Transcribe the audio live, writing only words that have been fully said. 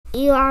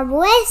You are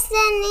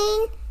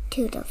listening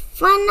to the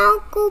Fun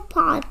Uncle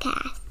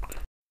Podcast.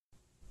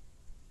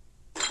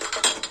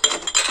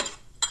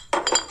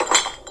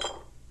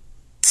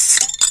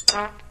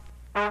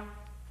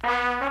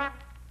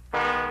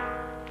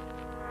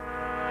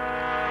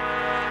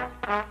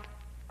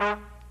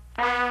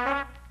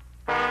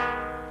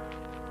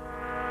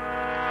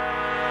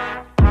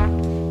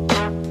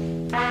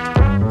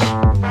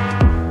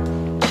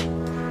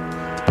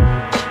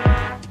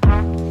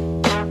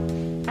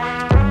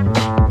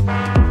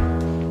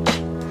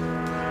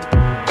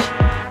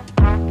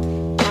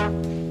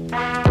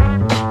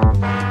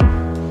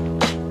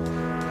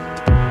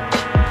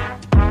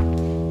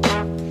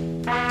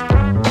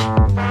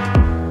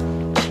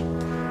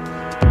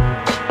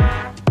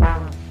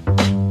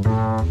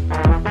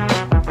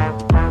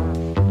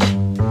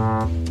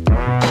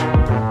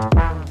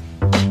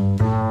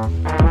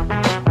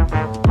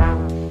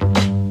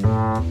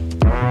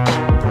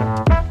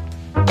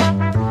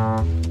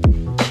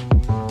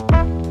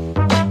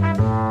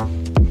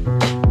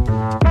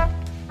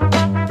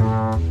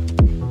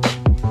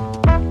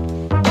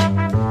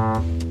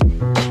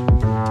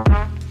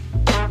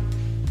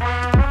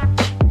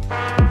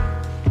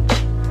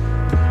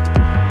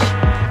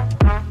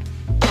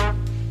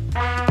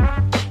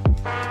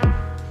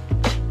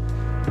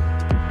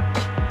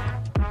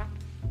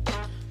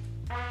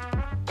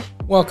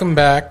 Welcome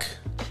back.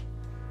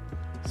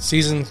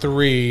 Season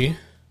 3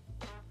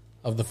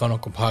 of the Fun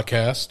Uncle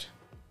Podcast.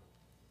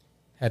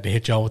 Had to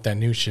hit y'all with that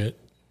new shit.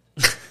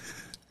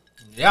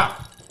 Yeah.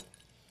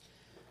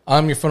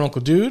 I'm your Fun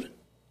Uncle Dude,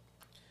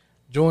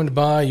 joined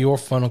by your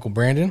Fun Uncle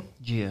Brandon.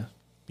 Yeah.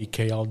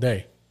 BK all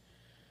day.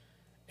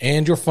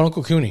 And your Fun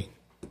Uncle Cooney.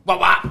 Wah,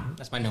 wah.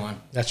 That's my new one.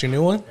 That's your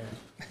new one?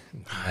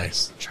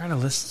 Nice. I'm trying to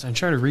listen. I'm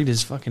trying to read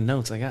his fucking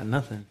notes. I got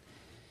nothing.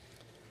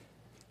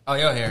 Oh,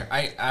 you're here.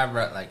 I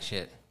wrote like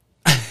shit.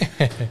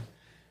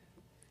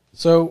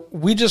 So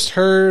we just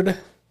heard.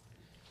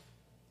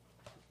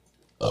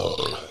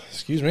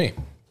 Excuse me.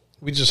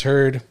 We just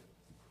heard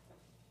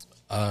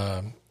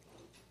a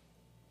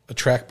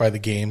track by The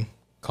Game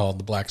called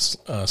 "The Black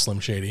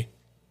Slim Shady,"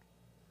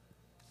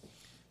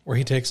 where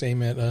he takes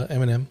aim at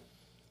Eminem.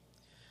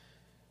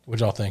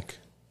 What'd y'all think?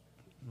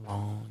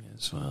 Long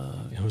as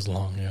fuck. It was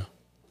long, yeah.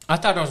 I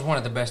thought it was one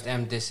of the best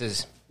M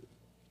disses.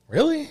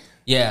 Really?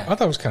 Yeah. I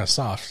thought it was kind of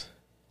soft.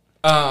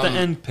 The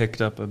end picked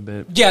up a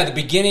bit. Yeah, the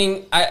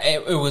beginning,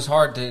 it was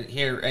hard to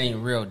hear any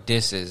real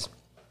disses.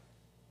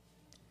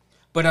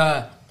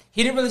 But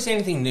he didn't really say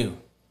anything new.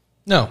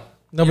 No,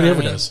 nobody You know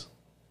ever what I mean? does.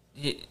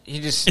 He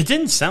just... It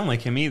didn't sound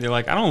like him either.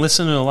 Like, I don't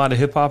listen to a lot of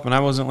hip hop, and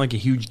I wasn't like a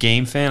huge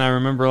Game fan. I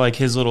remember like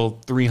his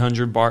little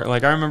 300 bar.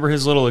 Like, I remember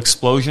his little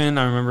explosion.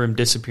 I remember him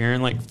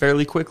disappearing like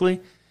fairly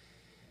quickly.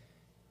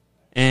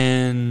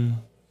 And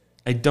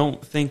I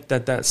don't think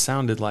that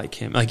sounded like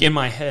him. Like in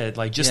my head,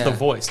 like just the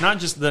voice, not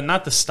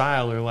the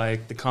style or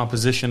like the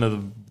composition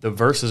of the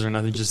verses or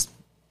nothing. Just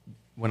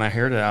when I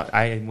heard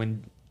it,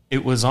 when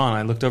it was on,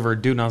 I looked over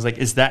at dude and I was like,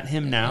 "Is that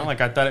him now?" Like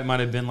I thought it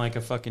might have been like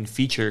a fucking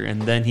feature,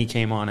 and then he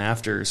came on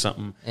after or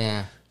something.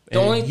 Yeah.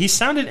 He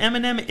sounded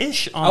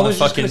Eminem-ish on the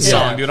fucking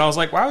song, dude. I was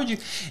like, why would you?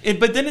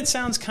 But then it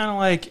sounds kind of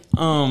like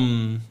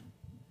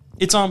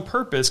it's on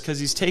purpose because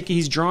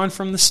he's drawn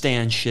from the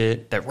Stand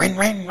shit, that ring,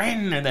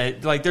 and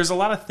that like there's a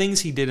lot of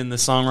things he did in the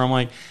song where I'm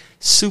like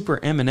super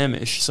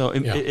Eminem-ish. So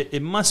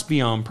it must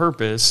be on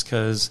purpose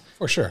because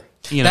For sure.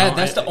 You know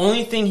that's the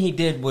only thing he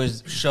did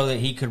was show that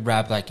he could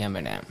rap like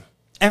Eminem.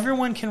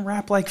 Everyone can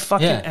rap like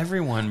fucking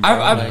everyone. Bro.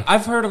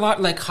 I've heard a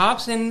lot like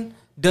Hobson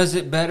does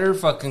it better.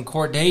 Fucking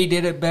Corday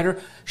did it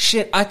better.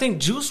 Shit, I think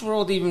Juice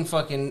WRLD even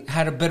fucking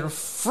had a better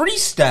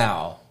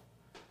freestyle.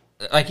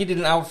 Like he did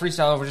an hour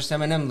freestyle over just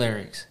Eminem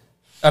lyrics.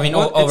 I mean,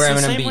 over Eminem beats.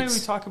 It's the same way we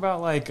talk about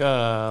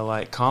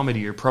like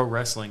comedy or pro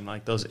wrestling,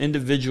 like those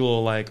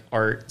individual like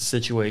art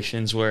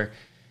situations where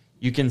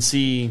you can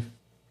see.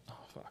 Oh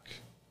fuck!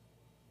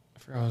 I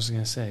forgot what I was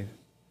gonna say.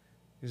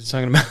 He was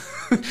talking about.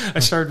 I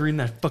started reading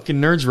that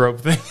fucking Nerds Rope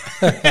thing.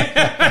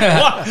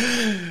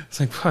 It's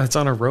like, wow, it's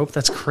on a rope.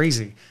 That's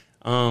crazy.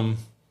 Yeah,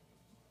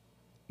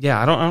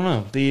 I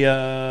don't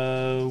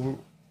know.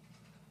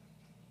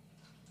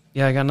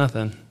 Yeah, I got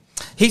nothing.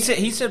 He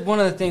said one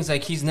of the things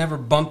like he's never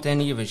bumped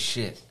any of his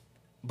shit,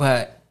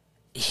 but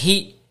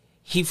he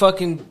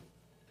fucking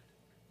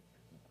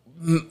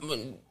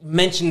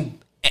mentioned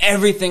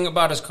everything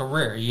about his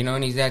career, you know,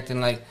 and he's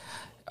acting like,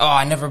 oh,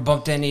 I never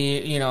bumped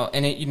any, you know,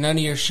 and none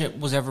of your shit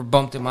was ever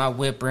bumped in my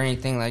whip or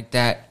anything like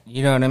that.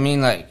 You know what I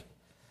mean? Like,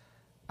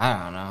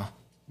 I don't know.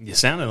 You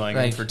sounded like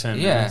him for 10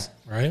 minutes,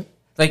 right?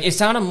 Like it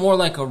sounded more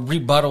like a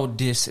rebuttal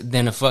diss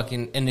than a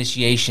fucking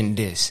initiation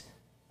diss.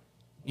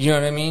 You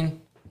know what I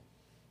mean?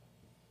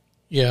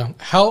 Yeah.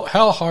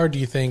 How hard do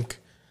you think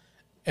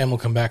M will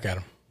come back at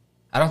him?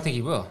 I don't think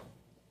he will.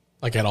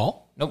 Like at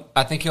all? Nope.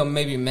 I think he'll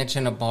maybe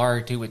mention a bar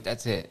or two, but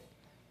that's it.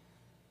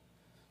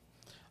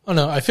 Oh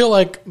no, I feel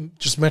like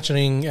just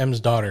mentioning M's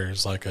daughter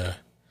is like a.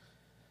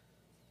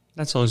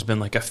 That's always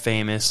been like a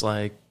famous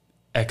like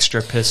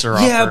extra pisser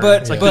off. Yeah,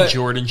 but it's like the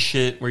Jordan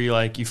shit where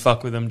you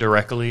fuck with them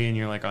directly and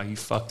you're like, oh, you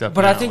fucked up.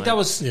 But now. I think that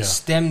was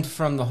stemmed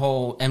from the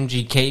whole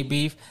MGK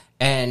beef,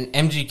 and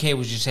MGK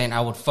was just saying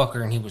I would fuck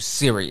her, and he was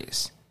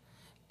serious.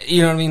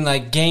 You know what I mean?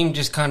 Like Game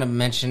just kind of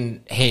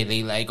mentioned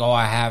Haley, like, oh,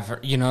 I have her.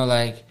 You know,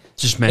 like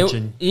just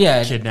mentioned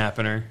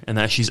kidnapping her and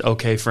that she's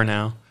okay for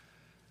now.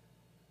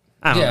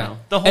 I don't know.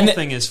 The whole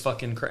thing is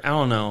fucking I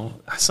don't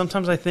know.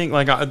 Sometimes I think,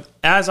 like,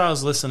 as I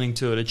was listening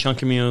to it, a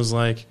chunk of me was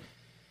like,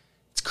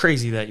 it's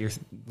crazy that you're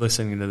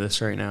listening to this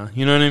right now.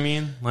 You know what I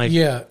mean? Like,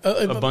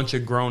 a bunch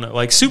of grown-up,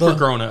 like super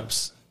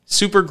grown-ups.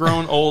 Super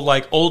grown, old,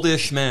 like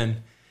oldish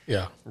men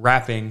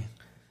rapping,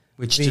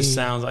 which just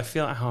sounds,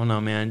 I don't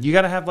know, man. You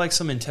got to have like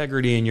some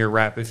integrity in your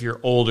rap if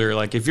you're older.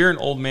 Like if you're an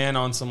old man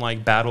on some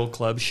like battle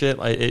club shit,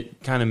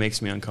 it kind of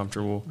makes me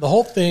uncomfortable. The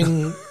whole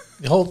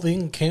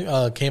thing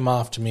came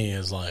off to me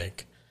as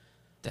like,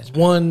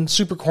 one,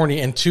 super corny,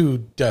 and two,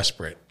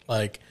 desperate.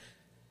 Like,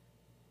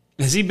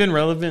 has he been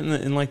relevant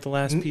in like the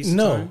last piece?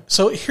 No. Of time?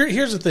 So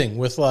here's the thing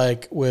with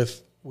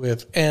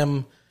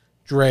M,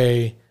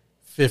 Dre,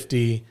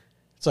 50.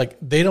 It's like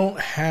they don't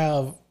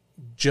have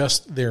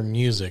just their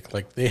music.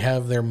 Like they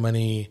have their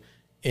money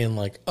in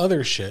like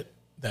other shit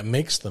that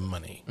makes them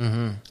money.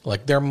 Mm-hmm.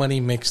 Like their money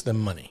makes them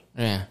money.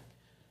 Yeah.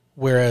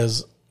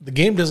 Whereas the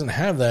Game doesn't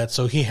have that,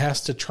 so he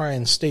has to try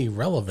and stay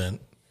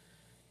relevant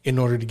in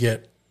order to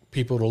get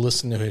people to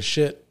listen to his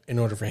shit in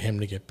order for him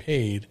to get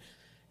paid.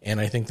 And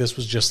I think this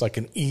was just like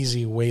an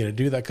easy way to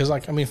do that. Because,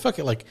 like, I mean, fuck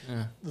it. Like,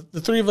 the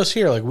three of us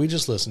here, like, we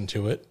just listened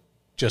to it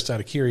just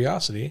out of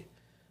curiosity.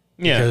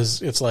 Yeah.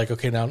 Because it's like,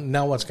 okay,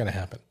 now what's going to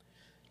happen?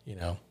 You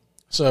know?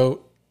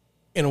 So,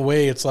 in a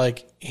way, it's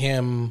like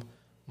him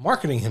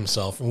marketing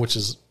himself, which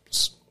is,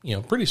 you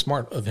know, pretty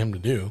smart of him to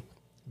do.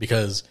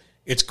 Because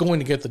it's going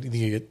to get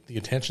the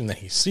attention that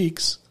he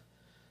seeks.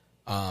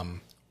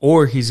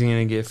 Or he's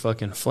going to get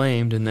fucking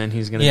flamed, and then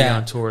he's going to be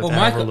on tour with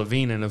Avril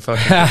Lavigne in a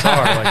fucking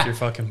guitar like your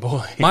fucking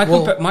boy.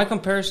 My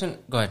comparison...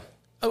 Go ahead.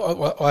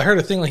 Well, I heard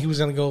a thing like he was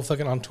going to go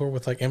fucking on tour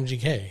with like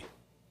MGK.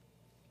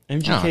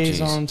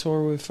 MGK's on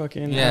tour with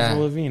fucking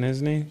Avril Lavigne,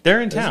 isn't he?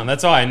 They're in town.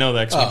 That's all I know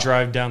that because we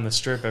drive down the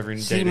strip every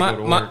day to go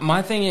to work.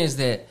 My thing is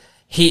that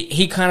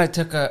he kind of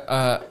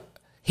took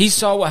he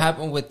saw what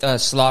happened with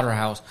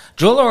Slaughterhouse.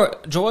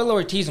 Joel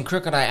Ortiz and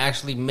Crooked Eye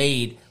actually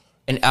made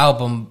an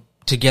album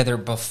together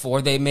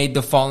before they made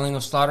The Falling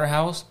of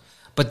Slaughterhouse,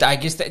 but I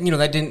guess that, you know,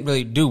 that didn't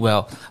really do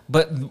well.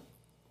 But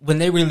when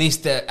they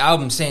released the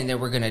album saying they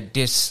were going to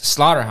diss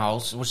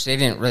Slaughterhouse, which they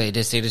didn't really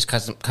diss, they just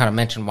kind of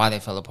mentioned why they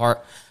fell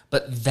apart.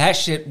 But that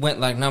shit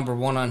went like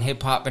 #1 on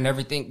hip hop and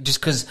everything,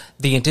 just because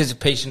the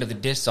anticipation of the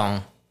diss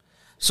song.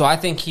 So I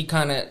think he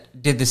kind of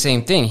did the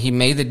same thing. He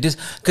made the diss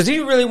because he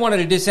really wanted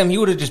to diss him. He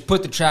would have just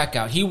put the track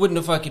out. He wouldn't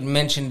have fucking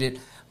mentioned it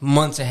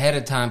months ahead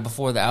of time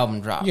before the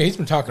album dropped. Yeah, he's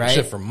been talking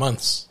shit for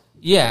months.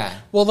 Yeah.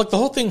 Well, look, the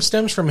whole thing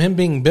stems from him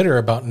being bitter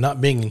about not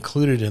being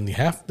included in the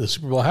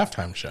Super Bowl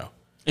halftime show.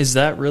 Is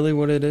that really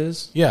what it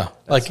is? Yeah,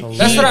 that's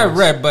what I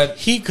read. But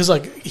he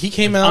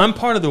came out. I'm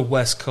part of the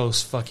West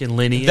Coast fucking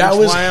lineage. That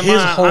was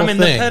his whole thing. I'm in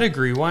the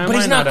pedigree. Why am I not? But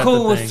he's not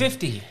cool with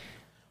 50.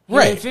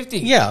 Right. 50.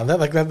 Yeah,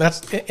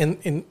 that's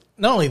and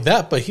not only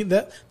that, but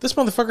this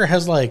motherfucker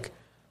has like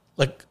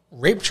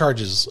rape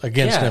charges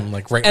against him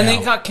right now. And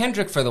they got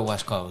Kendrick for the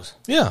West Coast.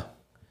 Yeah.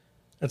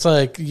 It's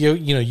like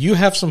you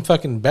have some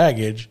fucking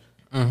baggage.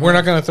 Mm-hmm. We're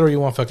not going to throw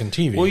you on fucking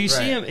TV. Well, you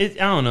see him. I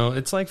don't know.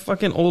 It's like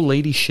fucking old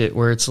lady shit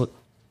where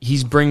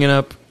he's bringing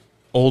up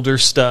older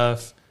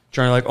stuff,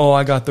 trying to like, oh,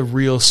 I got the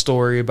real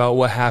story about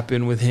what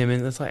happened with him,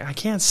 and it's like I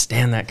can't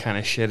stand that kind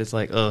of shit. It's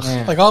like,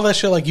 ugh, like all that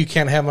shit. Like you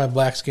can't have my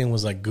black skin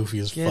was like goofy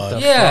as fuck. Get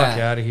the fuck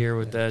out of here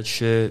with that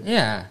shit.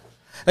 Yeah.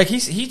 Like he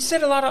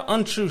said a lot of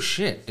untrue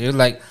shit, dude.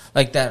 Like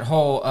that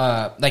whole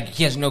like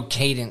he has no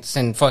cadence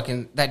and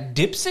fucking that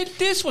Dipset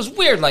diss was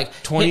weird.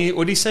 Like 20,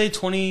 what did he say?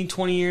 20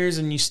 years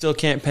and you still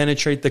can't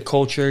penetrate the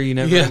culture. You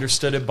never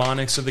understood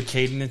Ebonics or the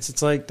cadence.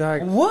 It's like,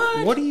 dog,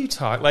 what are you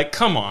talking? Like,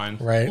 come on,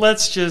 right?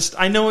 Let's just.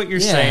 I know what you're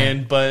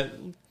saying, but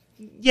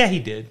yeah, he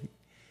did.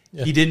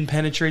 Yeah. He didn't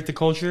penetrate the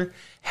culture.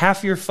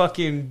 Half your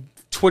fucking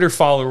Twitter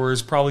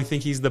followers probably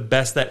think he's the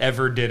best that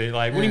ever did it.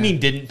 Like, what do you mean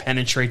didn't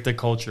penetrate the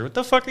culture? What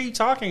the fuck are you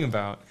talking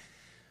about?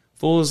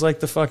 Fool is like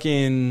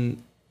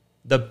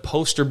the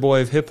poster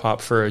boy of hip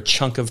hop for a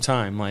chunk of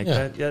time. Like,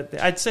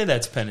 I'd say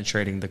that's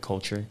penetrating the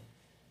culture.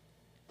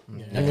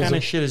 Yeah. That kind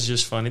of shit is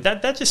just funny.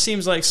 That just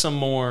seems like some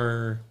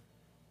more,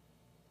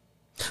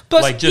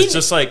 but like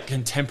just like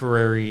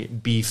contemporary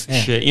beef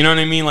shit. You know what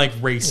I mean? Like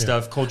race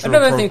stuff, cultural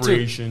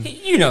appropriation. Thing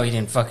too, he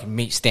didn't fucking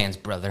meet Stan's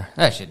brother.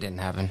 That shit didn't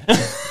happen.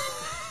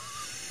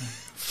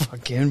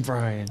 Fucking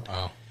Brian.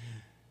 Wow.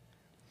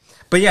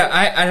 But yeah,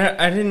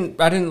 I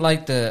didn't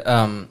like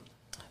the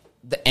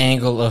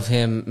angle of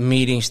him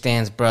meeting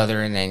Stan's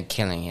brother and then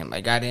killing him.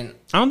 Like I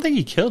don't think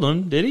he killed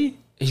him, did he?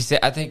 He said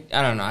I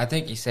don't know. I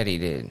think he said he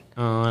did.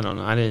 Oh, I don't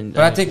know. I didn't.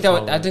 But I think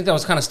that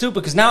was kind of stupid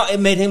because now it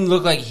made him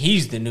look like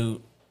he's the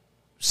new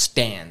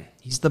Stan.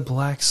 He's the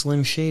Black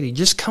Slim Shady.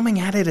 Just coming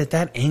at it at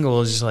that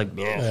angle is just like,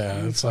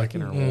 it's like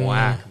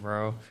whack,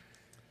 bro.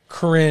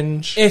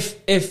 cringe.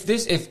 If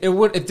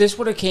this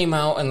would have came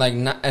out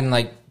in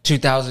like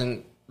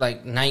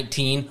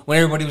 2019, when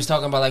everybody was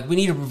talking about like we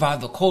need to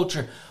revive the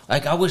culture.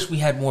 Like I wish we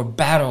had more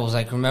battles.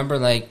 Like remember,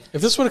 like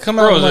if this would have come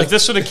out, if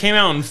this would have came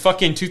out in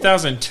fucking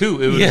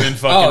 2002, it would have been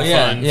fucking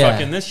fun. Yeah.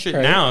 Fucking this shit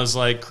now is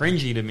like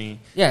cringy to me.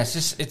 Yeah,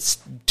 it's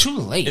too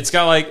late. It's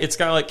got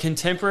like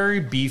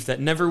contemporary beef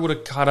that never would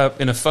have caught up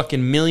in a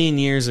fucking million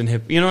years in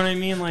hip. You know what I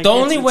mean? Like the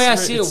only way I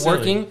see it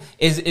working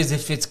is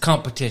if it's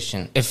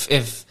competition.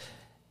 If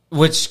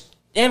which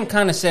M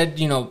kind of said,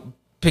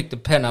 pick the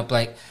pen up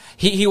like.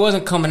 He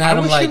wasn't coming at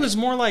him like... I wish it was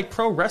more like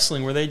pro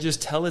wrestling where they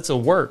just tell it's a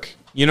work.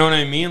 You know what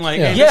I mean? Like,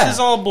 hey, this is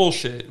all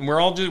bullshit. And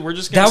we're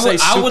just going to say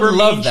super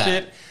mean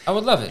shit. I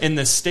would love it. In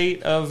the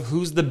state of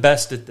who's the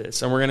best at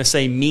this. And we're going to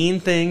say mean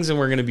things and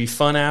we're going to be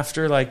fun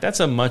after. Like, that's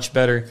a much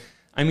better...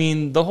 I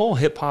mean, the whole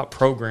hip-hop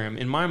program,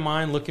 in my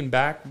mind, looking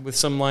back with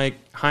some, like,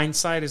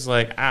 hindsight, is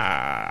like,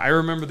 I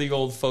remember the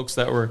old folks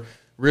that were...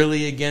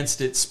 really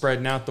against it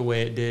spreading out the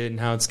way it did and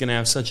how it's going to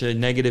have such a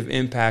negative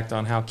impact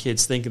on how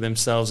kids think of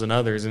themselves and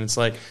others. And it's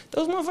like,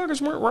 those motherfuckers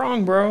weren't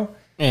wrong, bro.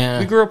 Yeah.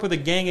 We grew up with a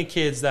gang of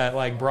kids that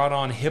like brought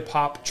on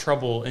hip-hop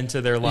trouble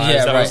into their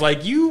lives. Was like,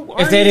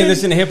 if they didn't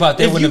listen to hip-hop,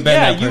 they wouldn't have been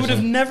that person. You would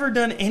have never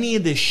done any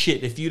of this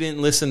shit if you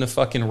didn't listen to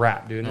fucking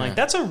rap, dude. And like,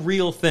 that's a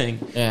real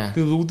thing. Yeah.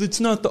 It's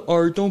not the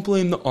art. Don't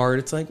blame the art.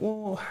 It's like,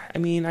 well, I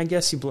mean, I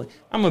guess you blame...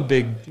 I'm a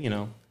big,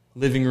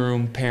 living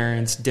room,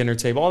 parents, dinner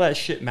table, all that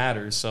shit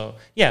matters. So,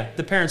 yeah,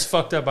 the parents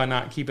fucked up by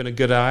not keeping a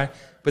good eye.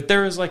 But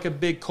there is like a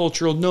big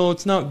cultural, no,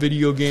 it's not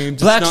video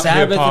games. Black it's not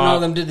Sabbath hip-hop. and all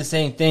of them did the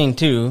same thing,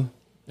 too.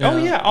 Oh,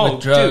 yeah. Oh,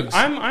 with drugs. Dude,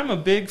 I'm a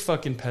big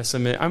fucking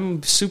pessimist.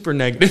 I'm super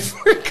negative.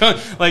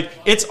 Like,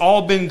 it's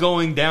all been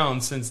going down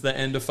since the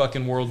end of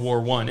fucking World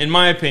War I. In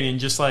my opinion,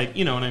 just like,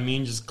 you know what I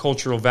mean? Just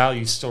cultural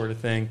values sort of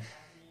thing.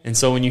 And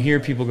so when you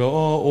hear people go,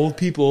 oh, old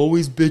people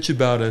always bitch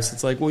about us,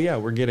 it's like, well, yeah,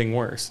 we're getting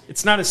worse.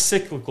 It's not a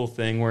cyclical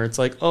thing where it's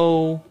like,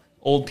 oh,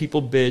 old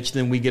people bitch,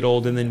 then we get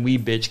old, and then we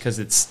bitch because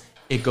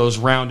it goes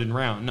round and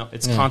round. No,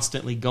 it's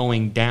constantly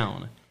going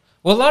down.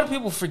 Well, a lot of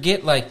people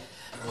forget, like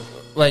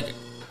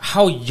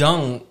how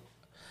young...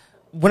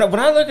 When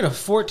I look at a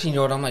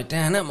 14-year-old, I'm like,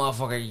 damn, that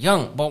motherfucker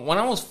young. But when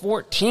I was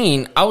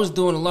 14, I was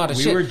doing a lot of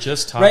shit. We were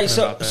just talking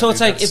about that. So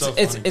it's like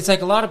it's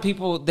like a lot of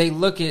people, they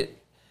look at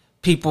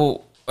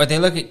people... Or they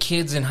look at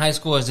kids in high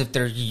school as if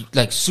they're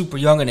like super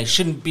young and they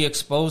shouldn't be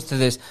exposed to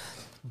this.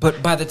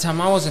 But by the time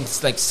I was in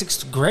like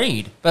 6th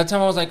grade, by the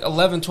time I was like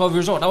 11, 12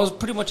 years old, I was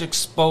pretty much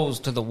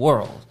exposed to the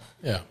world.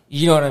 Yeah.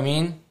 You know what I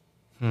mean?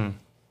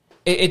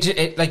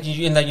 It like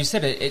you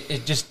said,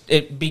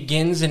 it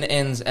begins and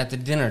ends at the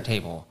dinner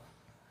table.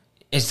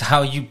 It's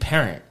how you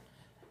parent.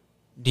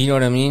 Do you know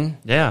what I mean?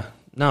 Yeah.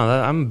 No,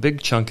 I'm a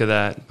big chunk of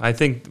that. I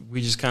think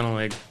we just kind of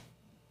like...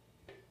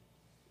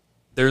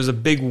 There's a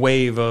big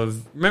wave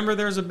of... Remember,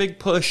 there was a big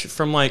push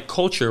from, like,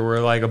 culture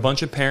where, like, a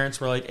bunch of parents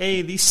were like,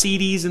 hey, these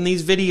CDs and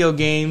these video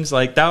games,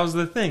 like, that was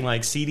the thing.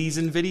 Like, CDs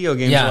and video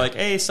games were like,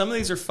 hey, some of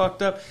these are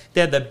fucked up.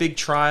 They had that big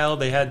trial.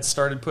 They had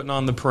started putting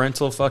on the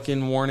parental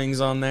fucking warnings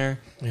on there.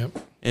 Yep.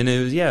 And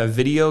it was,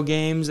 video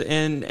games.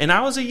 And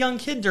I was a young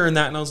kid during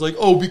that, and I was like,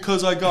 oh,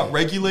 because I got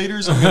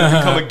regulators, I'm going to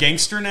become a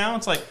gangster now?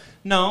 It's like,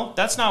 no,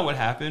 that's not what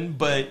happened,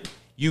 but...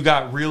 You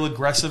got real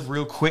aggressive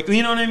real quick.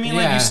 You know what I mean?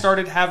 Yeah. Like, you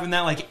started having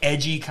that, like,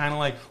 edgy kind of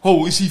like,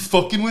 oh, is he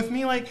fucking with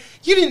me? Like,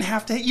 you didn't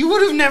have to... You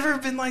would have never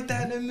been like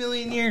that in a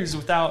million years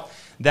without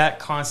that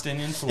constant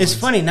influence. It's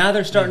funny. Now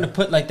they're starting to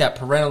put, like, that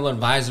parental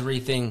advisory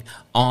thing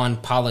on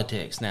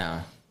politics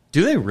now.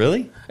 Do they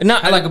really?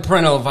 Not like a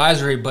parental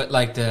advisory, but,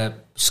 like, the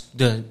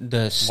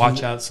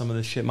watch out, some of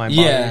the shit might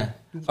bother you. Yeah.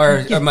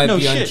 Or might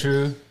be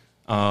untrue.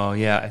 Oh,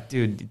 yeah.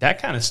 Dude,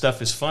 that kind of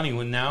stuff is funny.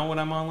 When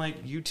I'm on,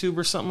 like, YouTube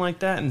or something like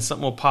that, and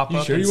something will pop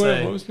up and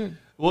say... Post it?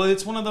 Well,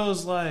 it's one of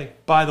those,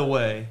 like, by the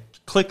way,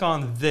 click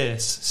on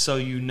this so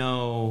you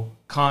know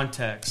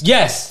context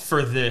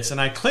for this. And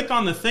I click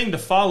on the thing to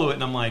follow it,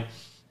 and I'm like,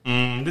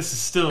 this is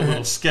still a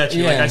little sketchy.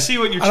 Yeah. Like, I see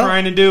what you're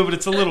trying to do, but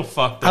it's a little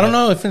fucked up. I don't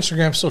know if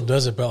Instagram still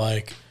does it, but,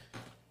 like,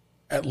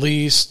 at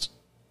least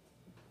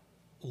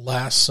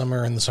last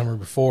summer and the summer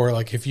before,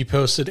 like, if you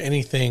posted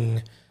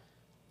anything...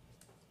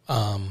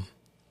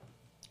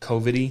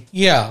 COVID-y?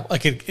 Yeah,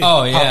 like it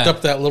popped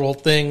up that little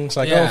thing. It's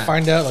like,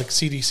 find out, like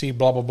CDC,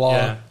 blah, blah, blah.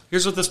 Yeah.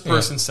 Here's what this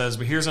person says,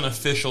 but here's an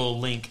official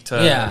link to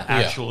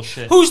actual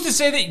shit. Who's to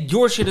say that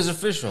your shit is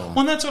official?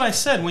 Well, that's what I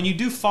said. When you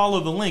do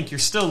follow the link, you're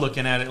still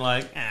looking at it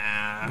like,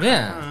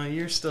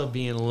 you're still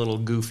being a little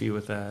goofy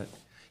with that.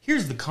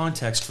 Here's the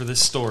context for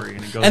this story,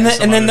 and it goes to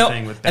some other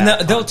thing with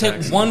that they'll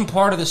take one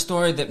part of the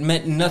story that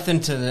meant nothing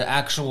to the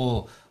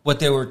actual, what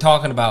they were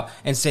talking about,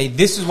 and say,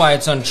 this is why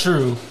it's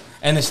untrue.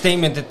 And the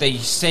statement that they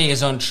say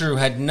is untrue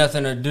had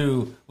nothing to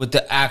do with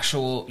the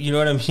actual, you know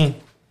what I mean?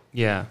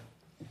 Yeah.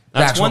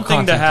 That's one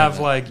thing to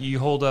have, like, you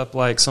hold up,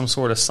 like, some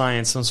sort of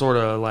science, some sort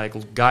of, like,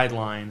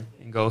 guideline,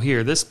 and go,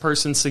 here, this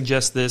person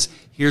suggests this,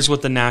 here's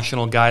what the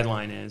national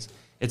guideline is.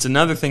 It's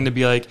another thing to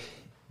be like,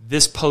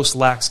 this post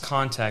lacks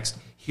context,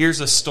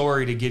 here's a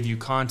story to give you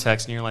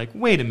context, and you're like,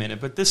 wait a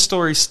minute, but this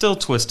story's still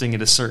twisting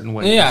it a certain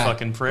way, you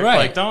fucking prick. Right.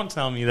 Like, don't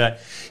tell me that.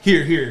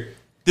 Here,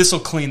 this will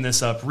clean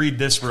this up. Read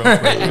this real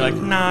quick. You're like,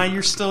 nah,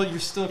 you're still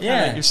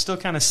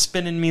kind of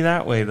spinning me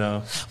that way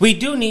though. We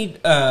do need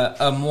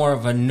a more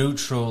of a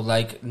neutral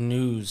like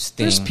news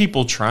thing. There's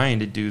people trying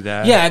to do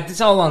that. Yeah,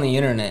 it's all on the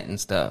internet and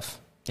stuff.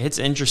 It's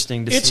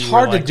interesting to see. It's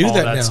hard where, to do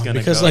that now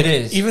because like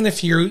it is. even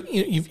if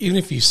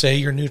you say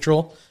you're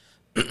neutral,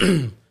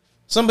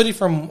 somebody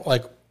from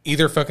like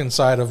either fucking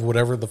side of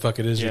whatever the fuck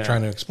it is you're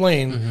trying to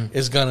explain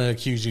is gonna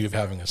accuse you of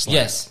having a slant.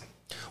 Yes.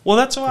 Well,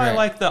 that's why I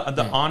like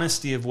the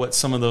honesty of what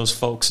some of those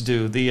folks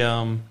do. The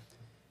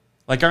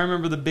like I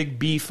remember the big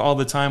beef all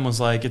the time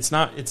was like it's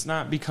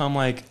not become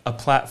like a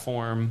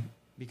platform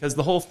because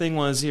the whole thing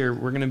was here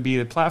we're going to be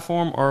a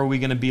platform or are we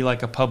going to be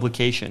like a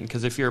publication?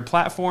 Because if you're a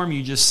platform,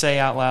 you just say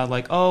out loud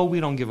like, oh, we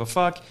don't give a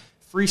fuck.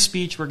 Free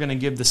speech, we're going to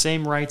give the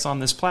same rights on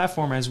this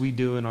platform as we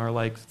do in our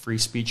like free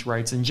speech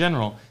rights in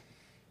general.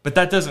 But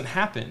that doesn't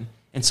happen.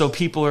 And so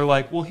people are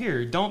like, well,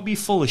 here, don't be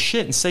full of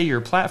shit and say you're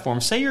a platform.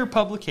 Say you're a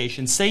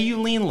publication. Say you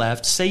lean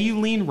left. Say you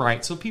lean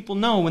right. So people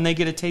know when they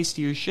get a taste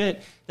of your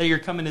shit that you're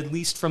coming at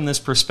least from this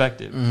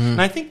perspective. Mm-hmm.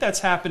 And I think that's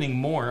happening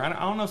more. I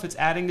don't know if it's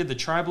adding to the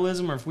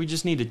tribalism or if we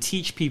just need to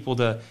teach people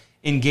to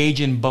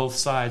engage in both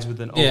sides with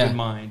an open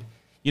mind.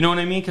 You know what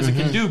I mean? Because it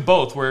can do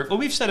both. Where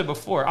we've said it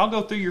before. I'll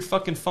go through your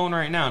fucking phone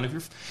right now, and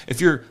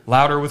if you're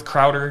louder with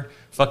Crowder,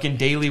 fucking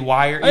Daily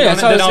Wire, then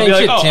I'll be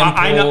like,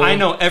 I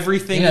know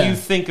everything you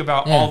think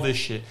about all this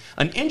shit.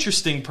 A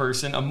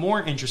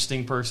more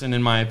interesting person,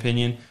 in my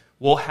opinion,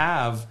 will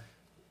have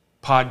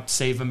Pod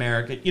Save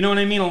America. You know what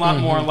I mean? A lot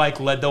more like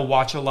they'll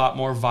watch a lot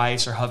more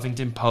Vice or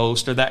Huffington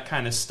Post or that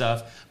kind of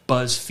stuff,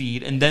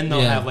 BuzzFeed, and then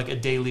they'll have like a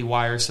Daily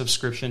Wire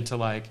subscription to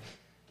like.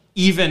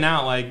 Even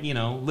out, like, you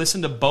know,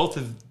 listen to both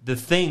of the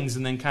things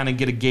and then kind of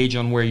get a gauge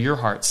on where your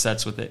heart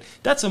sets with it.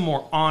 That's a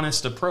more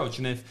honest approach.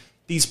 And if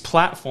these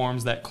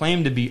platforms that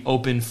claim to be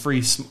open,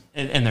 free,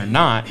 and they're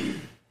not,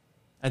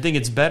 I think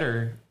it's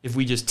better if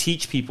we just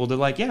teach people to,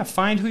 like,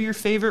 find who your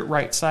favorite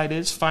right side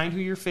is, find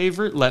who your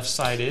favorite left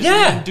side is, and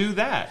then do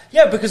that.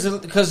 Yeah,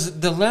 because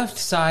the left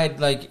side,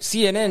 like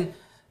CNN,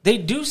 they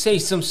do say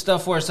some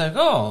stuff where it's like,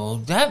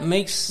 oh, that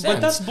makes sense.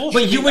 But that's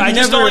bullshit. But I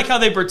just don't like how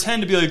they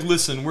pretend to be like,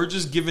 listen, we're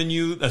just giving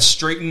you a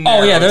straight and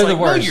narrow. Oh, yeah, they're the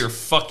worst. No, you're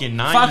fucking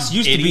not. Fox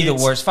used to be the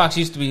worst.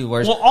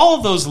 Well, all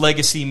of those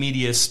legacy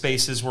media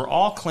spaces were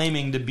all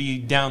claiming to be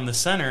down the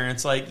center. And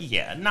it's like,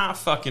 yeah, not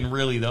fucking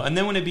really, though. And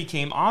then when it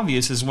became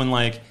obvious is when,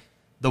 like,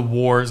 the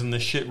wars and the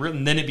shit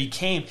written, then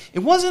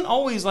it wasn't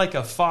always like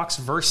a Fox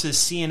versus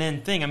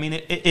CNN thing. I mean,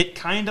 it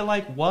kind of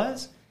like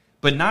was.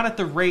 But not at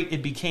the rate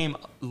it became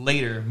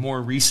later,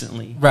 more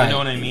recently. Right. You know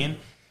what I mean?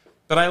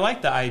 But I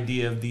like the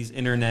idea of these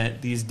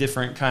these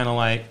different kind of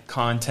like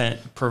content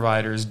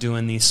providers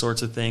doing these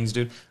sorts of things,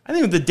 dude. I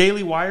think what the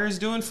Daily Wire is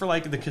doing for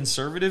like the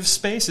conservative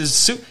space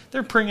is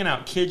they're bringing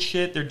out kid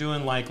shit. They're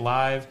doing like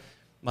live,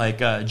 like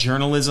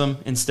journalism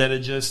instead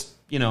of just,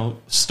 you know,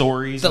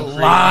 stories. The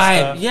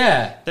live,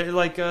 They're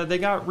like they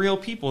got real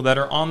people that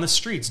are on the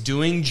streets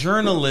doing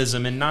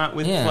journalism and not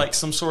with like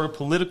some sort of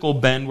political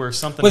bend where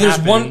something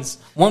happens.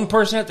 There's one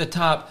person at the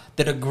top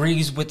that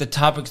agrees with the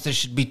topics that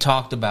should be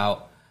talked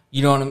about.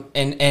 You know what I'm,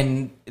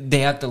 and they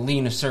have to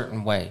lean a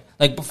certain way.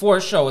 Like before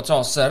a show, it's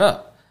all set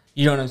up.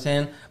 You know what I'm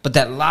saying? But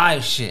that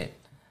live shit.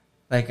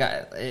 Like,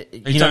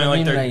 you know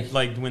what I mean?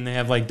 Like when they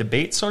have like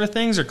debate sort of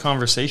things or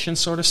conversation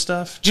sort of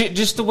stuff.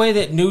 Just the way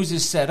that news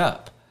is set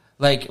up.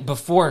 Like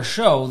before a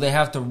show, they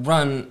have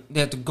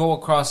to go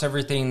across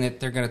everything that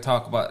they're going to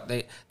talk about.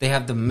 They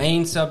have the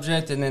main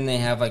subject, and then they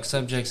have like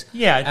subjects.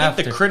 Yeah, I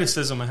think the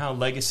criticism of how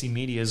legacy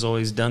media has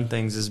always done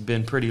things has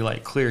been pretty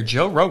like clear.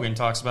 Joe Rogan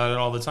talks about it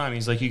all the time.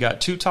 He's like, you got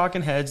two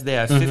talking heads. They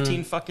have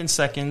 15 fucking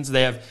seconds.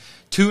 They have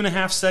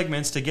 2.5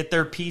 segments to get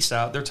their piece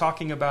out. They're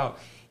talking about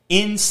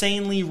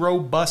insanely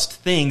robust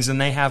things, and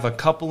they have a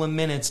couple of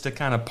minutes to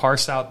kind of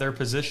parse out their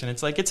position.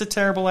 It's like, it's a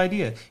terrible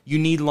idea. You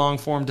need long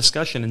form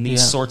discussion in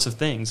these sorts of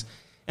things,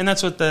 and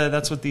that's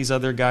what these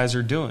other guys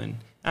are doing.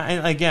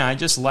 I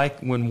just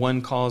like when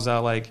one calls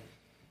out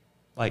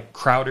like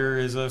Crowder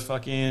is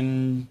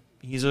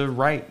he's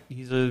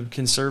a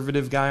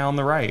conservative guy on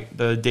the right.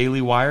 The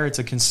Daily Wire, it's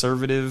a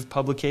conservative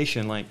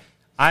publication. Like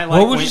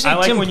what would you say,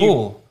 Tim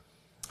Pool?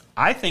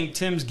 I think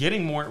Tim's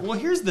getting more. Well,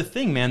 here's the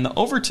thing, man. The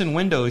Overton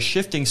window is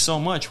shifting so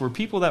much where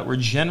people that were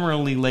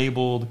generally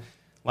labeled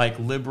like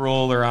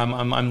liberal or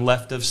I'm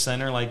left of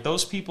center, like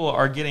those people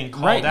are getting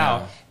called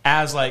out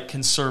as like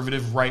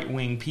conservative right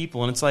wing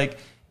people, and it's like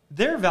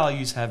their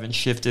values haven't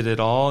shifted at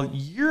all.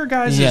 Your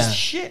guys'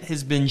 shit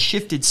has been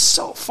shifted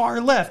so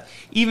far left.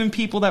 Even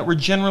people that were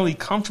generally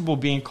comfortable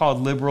being called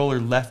liberal or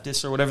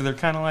leftist or whatever, they're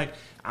kind of like,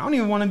 I don't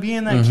even want to be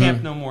in that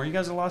camp no more. You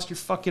guys have lost your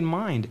fucking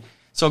mind.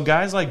 So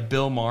guys like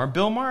Bill Maher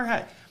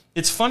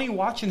it's funny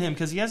watching him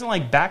because he hasn't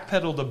like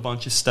backpedaled a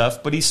bunch of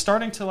stuff, but he's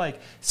starting to like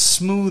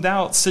smooth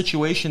out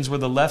situations where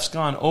the left's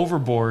gone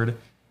overboard.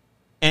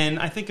 And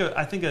I think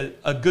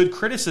a good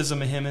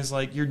criticism of him is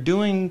like, you're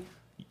doing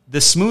the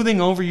smoothing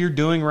over you're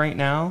doing right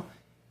now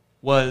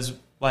was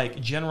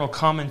like general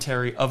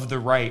commentary of the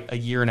right a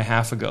year and a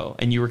half ago,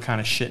 and you were kind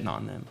of shitting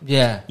on them.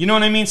 Yeah. You know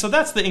what I mean? So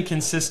that's the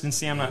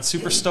inconsistency I'm not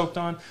super stoked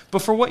on.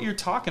 But for what you're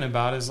talking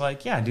about is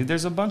like, yeah, dude,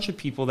 there's a bunch of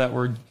people that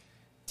were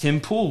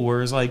Tim Pool,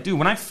 where it's like, dude,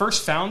 when I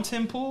first found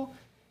Tim Pool,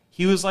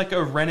 he was like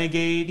a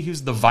renegade. He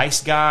was the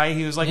Vice guy.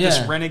 He was like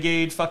this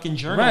renegade fucking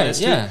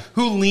journalist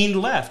who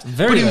leaned left.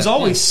 But he was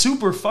always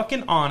super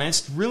fucking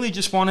honest, really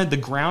just wanted the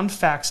ground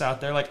facts out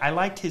there. Like, I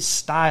liked his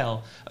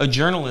style of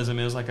journalism.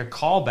 It was like a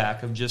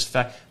callback of just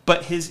fact.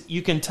 But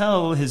you can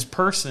tell his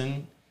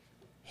person,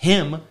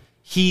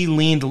 he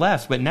leaned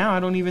left. But now I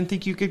don't even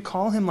think you could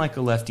call him like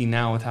a lefty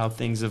now with how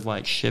things have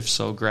like shift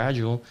so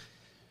gradual.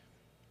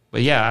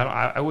 But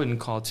yeah, I wouldn't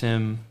call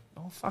Tim.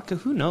 Oh, fuck,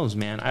 who knows,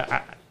 man?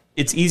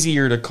 It's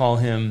easier to call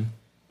him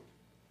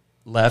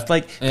left.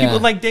 Like people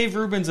like Dave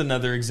Rubin's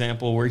another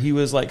example where he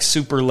was like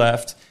super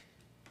left,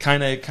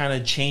 kind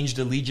of changed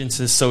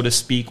allegiances, so to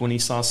speak, when he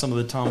saw some of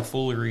the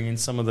tomfoolery and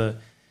some of the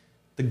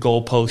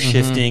goalpost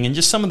shifting and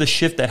just some of the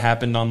shift that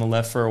happened on the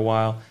left for a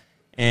while.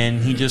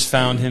 And he just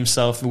found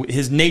himself,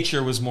 his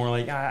nature was more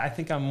like, I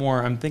think I'm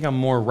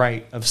more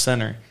right of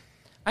center.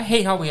 I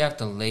hate how we have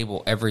to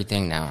label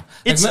everything now.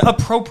 It's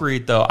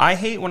appropriate, though. I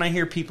hate when I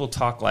hear people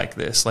talk like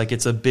this. Like,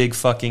 it's a big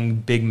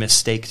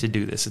mistake to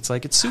do this. It's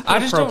like, it's super appropriate. I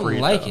just don't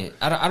like it.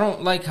 I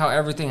don't like how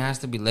everything has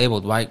to be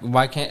labeled.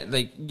 Why can't,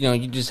 like,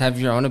 you just have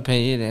your own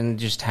opinion and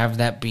just have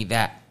that be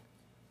that?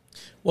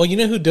 Well, you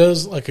know who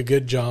does, like, a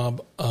good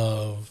job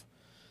of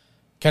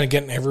kind of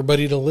getting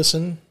everybody to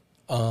listen?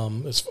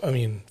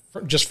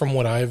 Just from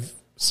what I've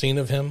seen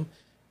of him,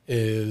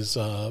 is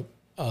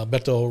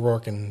Beto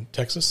O'Rourke in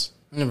Texas.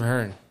 Never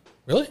heard.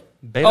 Really?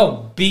 Beto?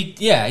 Oh,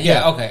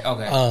 yeah. Okay.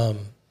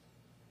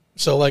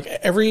 So like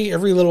every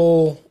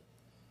little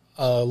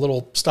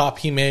stop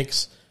he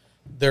makes,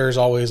 there's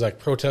always like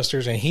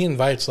protesters, and he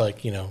invites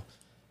like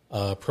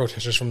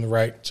protesters from the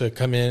right to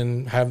come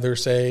in, have their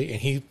say,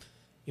 and he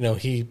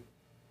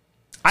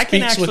I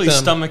can actually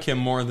stomach him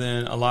more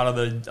than a lot of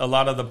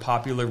the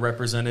popular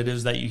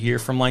representatives that you hear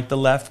from like the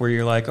left, where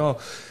you're like, oh,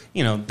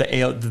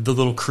 the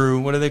little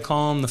crew, what do they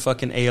call them? The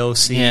fucking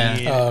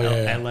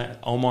AOC,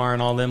 Omar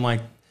and all them,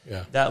 like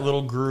that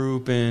little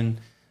group, and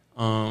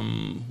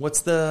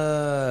what's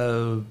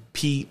the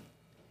Pete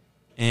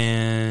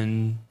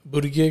and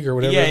Buttigieg or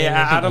whatever.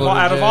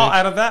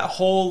 Out of that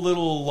whole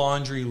little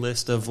laundry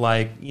list of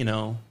like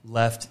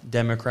left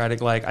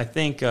Democratic, like I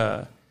think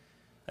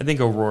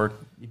O'Rourke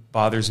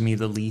bothers me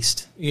the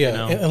least.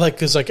 Yeah, and like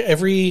because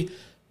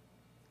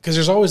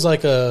there's always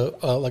like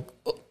a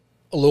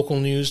local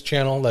news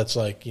channel that's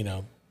like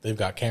they've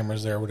got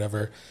cameras there or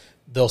whatever.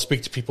 They'll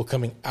speak to people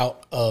coming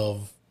out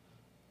of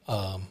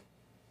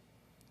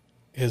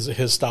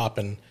his stop,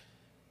 and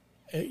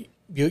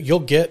you'll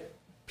get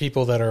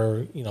people that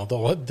are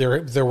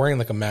they're wearing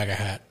like a MAGA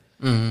hat,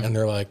 and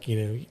they're like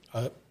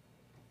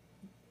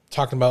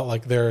talking about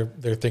like they're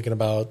thinking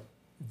about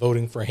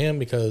voting for him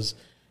because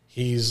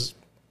he's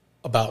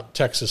about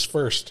Texas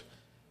first,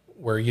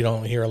 where you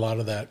don't hear a lot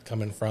of that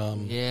coming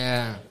from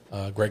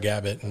Greg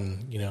Abbott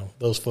and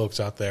those folks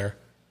out there.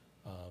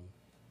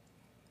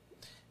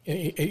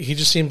 He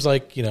just seems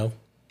like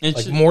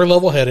more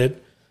level-headed.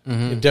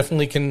 It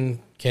definitely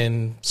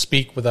can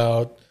speak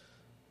without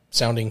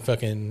sounding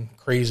fucking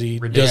crazy,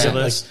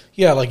 ridiculous.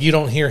 Like you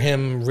don't hear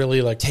him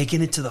really like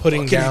taking it to the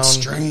putting fucking down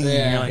extreme.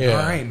 You're like,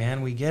 all right,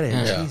 man, we get it.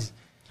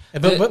 Yeah.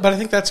 But I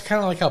think that's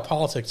kind of like how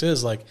politics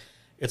is. Like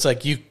it's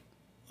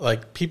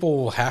like people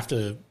will have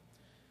to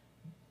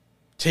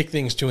take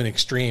things to an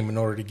extreme in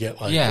order to get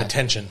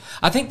attention.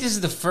 I think this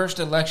is the first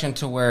election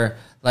to where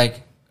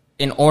like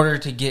in order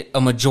to get a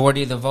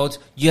majority of the votes,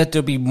 you have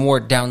to be more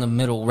down the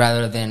middle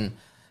rather than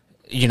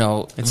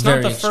it's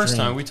not the first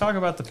time. We talk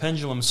about the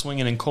pendulum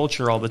swinging in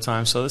culture all the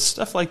time. So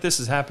stuff like this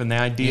has happened. The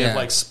idea of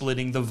like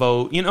splitting the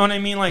vote, you know what I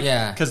mean? Like,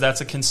 because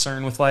that's a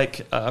concern with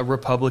like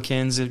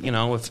Republicans.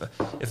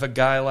 If a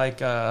guy like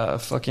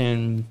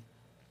fucking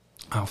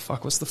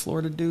what's the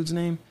Florida dude's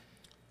name?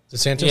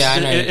 DeSantis. Yeah, I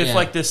know, if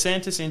like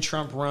DeSantis and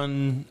Trump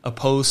run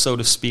opposed, so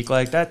to speak,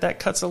 like that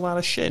cuts a lot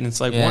of shit. And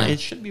it's like it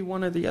should be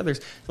one or the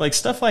others. Like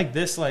stuff like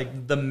this,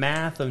 like the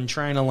math of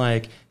trying to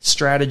like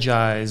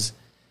strategize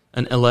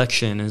an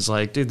election is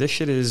like, dude, this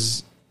shit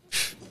is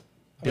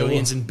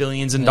billions and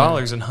billions of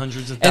dollars and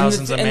hundreds of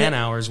thousands of man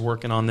hours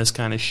working on this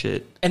kind of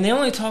shit. And they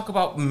only talk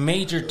about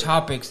major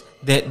topics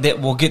that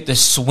will get the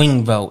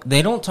swing vote.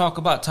 They don't talk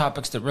about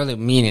topics that really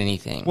mean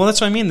anything. Well, that's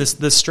what I mean. The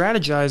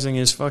strategizing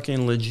is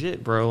fucking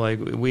legit, bro. Like,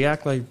 we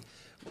act like...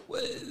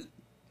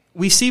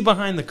 We see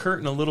behind the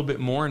curtain a little bit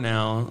more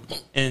now,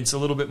 and it's a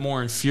little bit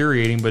more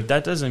infuriating, but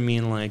that doesn't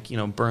mean, like,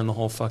 burn the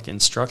whole fucking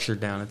structure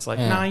down. It's like,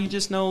 nah, you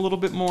just know a little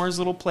bit more is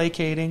a little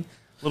placating.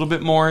 A little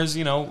bit more is,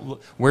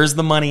 where's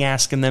the money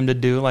asking them to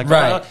do? Like,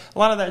 a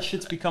lot of that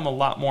shit's become a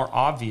lot more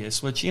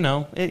obvious, which,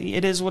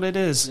 it is what it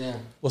is. Yeah.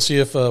 We'll see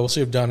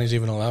if Donnie's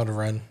even allowed to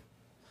run.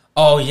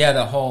 Oh, yeah,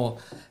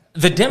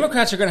 the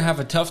Democrats are going to have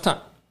a tough time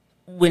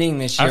winning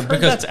this year. I've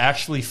heard that's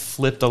actually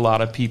flipped a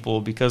lot of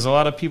people, because a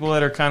lot of people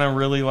that are kind of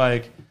really,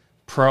 like,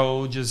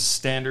 pro just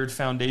standard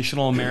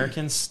foundational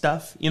American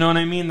stuff, you know what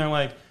I mean? They're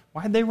like,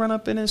 Why'd they run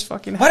up in his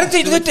fucking house? Why did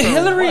they do it to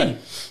Hillary?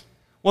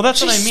 Well, that's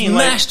She what I mean.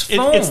 smashed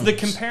It's the phones.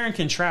 compare and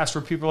contrast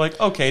where people are like,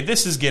 okay,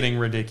 this is getting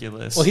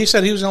ridiculous. Well, he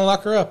said he was going to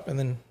lock her up, and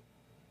then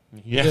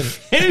yeah,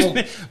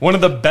 one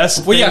of the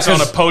best things on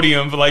a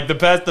podium, like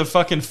the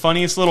fucking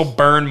funniest little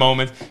burn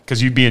moment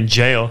because you'd be in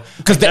jail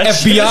Because the that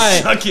shit is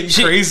FBI, fucking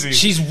crazy.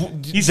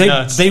 He's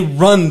nuts. They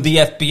run the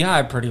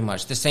FBI pretty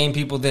much. The same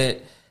people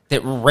that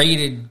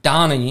raided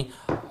Donnie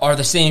are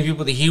the same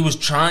people that he was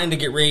trying to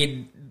get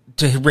raid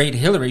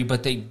Hillary,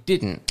 but they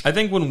didn't. I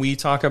think when we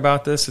talk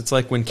about this, it's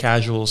like when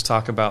casuals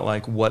talk about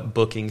like what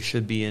booking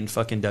should be in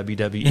fucking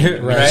WWE.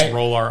 We just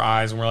roll our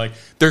eyes and we're like,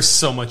 "There's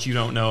so much you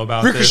don't know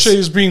about Ricochet this."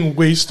 is being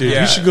wasted.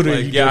 Yeah, You should go to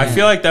like, I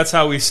feel like that's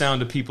how we sound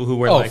to people who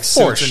wear like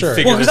for suits sure. and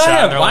figure Well, 'cause this I out.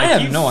 have- And they're I like,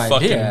 have "You no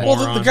fucking idea." Well,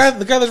 morons."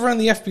 the guy that's running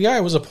the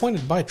FBI was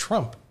appointed by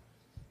Trump.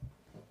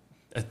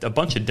 A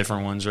bunch of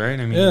different ones, right?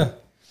 I mean, Yeah.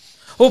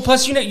 Well,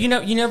 plus you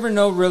never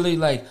know really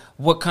like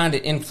what kind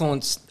of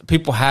influence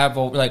people have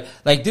over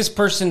like this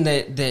person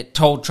that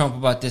told Trump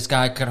about this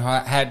guy could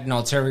have had an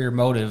ulterior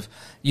motive.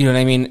 You know what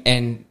I mean?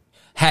 And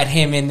had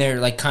him in there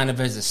like kind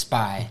of as a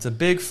spy. it's a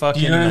big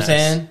fucking. You know what I'm mess.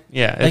 saying?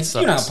 Yeah, it like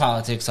sucks. you know how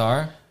politics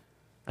are.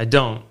 I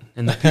don't.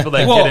 And the people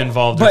that Well, get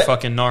involved are but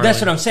fucking gnarly. That's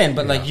what I'm saying.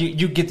 But like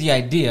you get the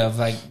idea of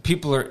like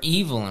people are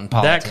evil in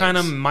politics. That kind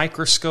of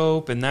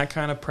microscope and that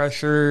kind of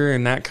pressure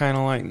and that kind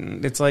of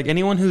like, it's like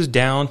anyone who's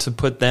down to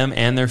put them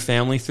and their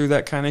family through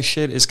that kind of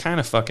shit is kind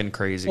of fucking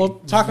crazy. Well,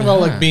 talking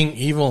about like being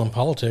evil in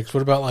politics,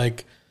 what about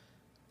like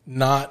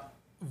not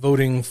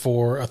voting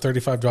for a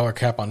 $35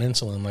 cap on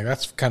insulin? Like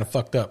that's kind of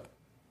fucked up.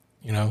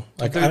 You know,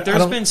 like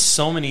there's been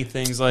so many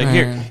things like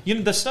here, you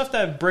know, the stuff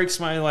that breaks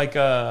my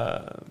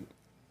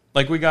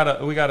like we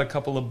got a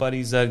couple of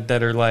buddies that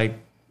are like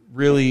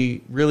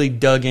really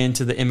dug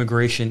into the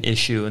immigration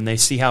issue, and they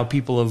see how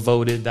people have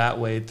voted that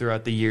way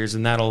throughout the years,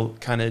 and that'll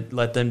kind of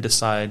let them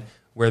decide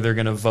where they're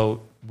going to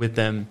vote with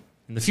them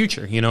in the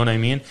future. You know what I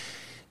mean?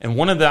 And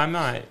one of the, I'm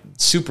not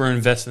super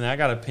invested in that. I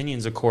got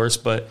opinions, of course,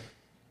 but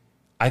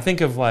I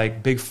think of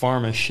like big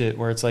pharma shit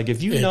where it's like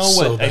if you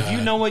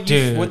know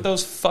what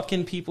those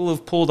fucking people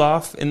have pulled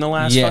off in the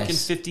last fucking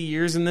 50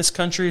 years in this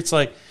country, it's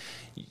like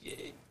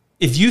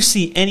if you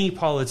see any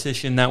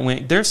politician that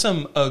went, there's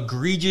some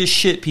egregious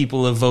shit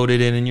people have voted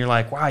in, and you're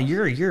like, wow,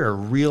 you're a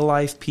real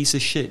life piece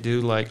of shit,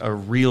 dude, like a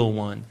real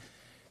one.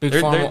 big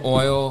pharma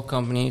oil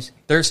companies.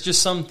 There's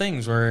just some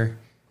things where,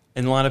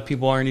 and a lot of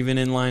people aren't even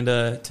in line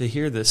to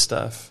hear this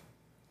stuff.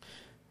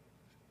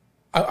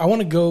 I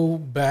want to go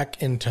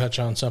back and touch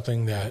on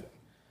something that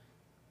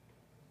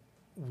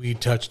we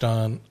touched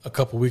on a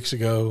couple weeks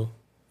ago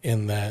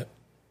in that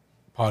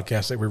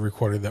podcast that we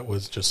recorded that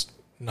was just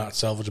not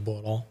salvageable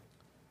at all.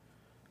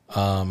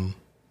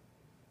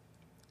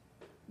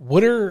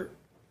 What are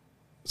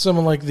some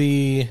of like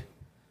the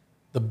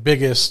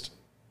biggest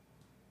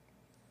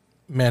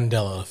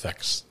Mandela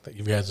effects that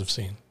you guys have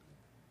seen?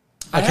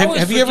 Like,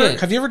 have you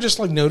ever just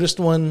like noticed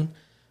one?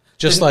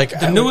 Just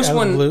the newest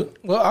one.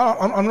 Well,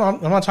 I'm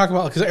not talking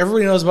about because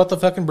everybody knows about the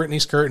fucking Britney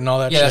skirt and all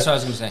that. Yeah, shit. that's what I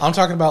was going to say. I'm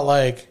talking about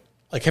like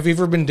have you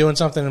ever been doing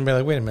something and be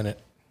like, wait a minute,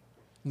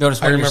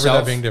 Notice I one remember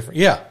yourself? that being different.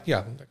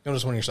 Yeah.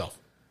 Notice one yourself.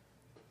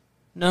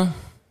 No,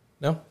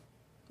 No.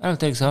 I don't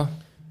think so.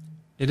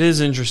 It is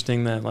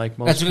interesting that like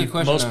That's a good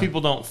question, most though.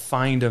 people don't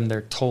find them;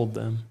 they're told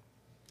them.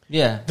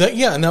 Yeah.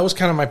 And that was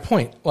kind of my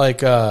point.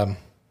 Like, So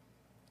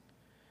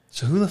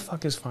who the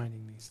fuck is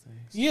finding these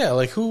things? yeah,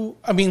 like who?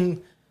 I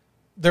mean,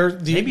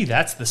 Maybe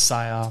that's the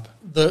psyop.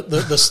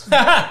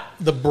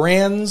 the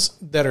brands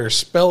that are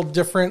spelled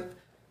different.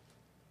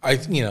 I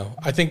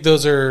think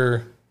those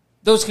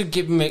Those could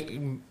get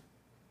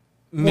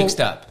mixed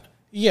up.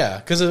 Yeah,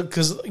 because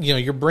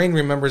your brain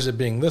remembers it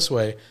being this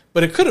way,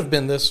 but it could have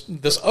been this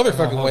other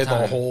fucking way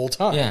the whole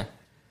time. Yeah.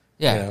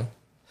 You know?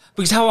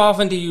 Because how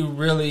often do you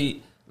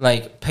really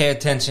like pay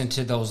attention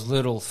to those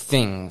little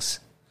things?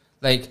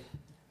 Like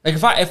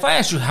if I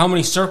asked you how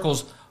many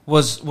circles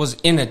was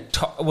in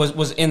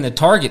the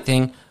Target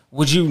thing,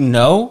 would you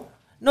know?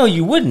 No,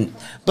 you wouldn't.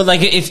 But like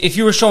if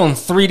you were showing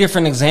 3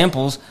 different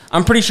examples,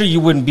 I'm pretty sure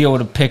you wouldn't be able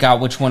to pick out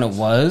which one it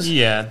was.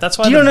 Yeah, that's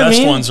why the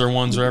best ones are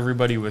ones where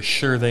everybody was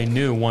sure they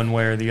knew one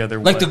way or the other.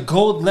 Like the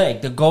gold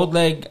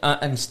leg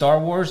in Star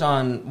Wars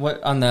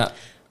That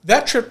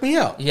tripped me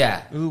out.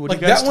 Yeah. Ooh, what Like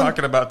are you guys that one-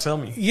 talking about? Tell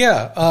me.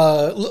 Yeah,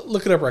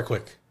 look it up right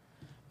quick.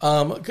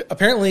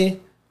 Apparently,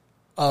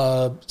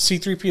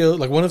 C-3PO,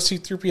 like one of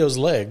C-3PO's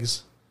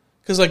legs,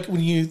 because like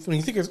when you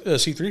think of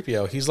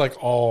C-3PO, he's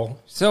like all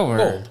silver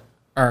gold,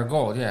 or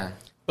gold, yeah.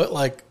 but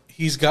like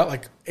he's got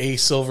like a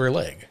silver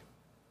leg,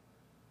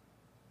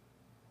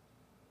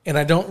 and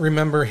I don't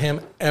remember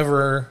him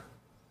ever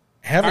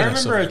having. I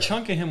remember a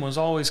chunk of him was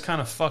always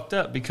kind of fucked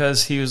up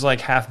because he was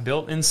like half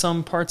built in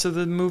some parts of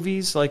the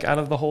movies, like out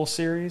of the whole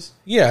series.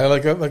 Yeah,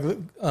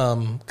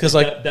 because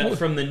like that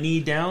from the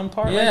knee down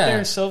part right Yeah.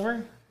 there,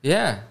 silver.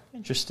 Yeah.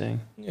 Interesting.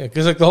 yeah,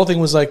 because like the whole thing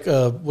was like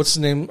what's his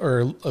name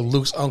or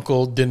Luke's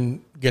uncle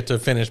didn't get to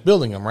finish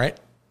building him, right?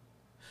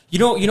 You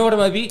know what it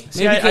might be?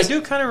 See, I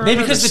do kind of remember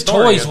maybe because the the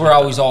story toys of were that.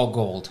 always all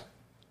gold.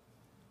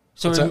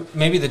 So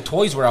maybe the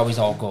toys were always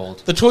all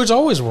gold. The toys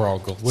always were all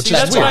gold, which is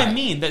that's weird. what I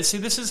mean. This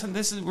is.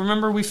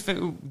 Remember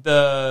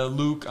the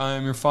Luke, I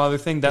am your father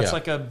thing. That's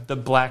like the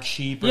black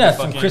sheep. Or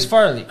from Chris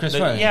Farley.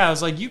 Yeah, I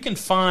was like, you can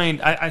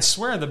find. I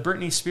swear, the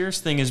Britney Spears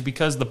thing is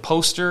because the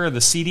poster or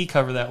the CD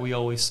cover that we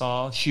always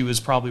saw, she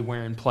was probably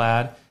wearing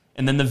plaid,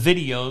 and then the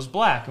video's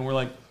black, and we're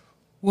like,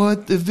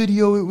 what? The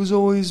video? It was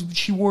always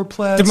she wore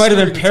plaid. There might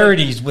have been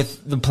parodies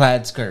with the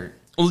plaid skirt.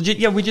 Well,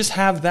 yeah, we just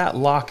have that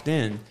locked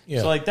in.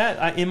 Yeah. So like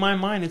that, in my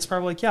mind, it's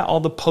probably like, all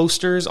the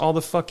posters, all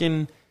the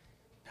fucking.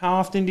 How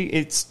often do you,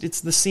 it's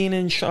the scene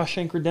in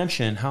Shawshank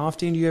Redemption? How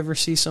often do you ever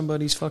see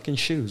somebody's fucking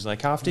shoes?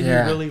 Like, how often do you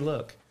really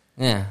look?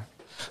 Yeah.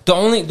 The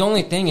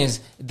only thing is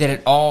that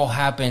it all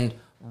happened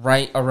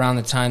right around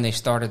the time they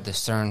started the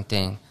CERN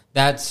thing.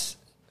 That's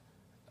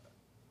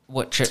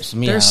what trips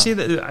me out. See,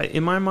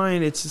 in my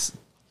mind, it's just,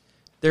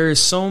 there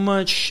is so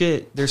much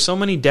shit. There's so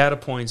many data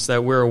points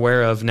that we're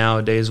aware of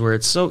nowadays where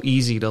it's so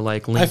easy to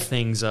like link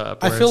things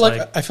up. I feel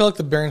like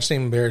the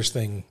Berenstain Bears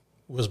thing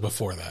was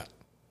before that.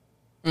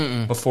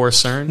 Before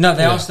CERN. No,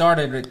 they all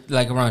started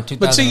like around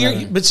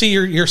 2011. But see,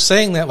 you're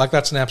saying that like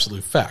that's an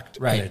absolute fact.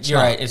 Right. You're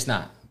right. It's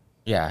not.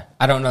 Yeah,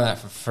 I don't know that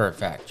for a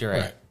fact. You're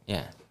right.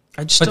 Yeah.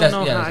 I just don't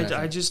know how.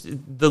 I just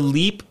the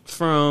leap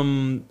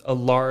from a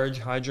large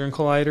hadron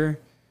collider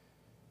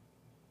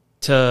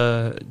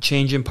to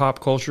change in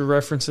pop culture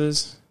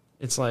references.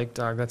 It's like,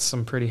 dog, that's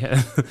some pretty.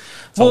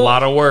 It's a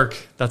lot of work.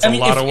 That's a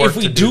lot of work.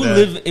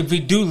 If we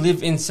do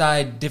live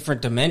inside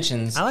different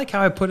dimensions, I like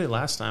how I put it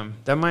last time.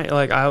 That might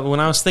when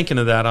I was thinking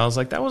of that, I was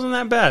like, that wasn't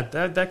that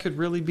bad. That could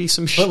really be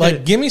some shit. But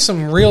like, give me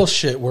some real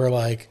shit where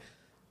like,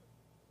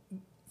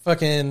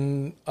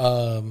 fucking,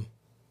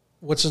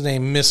 what's his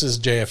name, Mrs.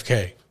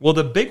 JFK. Well,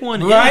 the big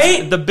one,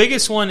 right? The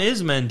biggest one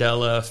is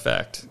Mandela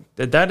effect.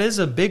 That is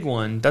a big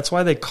one. That's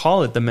why they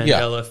call it the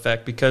Mandela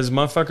effect, because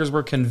motherfuckers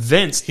were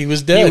convinced he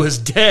was dead. He was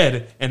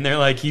dead, and they're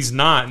like, he's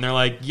not, and they're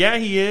like, yeah,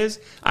 he is.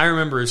 I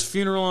remember his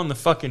funeral on the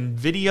fucking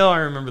video. I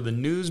remember the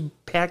news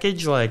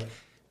package. Like,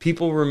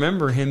 people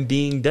remember him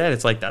being dead.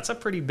 It's like, that's a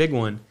pretty big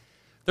one.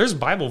 There's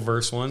Bible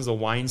verse ones, the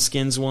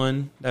wineskins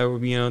one. That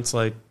would be, it's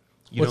like,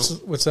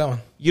 what's that one?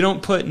 You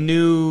don't put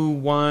new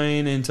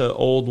wine into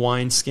old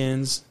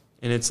wineskins.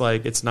 And it's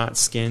like, it's not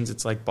skins,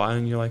 it's like bottle,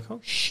 and you're like, oh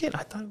shit,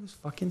 I thought it was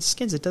fucking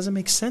skins. It doesn't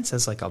make sense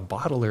as like a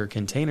bottle or a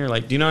container.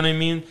 Like, do you know what I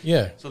mean?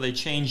 Yeah. So they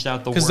changed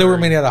out the word. Because they were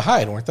made out of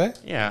hide, weren't they?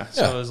 Yeah.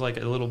 So it was like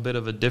a little bit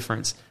of a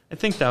difference. I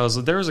think there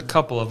was a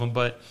couple of them,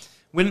 but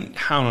I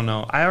don't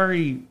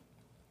know.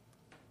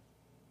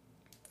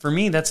 For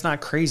me, that's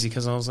not crazy,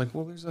 because I was like,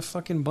 well, there's a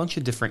fucking bunch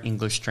of different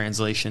English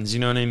translations. You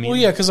know what I mean? Well,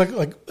 yeah, because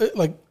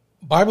like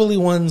Bible-y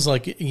ones,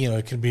 like,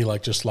 it could be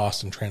like just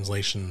lost in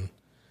translation.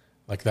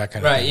 Like that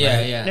kind of thing. Yeah,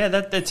 right? yeah.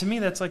 That to me,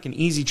 that's like an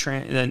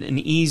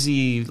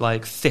easy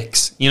like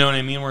fix. You know what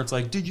I mean? Where it's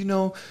like, did you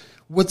know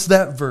what's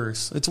that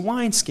verse? It's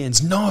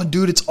wineskins. No,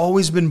 dude, it's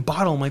always been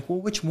bottle. I'm like, well,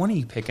 which one are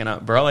you picking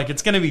up, bro? Like,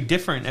 it's gonna be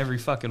different every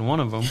fucking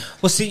one of them.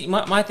 Well, see,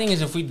 my thing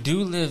is, if we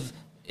do live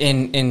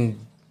in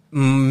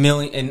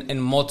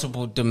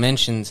multiple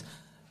dimensions,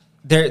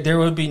 there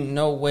would be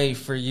no way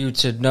for you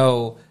to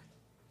know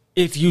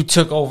if you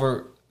took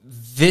over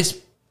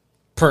this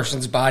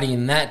person's body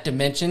in that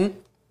dimension.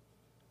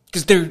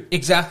 Because they're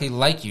exactly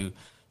like you.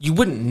 You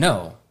wouldn't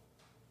know.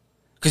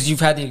 Because you've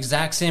had the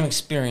exact same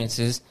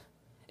experiences,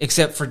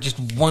 except for just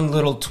one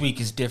little tweak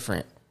is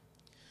different.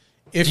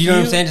 Do you know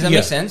what I'm saying? Does that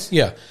make sense?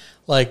 Yeah.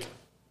 Like,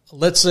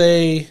 let's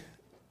say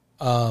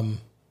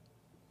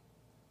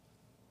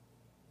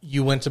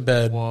you went to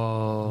bed.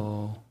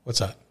 Whoa. What's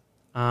that?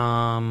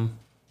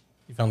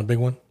 You found a big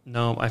one?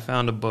 No, I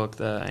found a book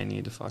that I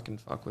need to fucking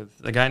fuck with.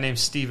 A guy named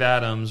Steve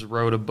Adams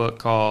wrote a book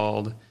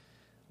called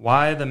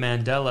Why the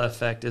Mandela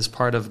Effect is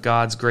Part of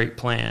God's Great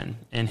Plan.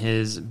 And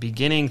his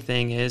beginning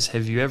thing is,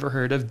 have you ever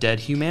heard of dead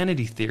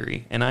humanity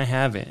theory? And I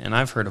haven't. And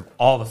I've heard of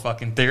all the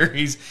fucking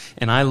theories.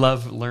 And I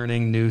love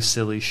learning new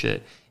silly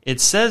shit. It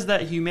says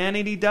that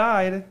humanity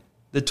died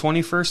the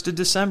 21st of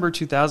December,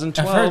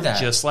 2012. I've heard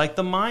that. Just like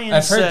the Mayans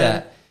I've heard said.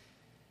 that.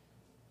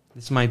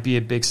 This might be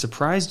a big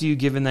surprise to you,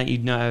 given that you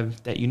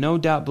no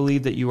doubt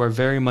believe that you are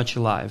very much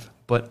alive.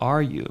 But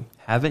are you?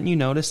 Haven't you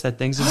noticed that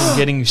things have been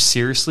getting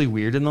seriously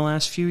weird in the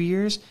last few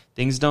years?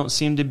 Things don't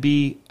seem to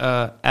be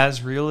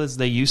as real as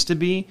they used to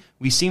be.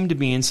 We seem to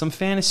be in some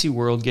fantasy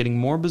world getting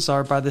more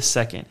bizarre by the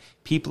second.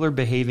 People are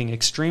behaving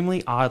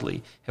extremely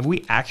oddly. Have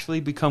we actually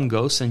become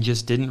ghosts and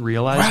just didn't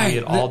realize we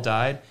had all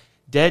died?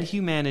 Dead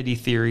humanity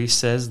theory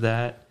says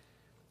that...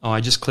 Oh, I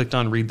just clicked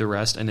on read the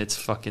rest, and it's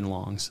fucking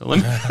long. So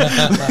let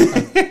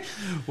me...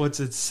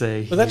 What's it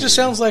say? But that just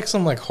sounds like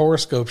some like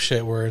horoscope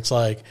shit where it's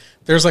like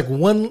there's like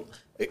one,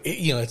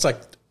 it's like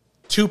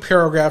 2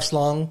 paragraphs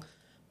long,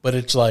 but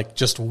it's like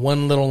just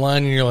one little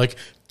line, and you're like,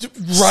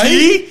 right?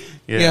 See?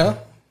 Yeah.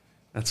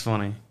 That's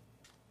funny.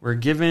 We're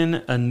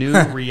given a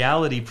new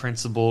reality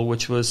principle,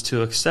 which was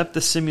to accept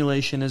the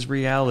simulation as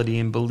reality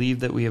and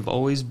believe that we have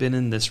always been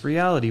in this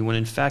reality, when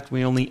in fact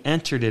we only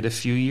entered it a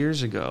few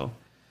years ago.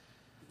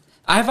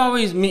 I've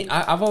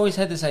always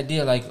had this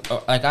idea, like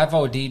I've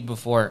OD'd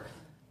before.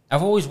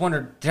 I've always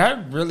wondered, did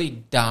I really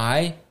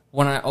die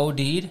when I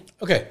OD'd.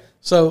 Okay,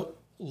 so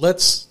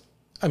let's.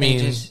 I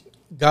mean,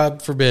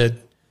 God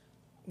forbid.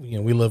 You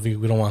know, we love you.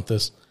 We don't want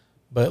this,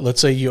 but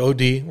let's say you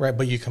OD, right?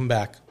 But you come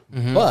back,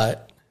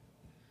 but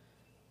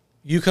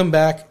you come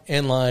back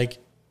and like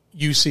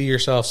you see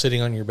yourself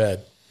sitting on your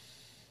bed,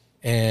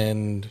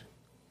 and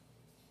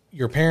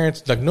your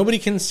parents, like nobody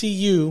can see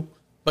you,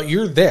 but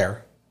you're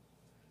there.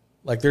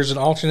 Like there's an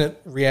alternate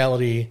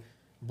reality,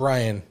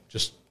 Brian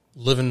just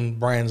living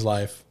Brian's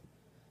life,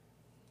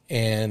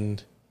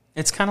 and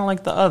it's kind of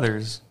like The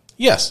Others.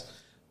 Yes.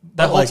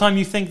 That whole time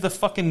you think the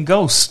fucking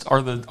ghosts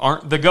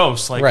aren't the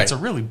ghosts. Like, It's a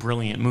really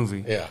brilliant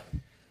movie. Yeah.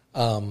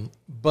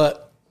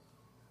 But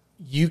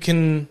you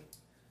can...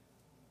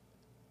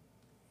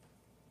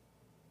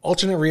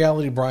 Alternate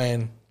reality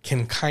Brian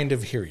can kind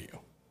of hear you.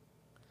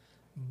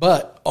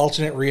 But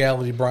alternate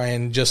reality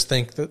Brian just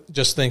thinks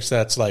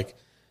that's like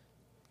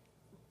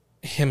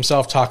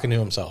himself talking to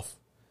himself.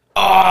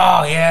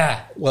 Oh,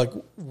 yeah. Like,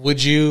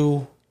 would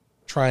you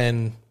try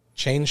and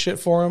change shit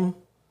for him?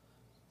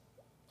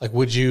 Like,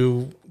 would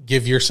you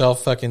give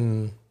yourself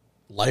fucking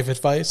life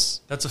advice?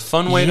 That's a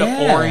fun way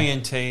to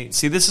orientate.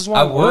 See, this is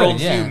why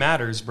worldview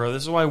matters, bro.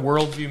 This is why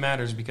worldview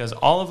matters, because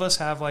all of us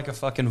have like a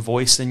fucking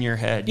voice in your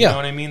head. You know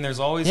what I mean? There's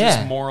always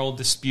this moral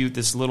dispute,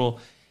 this little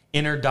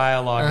inner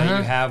dialogue that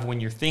you have when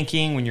you're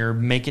thinking, when you're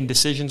making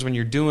decisions, when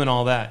you're doing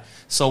all that.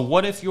 So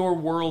what if your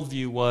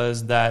worldview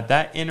was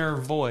that inner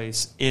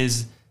voice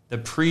is the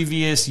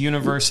previous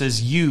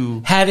universes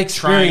you had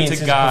experiences trying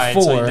to guide.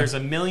 before. So there's a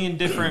million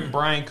different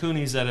Brian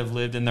Cooneys that have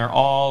lived, and they're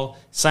all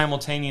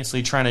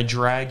simultaneously trying to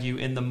drag you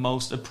in the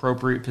most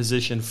appropriate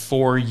position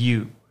for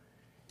you.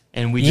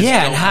 And we just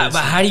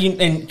but how do you?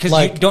 And because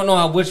you don't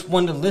know which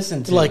one to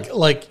listen to.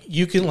 Like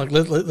you can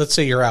let's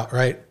say you're out,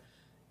 right,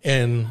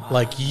 and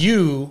like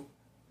you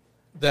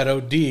that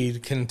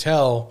OD'd can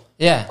tell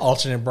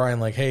alternate Brian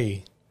like,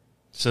 hey,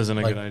 this isn't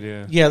a good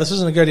idea. Yeah, this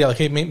isn't a good idea. Like,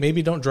 hey,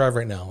 maybe don't drive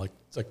right now. Like.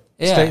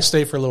 It's like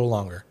stay for a little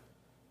longer,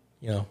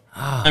 you know.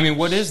 I mean,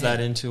 what is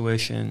that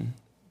intuition?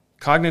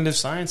 Cognitive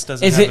science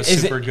doesn't have a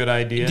super good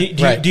idea.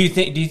 Do you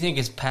think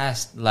it's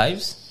past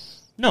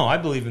lives? No, I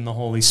believe in the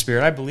Holy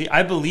Spirit.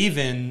 I believe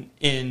in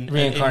an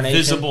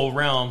invisible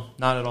realm.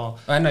 Not at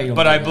all. I know you don't.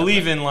 But I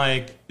believe in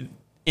like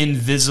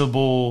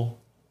invisible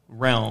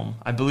realm.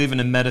 I believe in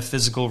a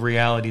metaphysical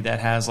reality that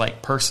has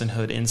like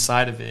personhood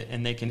inside of it,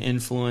 and they can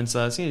influence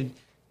us. You know,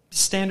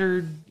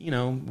 standard,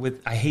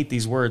 with, I hate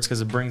these words because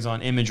it brings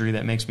on imagery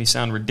that makes me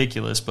sound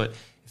ridiculous, but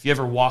if you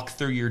ever walk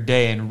through your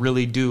day and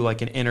really do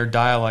like an inner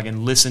dialogue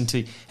and listen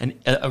to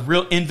a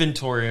real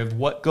inventory of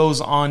what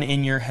goes on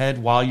in your head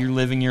while you're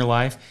living your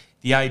life,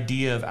 the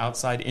idea of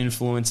outside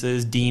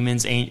influences,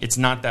 demons, it's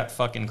not that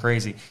fucking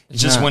crazy.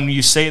 It's just when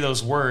you say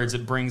those words,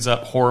 it brings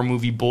up horror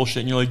movie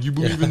bullshit, and you're like, you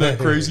believe in that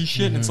crazy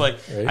shit? And it's like,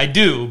 I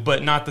do,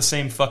 but not the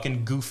same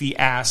fucking goofy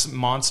ass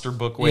monster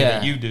book way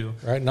that you do.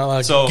 Right? Not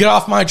like, get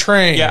off my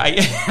train. Yeah,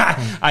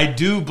 I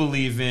do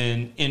believe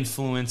in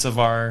influence of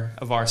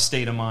our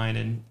state of mind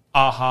and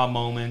aha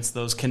moments,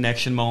 those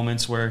connection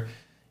moments where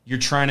you're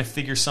trying to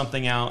figure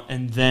something out,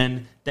 and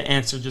then the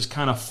answer just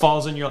kind of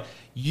falls in your.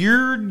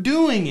 You're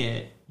doing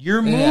it.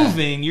 You're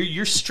moving.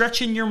 You're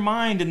stretching your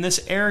mind in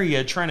this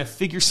area, trying to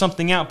figure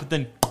something out, but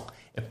then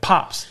it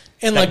pops.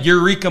 And that like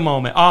eureka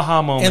moment,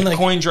 aha moment, and like,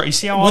 coin drop. You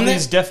see how all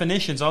these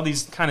definitions, all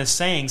these kind of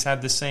sayings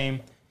have the same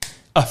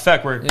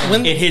effect where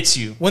it hits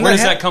you. Where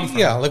does that come from?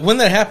 Yeah, like when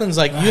that happens,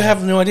 like you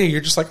have no idea.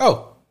 You're just like,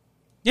 oh,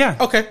 yeah,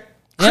 okay.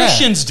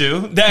 Christians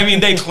do. I mean,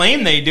 they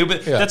claim they do,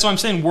 but that's why I'm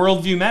saying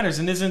worldview matters.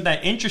 And isn't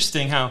that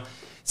interesting how...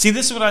 See,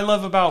 this is what I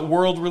love about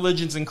world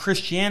religions and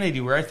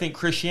Christianity, where I think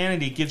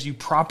Christianity gives you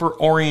proper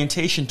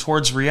orientation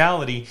towards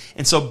reality.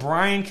 And so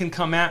Brian can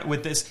come out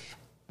with this.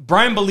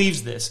 Brian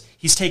believes this.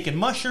 He's taken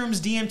mushrooms,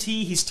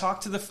 DMT. He's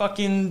talked to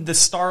the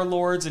Star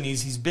Lords, and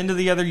he's been to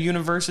the other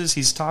universes.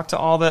 He's talked to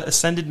all the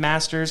ascended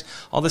masters,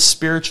 all the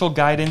spiritual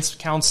guidance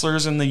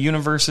counselors in the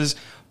universes,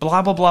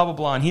 blah, blah, blah, blah,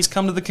 blah. And he's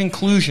come to the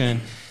conclusion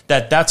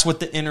that that's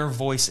what the inner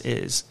voice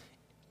is.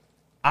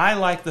 I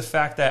like the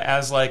fact that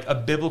as like a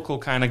biblical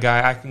kind of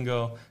guy, I can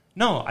go,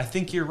 no, I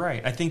think you're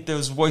right. I think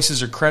those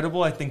voices are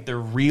credible. I think they're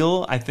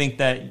real. I think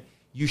that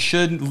you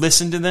should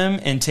listen to them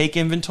and take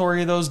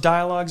inventory of those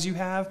dialogues you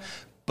have.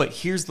 But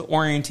here's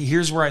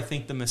here's where I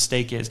think the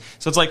mistake is.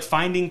 So it's like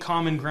finding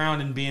common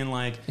ground and being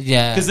like,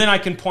 because then I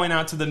can point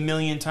out to the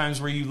million times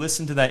where you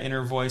listen to that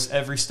inner voice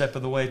every step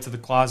of the way to the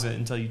closet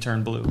until you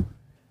turn blue.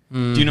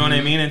 Mm-hmm. Do you know what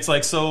I mean? It's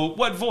like, so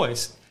what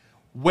voice?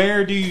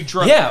 Where do you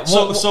draw? Yeah.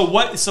 Well,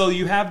 so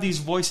you have these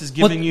voices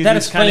giving you that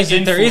these kind of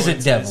explains that there is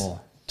a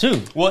devil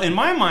too. Well, in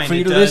my mind, for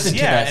you it to does. Listen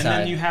yeah, to that and side.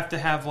 then you have to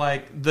have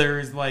like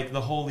there's like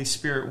the Holy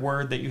Spirit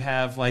word that you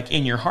have like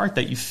in your heart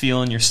that you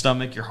feel in your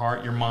stomach, your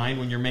heart, your mind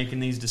when you're making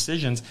these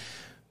decisions.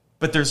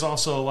 But there's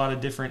also a lot of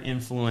different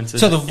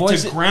influences. So the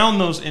voice to ground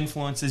those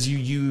influences, you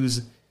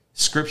use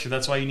Scripture.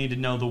 That's why you need to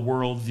know the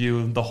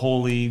worldview, the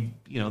holy,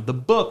 the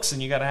books,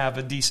 and you got to have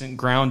a decent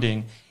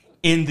grounding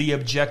in the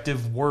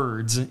objective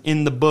words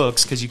in the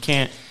books, because you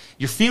can't.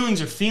 Your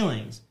feelings are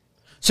feelings.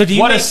 So do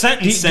you what a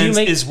sentence says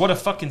is what a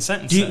fucking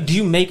sentence says. Do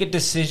you make a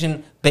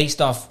decision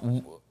based off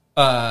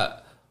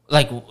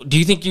like, do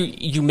you think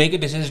you make a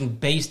decision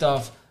based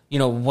off, you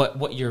know,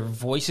 what your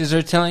voices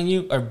are telling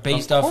you, or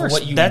based off of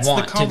what you want to do?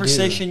 That's the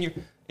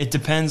conversation. It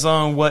depends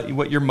on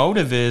what your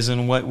motive is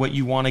and what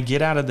you want to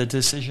get out of the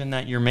decision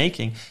that you're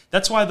making.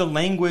 That's why the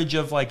language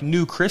of like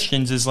new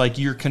Christians is like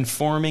you're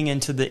conforming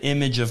into the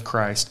image of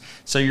Christ.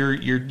 So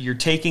you're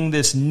taking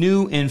this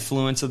new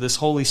influence of this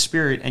Holy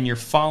Spirit and you're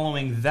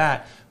following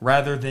that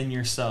rather than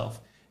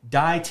yourself.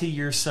 Die to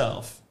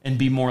yourself and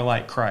be more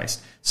like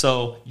Christ.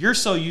 So you're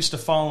so used to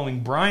following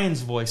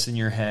Brian's voice in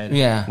your head.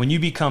 Yeah. When you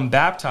become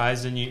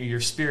baptized and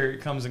your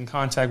spirit comes in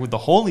contact with the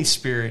Holy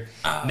Spirit,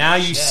 now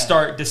you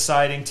start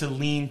deciding to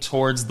lean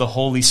towards the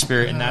Holy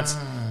Spirit, and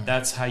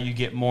that's how you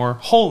get more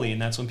holy,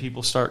 and that's when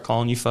people start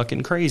calling you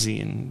fucking crazy,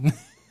 and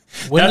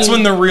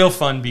when the real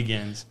fun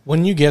begins.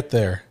 When you get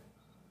there,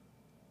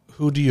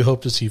 who do you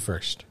hope to see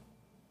first?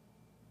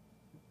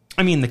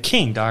 I mean, the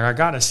king, dog. I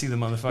gotta see the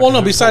motherfucker. Well,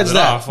 no, besides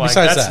that. Like,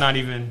 besides that's that. not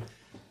even...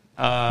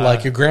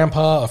 like your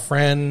grandpa, a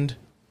friend,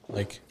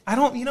 like... I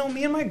don't,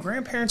 me and my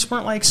grandparents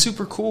weren't like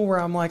super cool where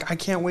I'm like, I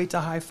can't wait to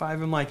high five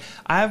him. Like,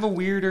 I have a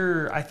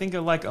weirder, I think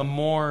of like a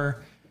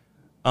more,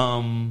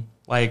 I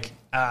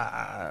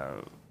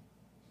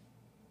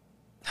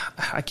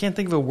can't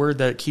think of a word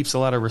that keeps a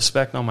lot of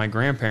respect on my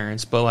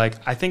grandparents, but like,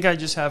 I think I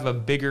just have a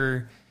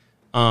bigger,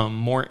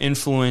 more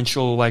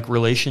influential like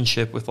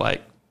relationship with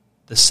like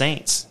the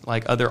saints,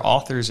 like other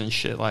authors and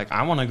shit. Like,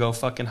 I want to go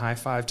fucking high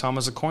five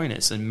Thomas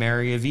Aquinas and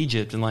Mary of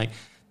Egypt, and like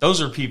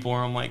those are people where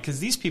I'm like, because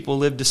these people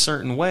lived a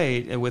certain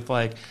way with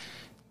like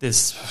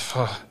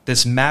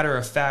this matter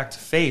of fact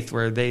faith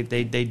where they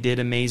did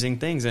amazing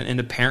things, and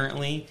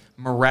apparently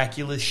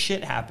miraculous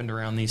shit happened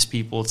around these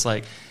people. It's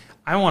like,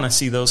 I want to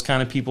see those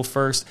kind of people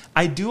first.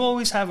 I do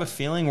always have a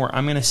feeling where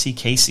I'm going to see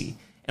Casey,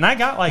 and I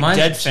got like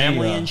dead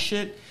family and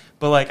shit,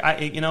 but like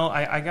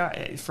I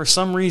got, for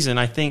some reason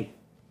I think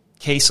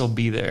Case will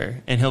be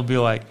there, and he'll be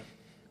like,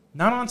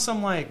 not on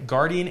some like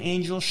guardian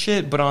angel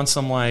shit, but on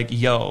some like,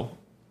 yo,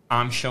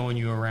 I'm showing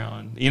you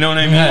around. You know what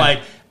I mean?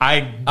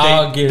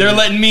 Like they're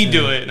letting me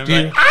do it. And I'm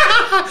like,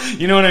 ah!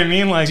 You know what I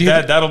mean? Like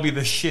that'll be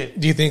the shit.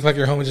 Do you think like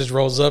your homie just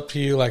rolls up to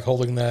you like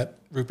holding that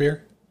root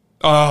beer?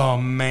 Oh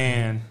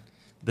man,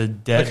 the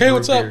dead hey, root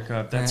what's beer up?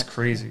 cup. That's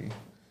crazy.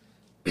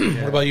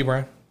 What about you,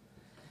 Brian?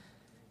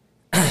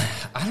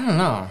 I don't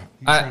know.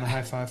 You trying to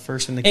high five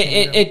first in the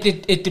kingdom?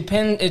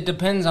 It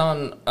depends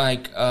on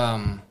like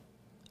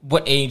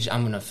what age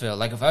I'm gonna feel.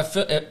 Like if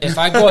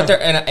I go out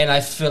there and I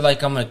feel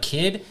like I'm a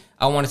kid,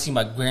 I want to see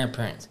my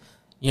grandparents.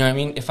 You know what I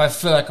mean? If I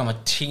feel like I'm a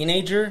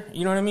teenager,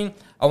 you know what I mean?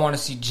 I want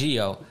to see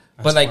Gio.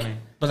 But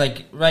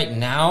like right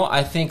now,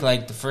 I think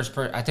like the first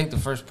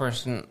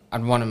person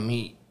I'd want to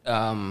meet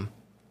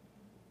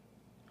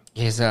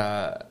is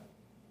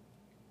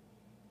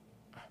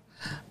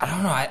I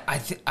don't know.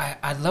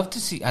 I'd love to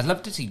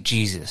see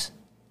Jesus.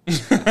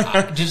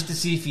 just to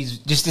see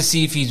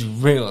if he's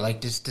real.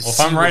 Like just to see. If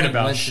I'm right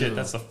about shit, through.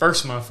 That's the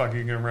first motherfucker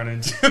you're gonna run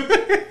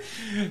into.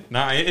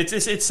 Nah,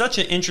 it's such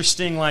an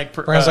interesting like.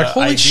 Brown's like,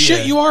 holy idea.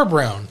 Shit, you are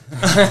brown.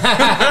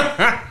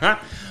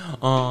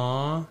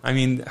 Aw, I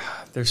mean,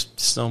 there's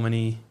so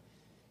many.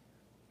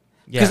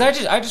 Because I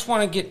just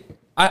want to get.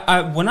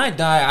 When I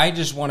die, I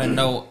just want to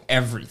know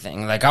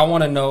everything. Like, I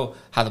want to know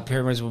how the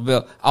pyramids were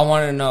built. I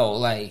want to know,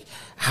 like,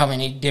 how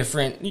many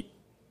different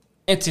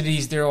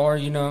entities there are,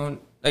 you know?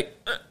 Like,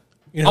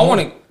 I want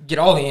to get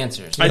all the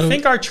answers. I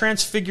think our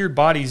transfigured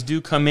bodies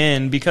do come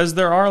in because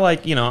there are,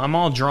 like, you know, I'm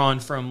all drawn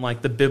from,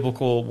 like, the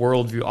biblical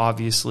worldview,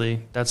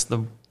 obviously. That's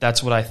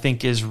what I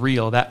think is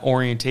real. That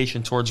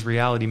orientation towards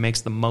reality makes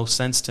the most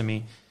sense to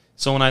me.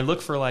 So when I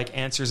look for, like,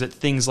 answers at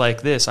things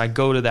like this, I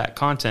go to that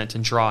content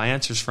and draw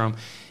answers from.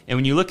 And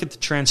when you look at the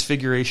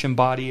transfiguration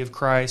body of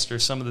Christ or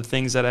some of the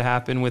things that have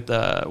happened with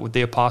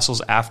the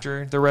apostles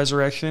after the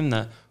resurrection,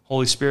 the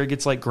Holy Spirit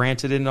gets like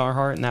granted into our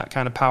heart and that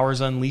kind of power is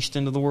unleashed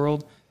into the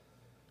world.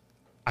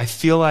 I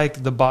feel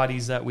like the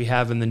bodies that we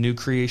have in the new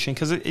creation,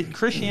 because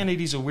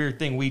Christianity is a weird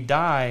thing. We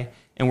die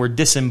and we're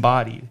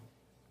disembodied,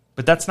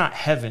 but that's not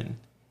heaven.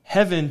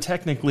 Heaven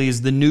technically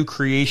is the new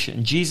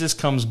creation. Jesus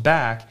comes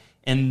back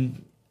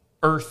and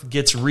earth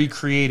gets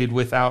recreated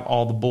without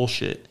all the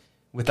bullshit,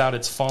 without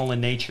its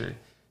fallen nature.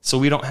 So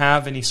we don't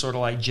have any sort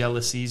of like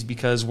jealousies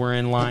because we're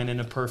in line in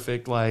a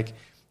perfect, like,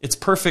 it's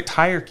perfect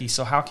hierarchy.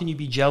 So how can you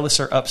be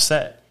jealous or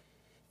upset?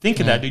 Think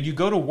of that, dude. You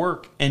go to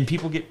work and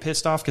people get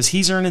pissed off because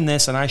he's earning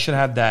this and I should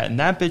have that. And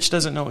that bitch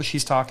doesn't know what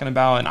she's talking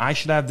about and I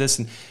should have this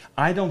and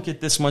I don't get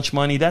this much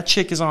money. That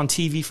chick is on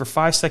TV for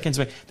 5 seconds.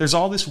 There's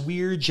all this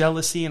weird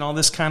jealousy and all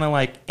this kind of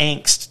like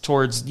angst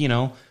towards, you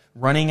know,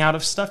 running out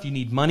of stuff. You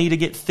need money to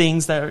get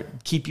things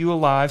that keep you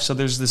alive. So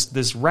there's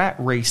this rat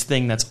race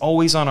thing that's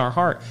always on our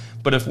heart.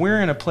 But if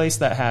we're in a place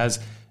that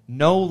has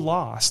no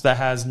loss, that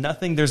has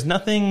nothing, there's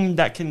nothing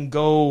that can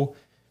go,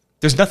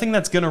 there's nothing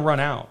that's going to run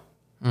out.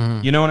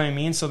 Mm-hmm. You know what I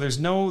mean? So there's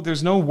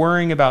no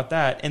worrying about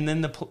that. And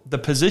then the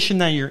position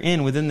that you're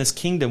in within this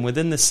kingdom,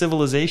 within this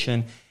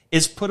civilization,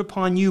 is put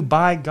upon you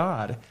by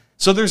God.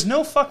 So there's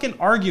no fucking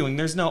arguing.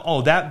 There's no,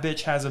 oh, that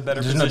bitch has a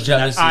better position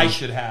that I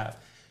should have.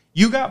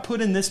 You got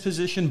put in this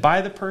position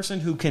by the person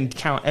who can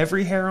count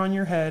every hair on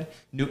your head,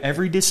 knew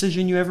every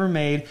decision you ever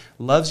made,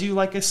 loves you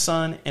like a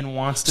son, and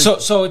wants to...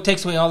 So it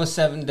takes away all the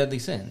 7 deadly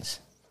sins.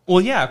 Well,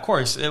 yeah, of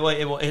course.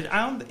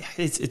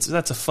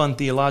 That's a fun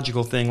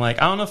theological thing. Like,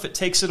 I don't know if it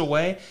takes it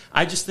away.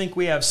 I just think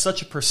we have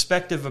such a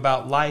perspective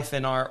about life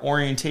and our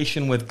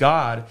orientation with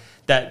God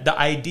that the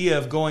idea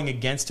of going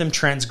against him,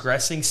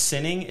 transgressing,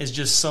 sinning is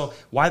just so...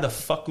 Why the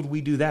fuck would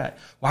we do that?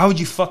 Why would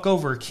you fuck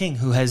over a king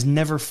who has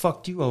never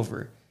fucked you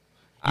over?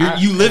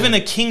 You live in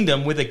a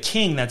kingdom with a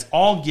king that's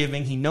all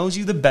giving. He knows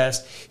you the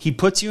best. He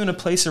puts you in a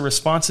place of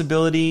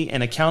responsibility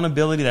and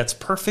accountability that's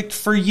perfect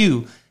for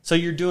you. So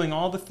you're doing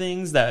all the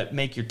things that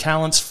make your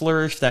talents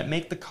flourish, that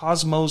make the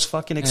cosmos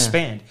fucking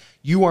expand.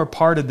 You are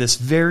part of this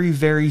very,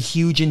 very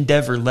huge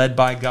endeavor led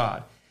by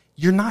God.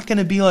 You're not going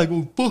to be like,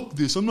 well, fuck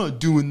this. I'm not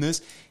doing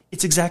this.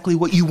 It's exactly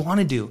what you want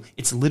to do.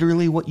 It's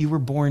literally what you were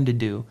born to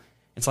do.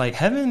 It's like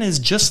heaven is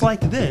just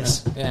like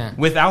this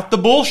without the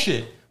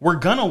bullshit. We're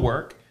going to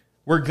work.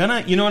 We're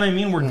gonna, you know what I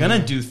mean? We're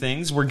gonna do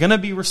things. We're gonna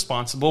be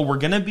responsible. We're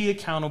gonna be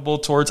accountable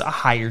towards a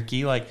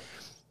hierarchy,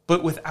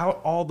 but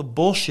without all the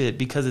bullshit,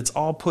 because it's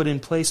all put in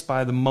place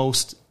by the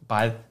Most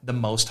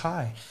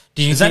High.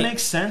 Does that make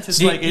sense? It's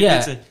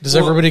Does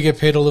everybody get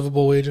paid a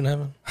livable wage in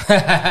heaven?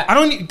 I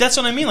don't. That's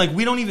what I mean. Like,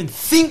 we don't even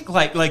think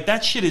like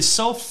that shit is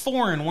so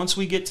foreign once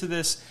we get to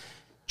this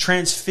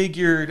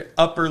transfigured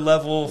upper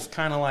level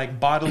kind of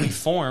like bodily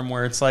form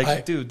where it's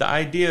like, dude, the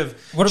idea of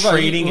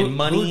trading and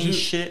money and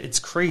shit, it's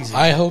crazy.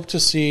 I hope to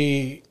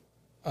see,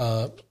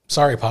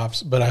 sorry,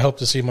 Pops, but I hope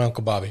to see my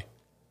Uncle Bobby.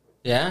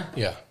 Yeah?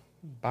 Yeah.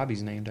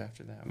 Bobby's named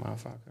after that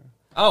motherfucker.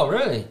 Oh,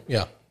 really?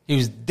 Yeah. He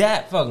was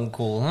that fucking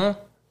cool, huh?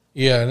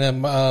 Yeah, and then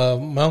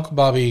my Uncle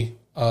Bobby,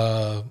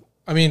 I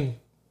mean,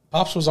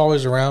 Pops was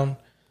always around.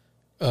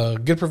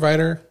 Good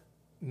provider,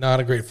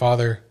 not a great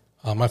father.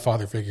 My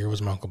father figure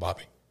was my Uncle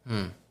Bobby.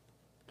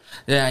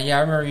 Yeah,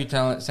 I remember you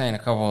saying a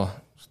couple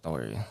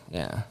stories.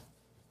 Yeah.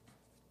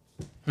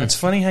 It's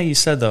funny how you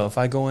said, though, if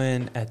I go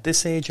in at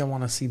this age, I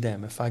want to see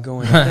them. If I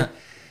go in yeah,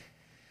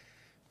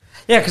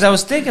 because I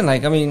was thinking,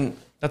 like, I mean...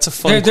 That's a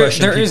fun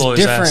question people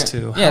always ask,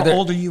 too. How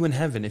old are you in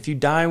heaven? If you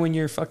die when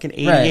you're fucking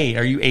 88,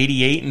 are you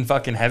 88 in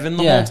fucking heaven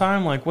the whole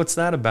time? Like, what's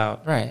that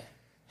about? Right.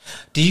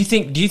 Do you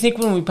think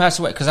when we pass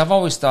away... Because I've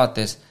always thought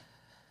this...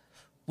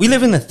 We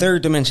live in the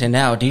 3rd dimension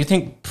now. Do you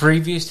think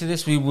previous to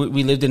this, we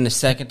lived in the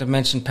 2nd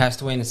dimension,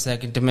 passed away in the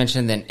 2nd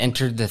dimension, then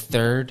entered the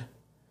 3rd?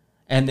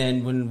 And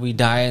then when we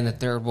die in the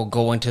 3rd, we'll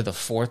go into the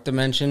 4th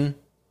dimension?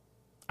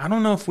 I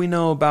don't know if we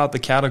know about the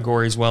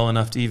categories well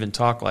enough to even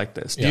talk like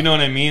this. Do you know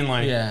what I mean?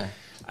 Like,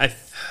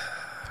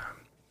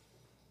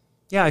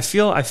 I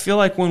feel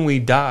like when we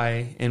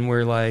die and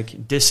we're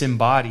like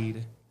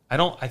disembodied,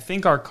 I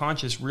think our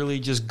conscious really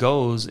just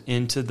goes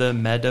into the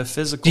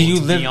metaphysical,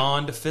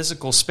 beyond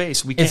physical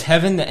space. Is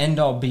heaven the end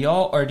all be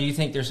all, or do you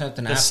think there's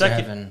something after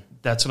heaven?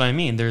 That's what I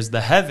mean. There's the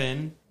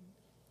heaven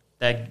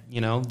that,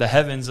 the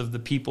heavens of the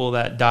people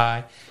that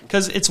die.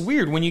 Because it's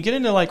weird when you get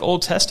into like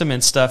Old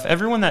Testament stuff.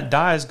 Everyone that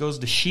dies goes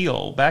to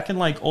Sheol. Back in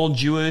like old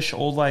Jewish,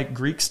 old like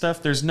Greek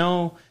stuff, there's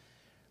no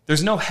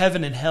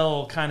heaven and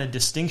hell kind of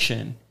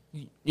distinction.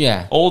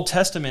 Yeah. Old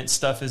Testament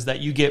stuff is that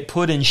you get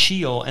put in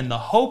Sheol, and the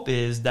hope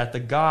is that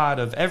the God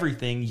of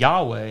everything,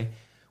 Yahweh,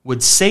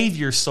 would save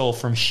your soul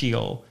from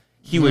Sheol.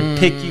 He would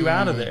pick you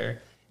out of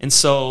there. And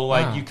so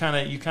like you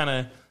kind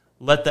of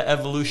let the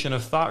evolution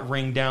of thought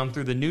ring down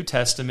through the New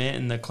Testament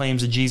and the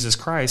claims of Jesus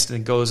Christ, and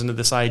it goes into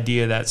this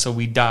idea that so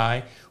we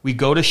die, we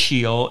go to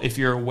Sheol. If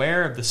you're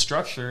aware of the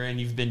structure and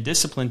you've been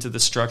disciplined to the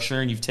structure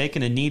and you've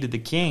taken a knee to the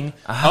king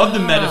of the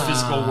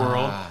metaphysical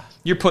world,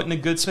 you're put in a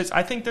good space.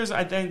 I think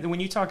when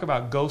you talk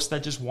about ghosts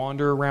that just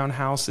wander around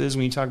houses,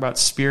 when you talk about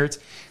spirits,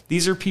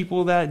 these are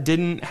people that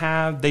don't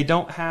have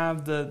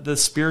the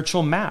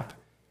spiritual map.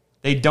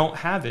 They don't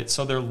have it,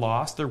 so they're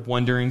lost. They're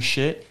wondering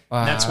shit. Wow.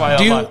 And that's why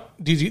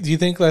do you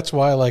think that's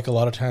why like a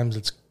lot of times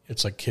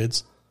it's like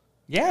kids?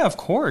 Yeah, of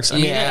course. I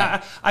mean,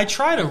 I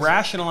try to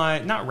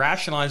not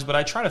rationalize, but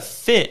I try to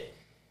fit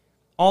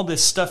all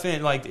this stuff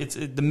in. Like it's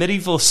the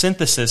medieval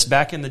synthesis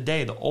back in the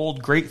day. The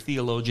old great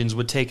theologians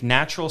would take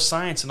natural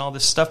science and all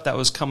this stuff that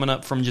was coming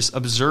up from just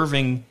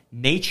observing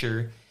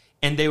nature,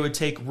 and they would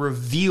take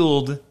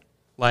revealed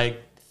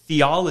like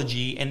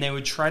theology, and they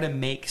would try to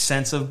make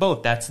sense of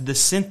both. That's the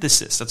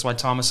synthesis. That's why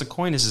Thomas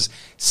Aquinas is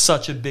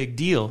such a big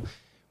deal.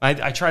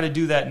 I try to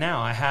do that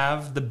now. I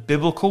have the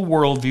biblical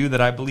worldview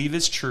that I believe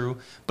is true,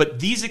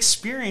 but these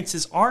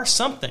experiences are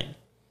something.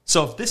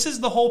 So if this is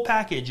the whole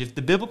package, if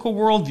the biblical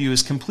worldview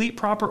is complete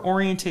proper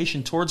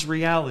orientation towards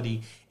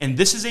reality, and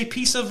this is a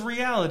piece of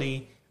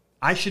reality,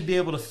 I should be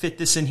able to fit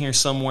this in here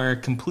somewhere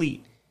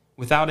complete,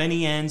 without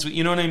any ends.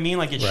 You know what I mean?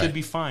 Like it should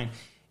be fine.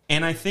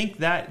 And I think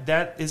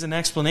that is an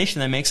explanation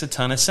that makes a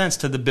ton of sense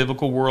to the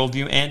biblical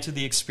worldview and to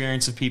the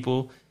experience of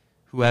people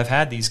who have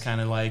had these kind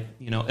of like,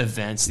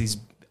 events, these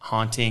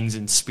hauntings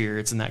and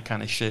spirits and that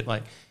kind of shit.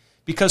 Like,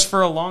 because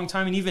for a long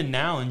time, and even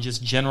now in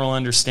just general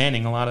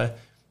understanding, a lot of,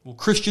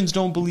 Christians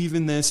don't believe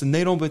in this and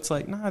they don't, but it's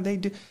like, nah, they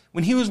do.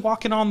 When he was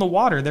walking on the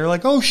water, they're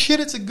like, oh shit,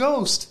 it's a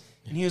ghost.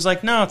 And he was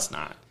like, no, it's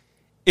not.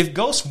 if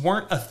ghosts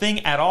weren't a thing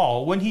at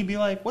all, wouldn't he be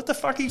like, what the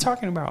fuck are you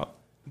talking about?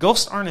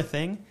 Ghosts aren't a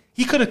thing.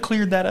 He could have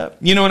cleared that up.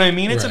 You know what I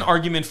mean? It's an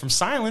argument from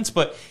silence,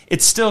 but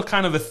it's still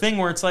kind of a thing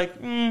where it's like,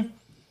 when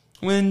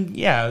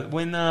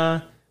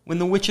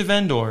the Witch of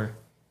Endor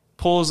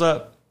pulls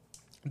up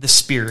the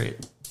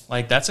spirit,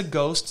 like that's a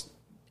ghost,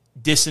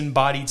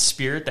 disembodied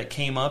spirit that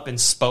came up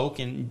and spoke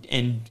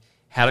and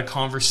had a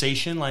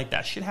conversation. Like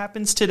that shit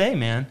happens today,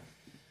 man.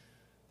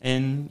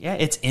 And yeah,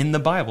 it's in the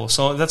Bible.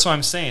 So that's what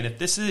I'm saying.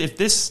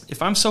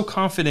 If I'm so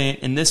confident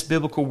in this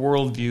biblical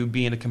worldview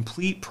being a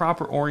complete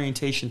proper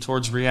orientation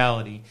towards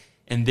reality,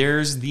 and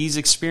there's these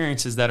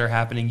experiences that are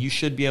happening, you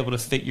should be able to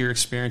fit your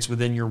experience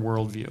within your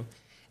worldview.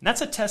 And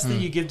that's a test that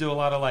you give to a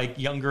lot of like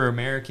younger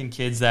American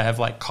kids that have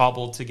like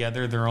cobbled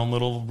together their own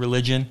little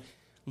religion.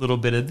 A little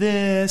bit of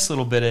this, a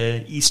little bit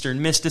of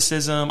Eastern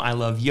mysticism. I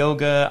love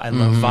yoga. I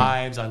love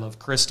vibes. I love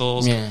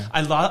crystals. Yeah.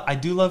 I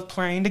do love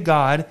praying to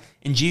God,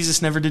 and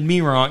Jesus never did me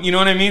wrong. You know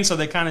what I mean? So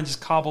they kind of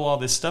just cobble all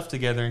this stuff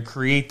together and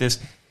create this.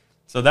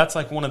 So that's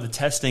like one of the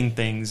testing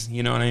things.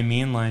 You know what I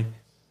mean? Like,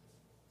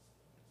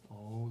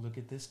 oh, look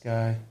at this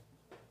guy.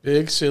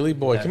 Big, silly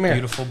boy. That Come here.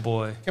 Beautiful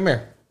boy. Come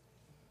here.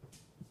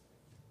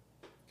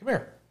 Come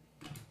here.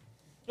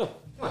 No,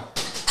 come on.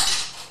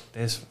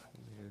 This.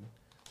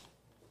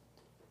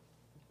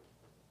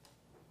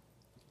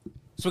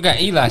 So we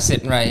got Eli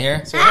sitting right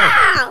here.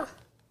 Ow!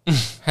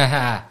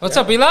 What's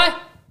up, Eli?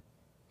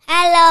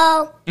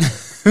 Hello.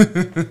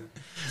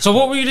 So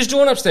what were you just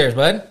doing upstairs,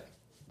 bud?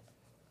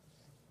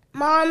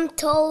 Mom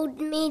told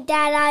me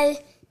that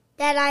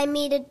I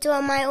needed to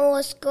throw my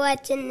old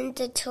skeleton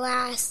into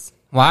trash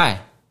Why?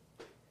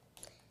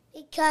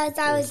 because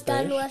I was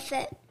done with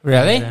it.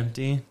 Really? It's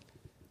empty.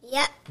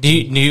 Yep. Do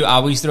you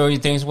always throw your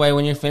things away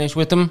when you're finished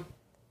with them?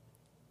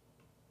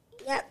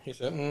 Yep. He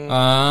said,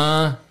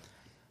 Are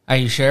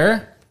you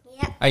sure?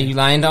 Yep. Are you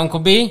lying to Uncle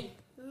B?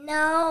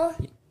 No.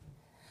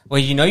 Well,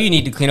 you know you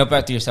need to clean up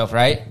after yourself,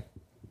 right?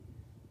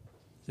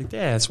 Like,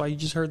 yeah, that's why you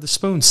just heard the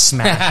spoon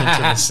smash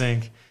into the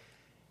sink.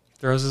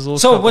 Throws his little.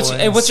 So cup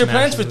away and what's your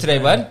plans for smashes today,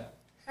 the bud?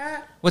 pan.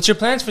 Huh? What's your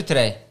plans for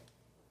today?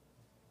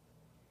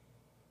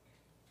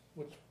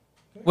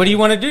 What do you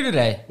want to do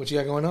today? what you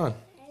got going on?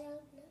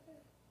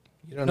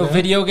 You don't No know?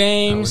 video I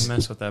games? wouldn't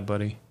mess with that,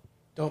 buddy.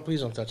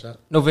 Please don't touch that.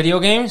 No video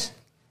games?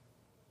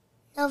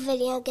 No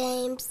video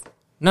games.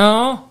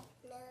 No? No.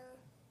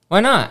 Why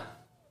not?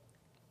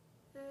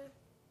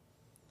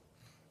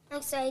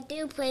 Actually, I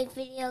do play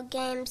video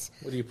games.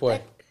 What do you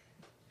play?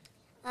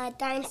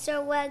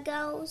 Dinosaur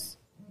Legos.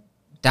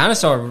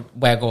 Dinosaur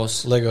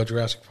Waggles. Lego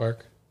Jurassic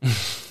Park.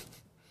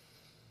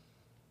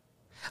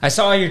 I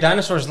saw all your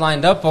dinosaurs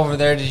lined up over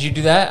there. Did you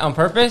do that on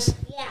purpose?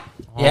 Yeah.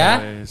 Yeah?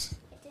 Always.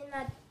 I did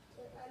not.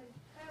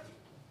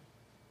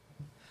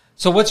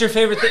 So what's your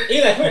favorite thing?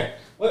 Eli, come here.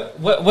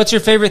 What's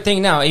your favorite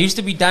thing now? It used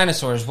to be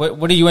dinosaurs.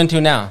 What are you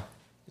into now?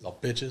 These all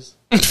bitches.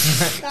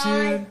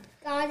 Godzilla.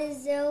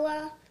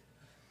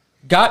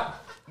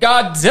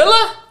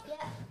 Godzilla?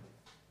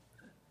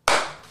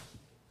 Yeah.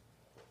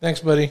 Thanks,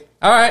 buddy.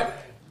 All right.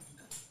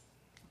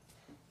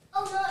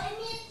 Oh no, I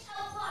need to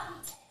tell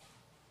Poppy.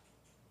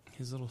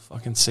 His little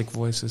fucking sick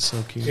voice is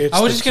so cute. It's I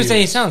was the just going to say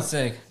he cutest. sounds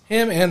sick.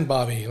 Him and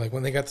Bobby, like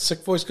when they got the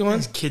sick voice going.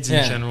 Kids in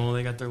Yeah. general,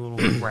 they got their little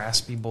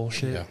raspy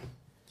bullshit. Yeah.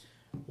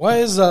 Why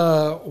is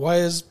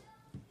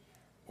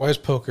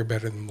poker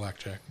better than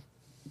blackjack?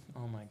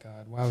 Oh my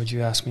god, why would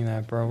you ask me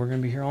that, bro? We're gonna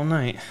be here all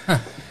night.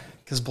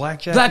 Because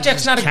blackjack's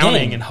Blackjack's not a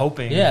counting game. and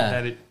hoping Yeah.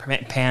 that it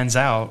pans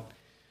out.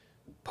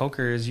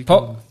 Poker is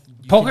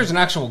Poker's an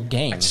actual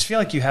game. I just feel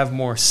like you have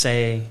more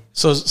say.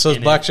 So is In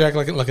it. blackjack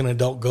like an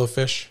adult Go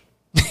Fish?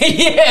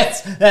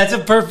 Yes, that's a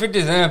perfect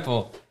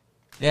example.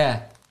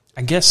 Yeah.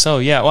 I guess so.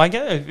 Yeah. Well, I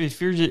guess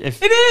if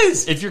It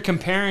is. if you're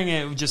comparing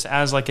it just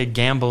as like a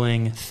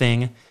gambling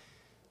thing,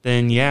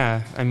 then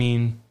yeah. I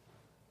mean,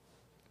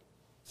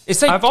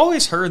 It's like I've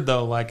always heard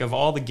though, like of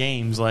all the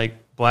games, like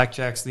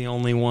blackjack's the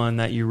only one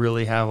that you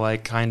really have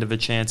like kind of a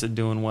chance at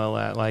doing well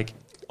at. Like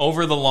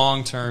over the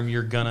long term,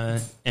 you're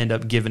gonna end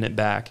up giving it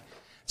back.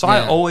 So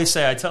I Yeah. always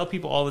say, I tell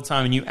people all the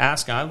time, and you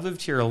ask, I've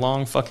lived here a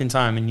long fucking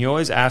time, and you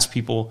always ask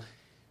people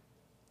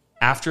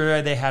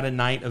after they had a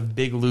night of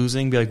big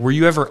losing, be like, were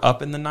you ever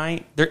up in the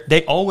night?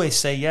 They always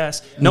say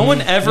yes. No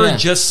one ever Yeah.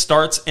 just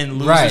starts and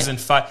loses Right. in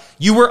five.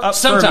 You were up for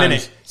Sometimes. a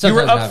minute. You were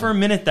Sometimes up happen. for a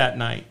minute that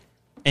night.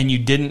 And you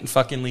didn't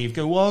fucking leave.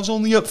 Go, well, I was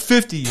only up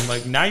 50. I'm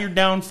like, now you're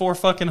down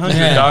 400,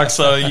 Yeah. dog.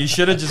 So you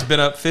should have just been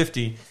up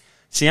 50.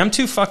 See, I'm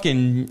too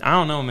fucking, I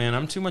don't know, man.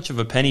 I'm too much of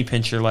a penny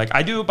pincher. Like,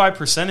 I do it by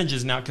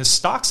percentages now because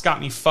stocks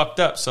got me fucked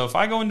up. So if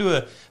I go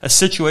into a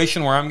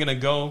situation where I'm going to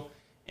go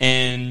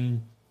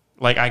and,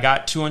 like, I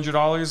got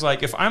 $200,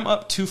 like, if I'm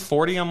up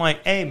 240, I'm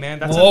like, hey, man,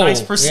 that's Whoa, a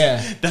nice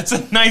percent. yeah. That's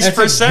a nice That's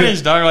a percentage,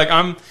 good- dog.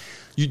 Like,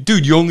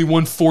 dude, you only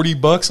won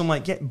 $40. I'm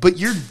like, yeah, but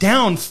you're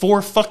down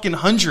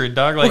 $400,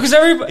 dog. Like, 'cause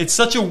everybody- it's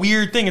such a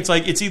weird thing. It's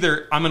like, it's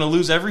either I'm going to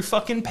lose every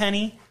fucking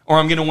penny or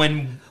I'm going to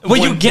win. well,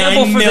 you win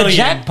gamble 9 for the million.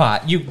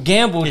 jackpot. You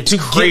gamble It's to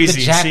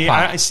crazy. get the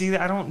jackpot. See,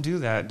 I don't do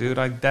that, dude.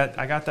 I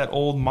got that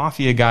old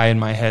mafia guy in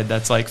my head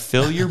that's like,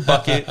 fill your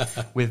bucket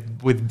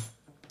with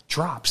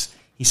drops.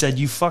 He said,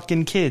 you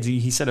fucking kids.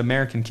 He said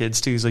American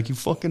kids, too. He's like, you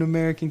fucking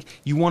American.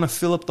 You want to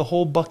fill up the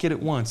whole bucket at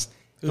once.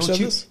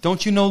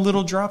 Don't you know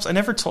little drops? I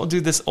never told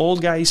you this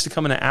old guy used to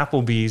come into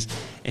Applebee's,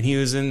 and he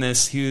was in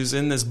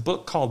this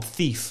book called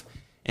Thief.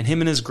 And him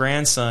and his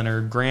grandson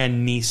or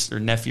grandniece or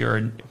nephew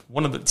or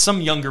some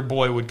younger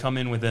boy would come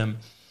in with him.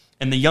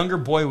 And the younger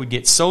boy would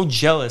get so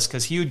jealous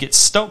because he would get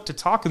stoked to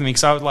talk with me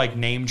because I would like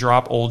name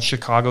drop old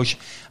Chicago.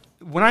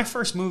 When I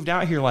first moved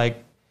out here,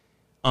 like,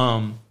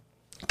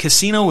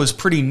 Casino was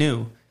pretty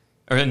new.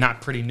 Or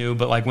not pretty new,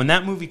 but like when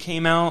that movie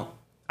came out,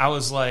 I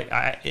was like,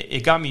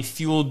 it got me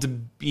fueled to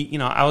be,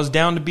 I was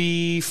down to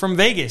be from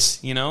Vegas,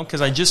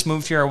 because I just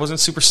moved here. I wasn't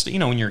super,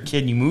 when you're a kid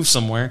and you move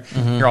somewhere,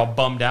 you're all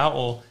bummed out.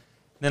 Well,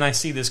 then I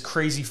see this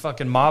crazy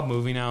fucking mob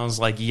movie, and I was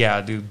like,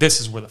 yeah, dude,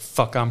 this is where the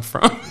fuck I'm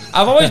from.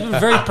 I've always been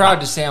very proud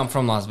to say I'm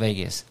from Las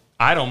Vegas.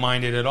 I don't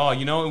mind it at all.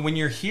 When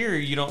you're here,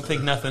 you don't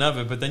think nothing of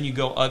it, but then you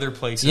go other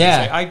places. Yeah.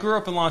 And say, I grew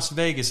up in Las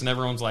Vegas, and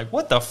everyone's like,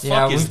 what the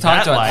fuck is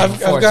that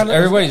like?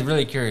 Everybody's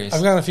really curious.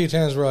 I've gone a few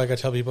times where like I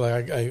tell people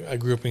like, I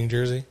grew up in New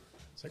Jersey.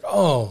 It's like,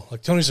 oh,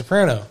 like Tony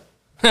Soprano.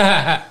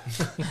 Like,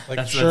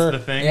 that's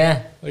the thing?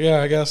 Yeah. Like,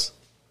 yeah, I guess.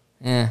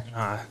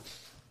 Yeah.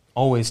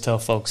 Always tell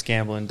folks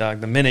gambling,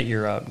 dog, the minute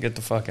you're up, get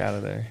the fuck out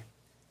of there.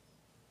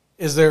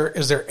 Is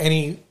there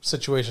any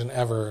situation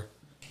ever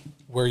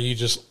where you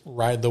just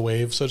ride the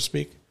wave, so to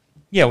speak?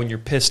 Yeah, when you're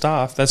pissed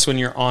off, that's when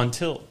you're on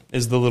tilt,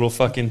 is the little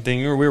fucking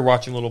thing. We were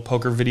watching little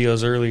poker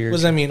videos earlier. What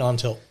does that mean, on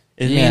tilt?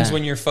 It means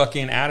when your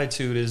fucking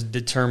attitude is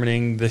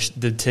determining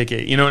the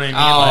ticket. You know what I mean?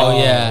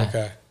 Oh, yeah.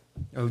 Okay.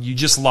 You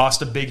just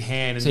lost a big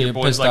hand, and your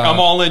boy's like, I'm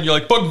all in. You're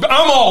like, but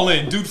I'm all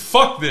in, dude,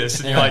 fuck this.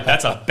 And you're like,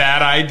 that's a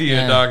bad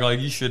idea, dog. Like,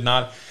 you should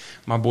not.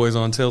 My boy's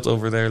on tilt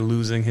over there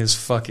losing his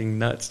fucking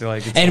nuts. They're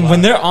like, and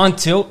when they're on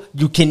tilt,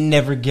 you can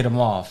never get them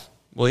off.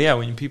 Well, yeah,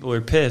 when people are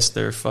pissed,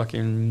 they're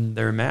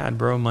mad,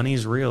 bro.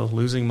 Money's real.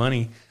 Losing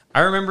money.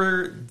 I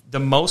remember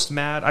the most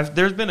mad.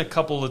 There's been a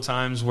couple of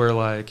times where,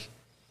 like,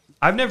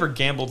 I've never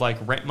gambled, like,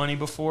 rent money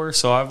before,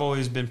 so I've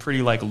always been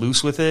pretty, like,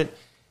 loose with it.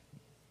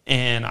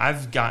 And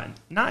I've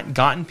not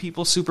gotten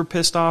people super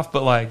pissed off,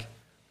 but, like,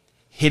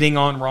 hitting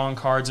on wrong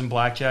cards in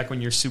blackjack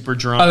when you're super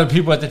drunk. Other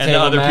people at the table, and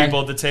the other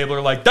people at the table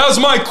are like, that was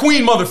my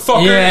queen,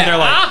 motherfucker. Yeah. And they're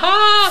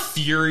like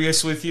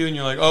furious with you. And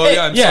you're like, oh,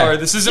 yeah, I'm sorry.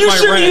 This isn't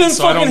my rent,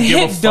 so I don't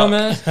give a fuck.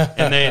 Dumbass.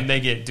 And they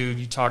get, dude,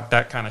 you talk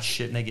that kind of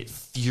shit, and they get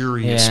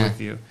furious with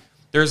you.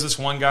 There's this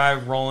one guy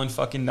rolling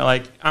fucking,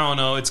 like, I don't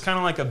know, it's kind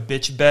of like a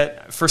bitch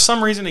bet. For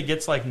some reason, it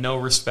gets, like, no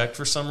respect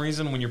for some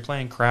reason when you're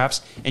playing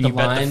craps and you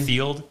bet the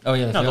field. Oh,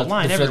 yeah, the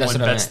line. Everyone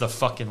bets the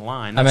fucking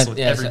line. That's what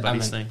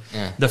everybody's saying.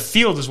 Yeah. The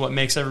field is what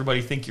makes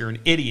everybody think you're an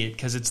idiot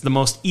because it's the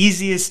most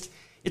easiest.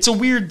 It's a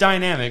weird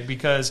dynamic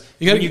because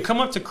when you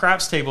come up to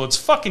craps table, it's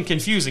fucking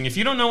confusing. If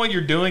you don't know what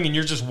you're doing and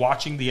you're just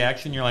watching the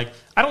action, you're like,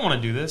 I don't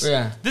want to do this.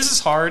 Yeah. This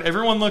is hard.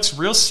 Everyone looks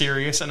real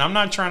serious, and I'm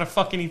not trying to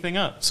fuck anything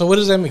up. So what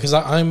does that mean? Because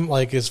I'm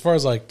like, as far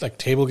as like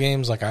table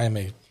games, like I am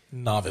a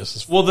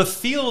novice. Well, the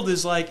field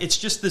is like, it's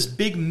just this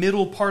big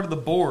middle part of the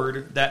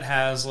board that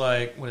has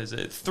like, what is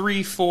it?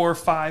 3, 4,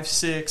 5,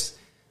 6,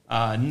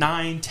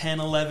 9, 10,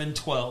 11,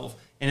 12.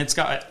 And it's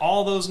got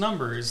all those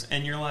numbers,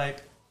 and you're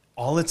like,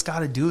 all it's got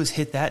to do is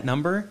hit that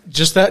number.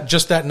 Just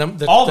that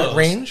number. That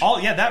range.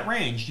 That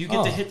range. You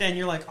get to hit that, and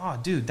you're like, "Oh,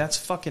 dude, that's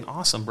fucking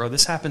awesome, bro.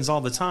 This happens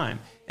all the time."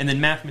 And then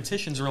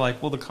mathematicians are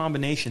like, "Well, the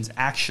combinations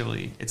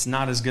actually, it's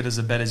not as good as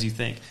a bet as you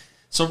think."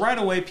 So right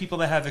away, people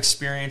that have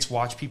experience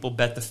watch people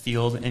bet the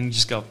field, and you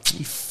just go,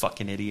 "You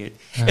fucking idiot!"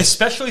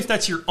 Especially if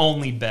that's your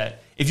only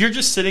bet. If you're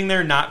just sitting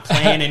there not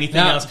playing anything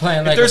else, if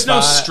like there's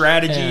no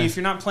strategy, if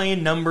you're not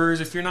playing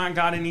numbers, if you're not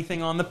got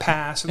anything on the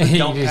pass or the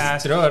don't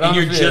pass, and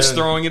you're just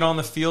throwing it on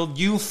the field,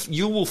 you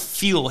will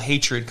feel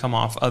hatred come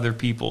off other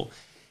people.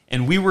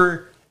 And we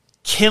were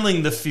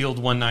killing the field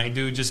one night,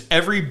 dude. Just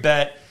every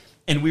bet,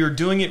 and we were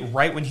doing it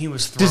right when he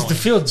was throwing. Does the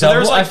field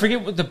double? I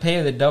forget what the pay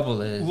of the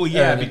double is. Well,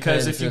 yeah,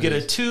 because if you get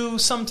a 2,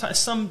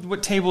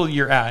 what table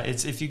you're at,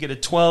 it's if you get a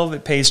 12,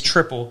 it pays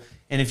triple,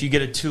 and if you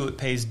get a 2, it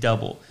pays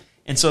double.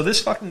 And so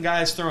this fucking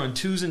guy is throwing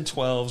 2s and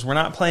 12s. We're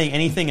not playing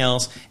anything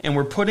else, and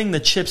we're putting the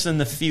chips in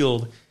the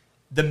field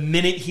the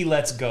minute he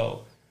lets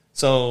go.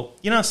 So,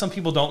 some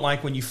people don't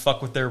like when you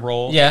fuck with their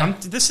roll. Yeah.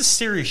 This is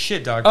serious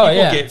shit, dog.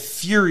 People get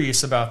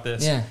furious about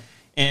this. Yeah.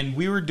 And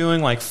we were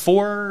doing like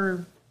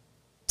 4,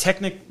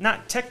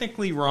 not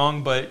technically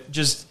wrong, but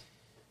just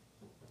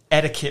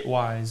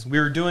etiquette-wise. We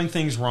were doing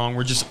things wrong.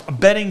 We're just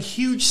betting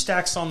huge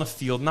stacks on the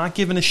field, not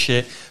giving a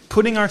shit,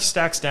 putting our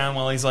stacks down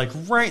while he's like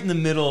right in the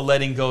middle of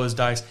letting go his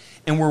dice.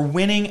 And we're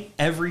winning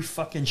every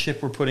fucking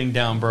chip we're putting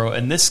down, bro.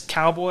 And this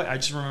cowboy, I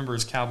just remember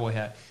his cowboy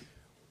hat,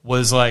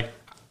 was like,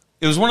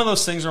 it was one of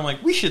those things where I'm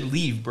like, we should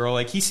leave, bro.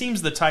 Like, he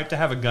seems the type to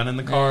have a gun in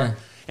the car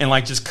and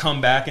like just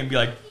come back and be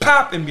like,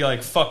 pop, and be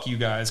like, fuck you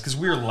guys. Because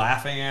we were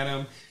laughing at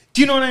him.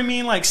 Do you know what I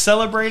mean? Like,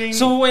 celebrating.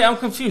 So, wait, I'm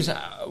confused.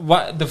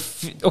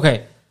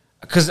 Okay.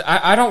 Because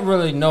I don't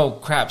really know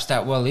craps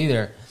that well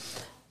either.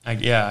 I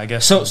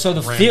guess. So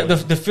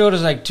the field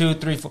is like 2,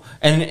 3, 4,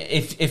 and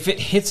if it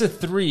hits a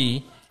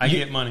 3, I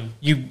get money.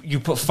 You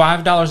put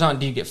 $5 on.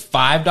 Do you get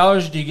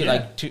 $5? Or do you get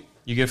like 2?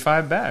 You get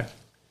 $5 back.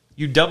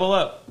 You double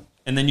up,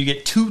 and then you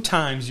get 2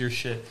 times your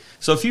shit.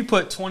 So if you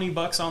put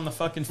 $20 on the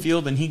fucking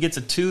field and he gets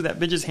a 2, that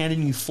bitch is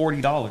handing you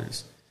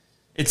 $40.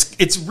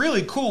 It's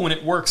really cool when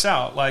it works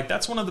out. Like,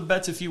 that's one of the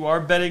bets. If you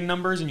are betting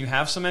numbers and you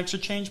have some extra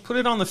change, put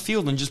it on the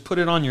field and just put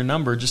it on your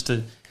number just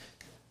to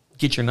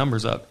get your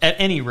numbers up. At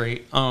any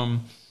rate,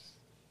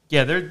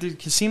 the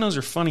casinos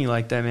are funny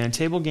like that, man.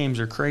 Table games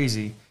are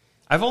crazy.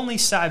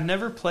 I've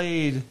never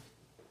played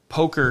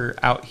poker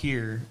out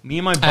here. Me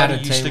and my buddy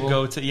used to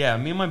go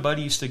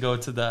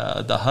to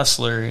the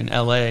Hustler in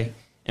LA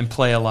and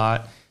play a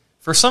lot.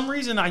 For some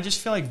reason, I just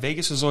feel like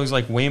Vegas was always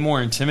like way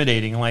more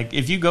intimidating. Like,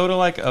 if you go to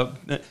like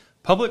a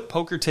public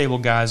poker table,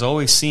 guys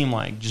always seem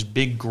like just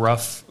big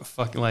gruff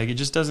fucking, like, it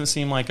just doesn't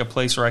seem like a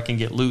place where I can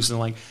get loose. And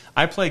like,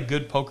 I play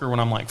good poker when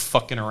I'm like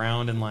fucking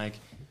around and like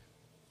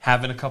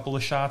having a couple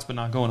of shots but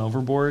not going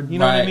overboard. You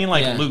know what I mean?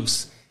 Like,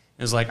 loose.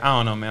 It's like, I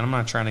don't know, man. I'm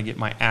not trying to get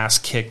my ass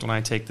kicked when I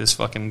take this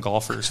fucking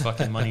golfer's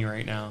fucking money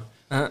right now.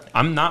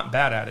 I'm not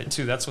bad at it,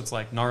 too. That's what's,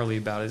 like, gnarly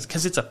about it.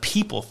 Because it's a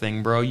people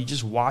thing, bro. You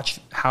just watch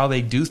how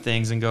they do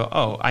things and go,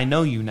 oh, I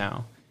know you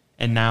now.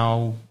 And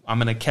now I'm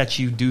going to catch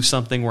you do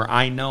something where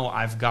I know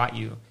I've got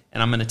you.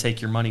 And I'm going to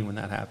take your money when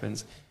that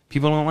happens.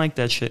 People don't like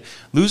that shit.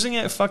 Losing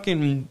at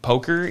fucking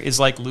poker is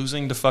like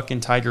losing to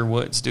fucking Tiger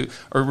Woods, dude.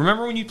 Or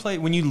remember when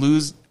you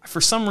lose,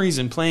 for some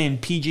reason, playing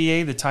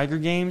PGA, the Tiger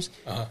games,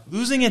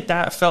 losing at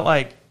that felt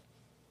like,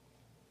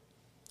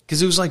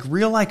 because it was like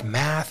real like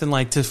math, and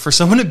like for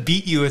someone to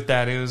beat you at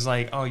that, it was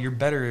like, oh, you're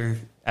better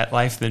at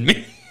life than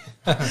me.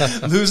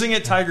 Losing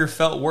at Tiger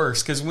felt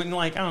worse, because when,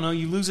 like, I don't know,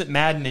 you lose at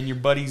Madden and your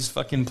buddy's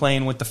fucking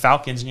playing with the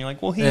Falcons and you're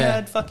like, well, he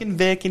had fucking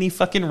Vic and he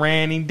fucking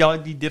ran, he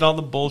did all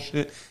the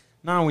bullshit.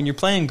 No, when you're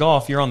playing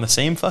golf, you're on the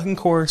same fucking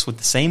course with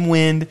the same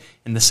wind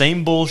and the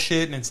same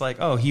bullshit, and it's like,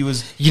 oh, he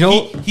was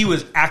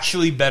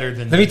actually better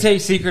than me. Let me tell you a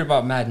secret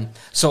about Madden.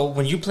 So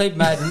when you played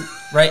Madden,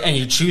 right, and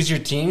you choose your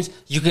teams,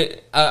 you could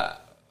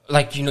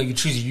you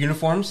choose your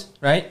uniforms,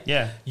 right?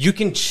 Yeah. You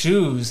can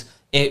choose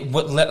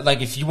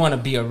like if you want to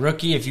be a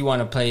rookie, if you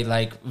want to play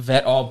like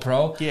vet all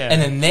pro,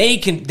 and then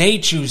they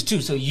choose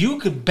too. So you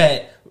could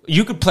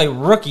play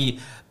rookie.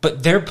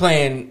 But they're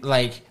playing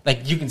like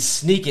you can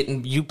sneak it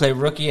and you play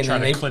rookie and try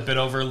then to clip it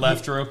over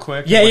left real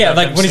quick. Yeah,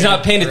 like when he's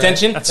not paying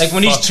attention, like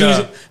when he's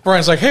choosing.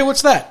 Brian's like, "Hey,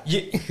 what's that?"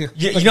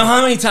 You know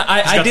how many times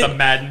I did the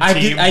Madden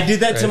team. I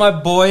did that to my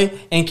boy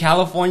in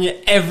California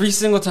every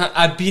single time.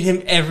 I beat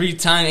him every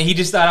time, and he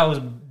just thought I was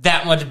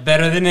that much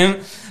better than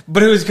him.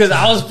 But it was because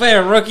I was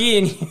playing rookie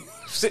and.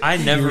 I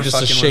never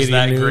fucking was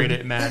that great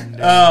at Madden.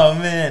 Dude. Oh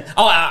man!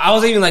 Oh, I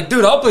was even like,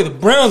 dude, I'll play the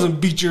Browns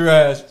and beat your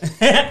ass.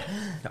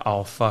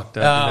 All fucked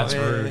up. That's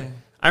rude.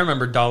 I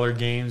remember dollar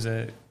games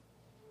at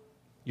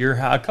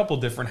a couple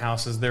different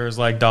houses. There was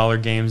like dollar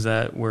games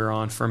that were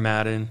on for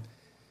Madden.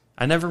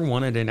 I never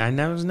wanted it.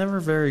 I was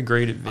never very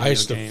great at video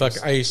games.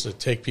 I used to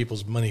take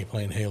people's money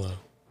playing Halo.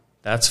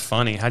 That's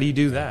funny. How do you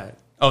do that?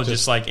 Oh,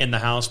 just like in the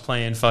house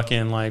playing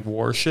fucking like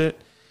war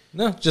shit?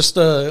 No, just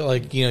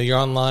like, you're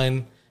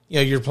online.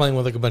 You're playing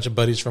with like a bunch of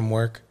buddies from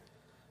work.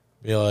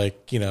 Be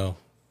like, we'll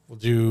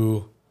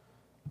do.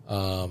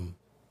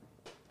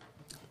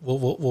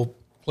 We'll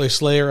play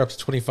Slayer up to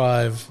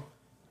 25.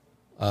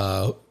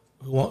 Who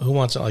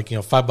wants it? Like,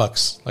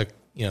 $5, like,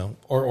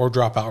 or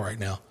drop out right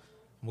now.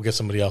 We'll get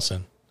somebody else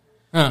in.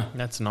 Huh.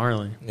 That's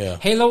gnarly. Yeah.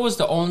 Halo was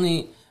the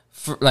only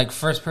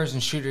first person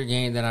shooter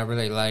game that I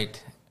really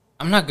liked.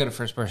 I'm not good at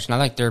first person. I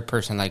like third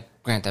person, like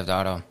Grand Theft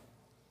Auto.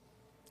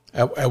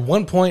 At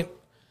one point,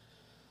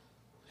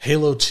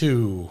 Halo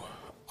 2,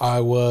 I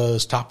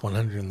was top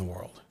 100 in the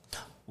world.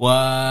 What?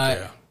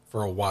 Yeah.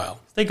 For a while.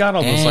 They got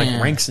all those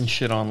like ranks and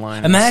shit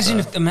online. Imagine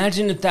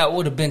if that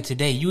would have been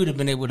today. You would have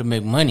been able to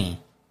make money.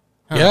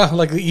 Huh. Yeah,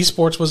 like the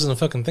esports wasn't a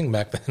fucking thing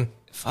back then.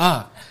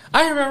 Fuck.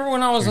 I remember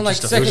when I was in like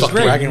second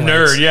grade.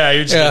 Nerd, yeah,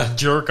 you're just a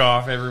jerk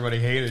off. Everybody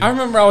hated. I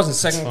remember I was in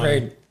second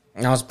grade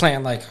and I was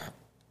playing like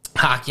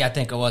hockey, I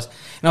think it was.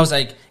 And I was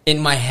like, in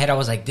my head, I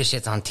was like, this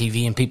shit's on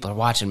TV and people are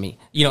watching me.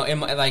 In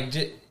my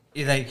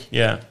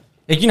yeah.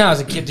 Like,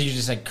 as a kid, you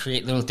just like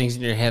create little things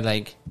in your head,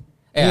 like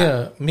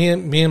me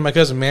and my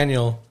cousin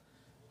Manuel.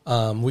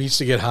 We used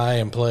to get high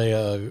and play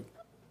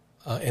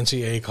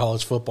NCAA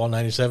college football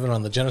 97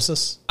 on the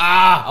Genesis.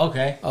 Ah,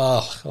 okay.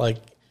 Like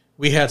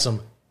we had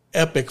some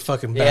epic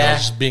fucking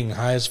battles, just being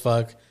high as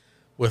fuck.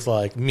 With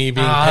like me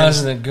being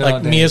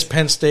me as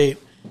Penn State,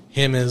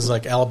 him as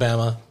like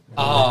Alabama.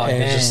 Oh, and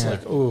damn. It's just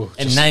like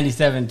and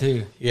 97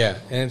 too. Yeah,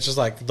 and it's just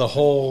like the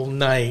whole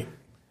night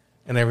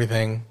and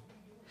everything.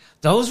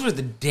 Those were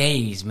the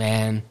days,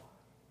 man.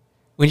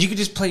 When you could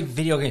just play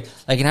video games.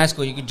 Like in high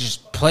school, you could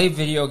just play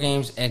video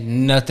games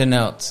and nothing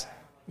else.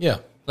 Yeah.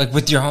 Like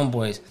with your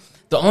homeboys.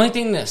 The only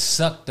thing that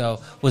sucked,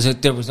 though, was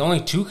that there was only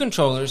 2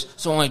 controllers,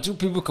 so only 2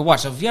 people could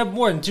watch. So if you have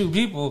more than 2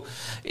 people,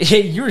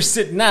 you were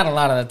sitting out a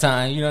lot of the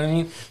time. You know what I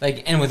mean?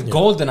 Like, and with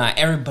GoldenEye,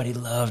 everybody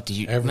loved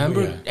you.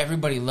 Remember?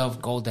 Everybody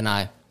loved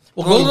GoldenEye.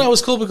 Well, GoldenEye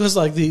was cool because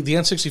like the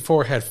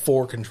N64 had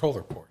 4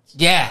 controller ports.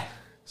 Yeah.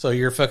 So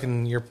you're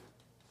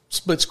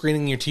split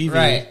screening your TV.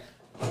 Right.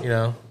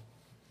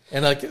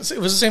 And like it was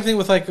the same thing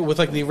with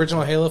the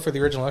original Halo for the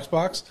original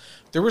Xbox.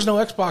 There was no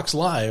Xbox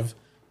Live,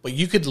 but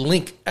you could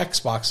link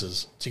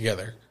Xboxes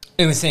together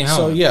in the same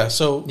home.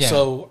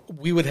 So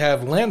we would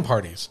have LAN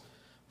parties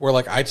where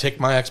like I take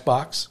my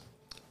Xbox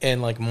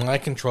and like my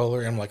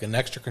controller and like an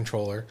extra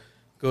controller,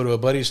 go to a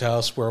buddy's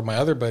house where my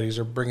other buddies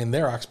are bringing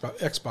their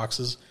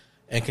Xboxes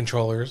and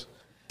controllers.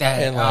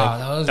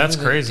 That's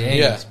crazy.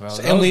 Days, bro.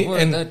 So,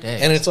 and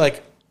it's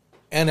like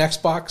an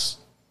Xbox,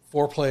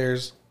 4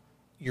 players,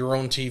 your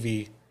own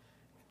TV.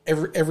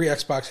 Every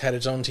Xbox had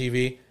its own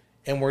TV,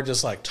 and we're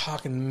just like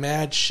talking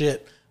mad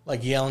shit,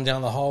 like yelling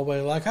down the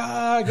hallway, like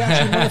I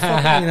got you,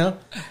 motherfucker, you know.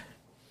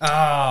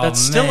 Oh, that's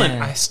still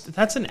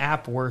that's an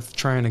app worth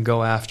trying to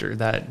go after.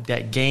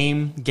 That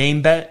game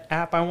bet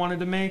app I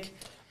wanted to make.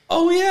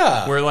 Oh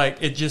yeah, where like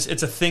it's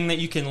a thing that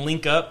you can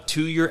link up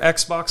to your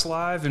Xbox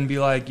Live and be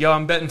like, yo,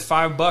 I'm betting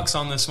 $5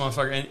 on this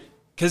motherfucker, and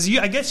because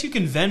I guess you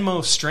can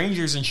Venmo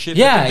strangers and shit.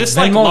 Yeah, but this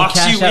Venmo like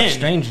locks you in.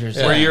 Strangers,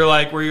 where you're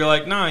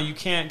like, nah, you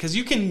can't, because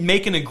you can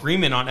make an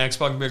agreement on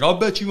Xbox and be like, I'll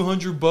bet you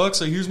 $100.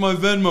 So here's my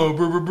Venmo,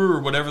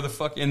 or whatever the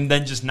fuck, and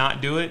then just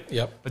not do it.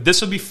 Yep. But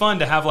this would be fun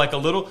to have like a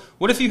little.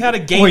 What if you had a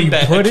game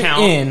bet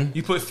account?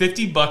 You put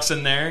 $50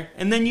 in there,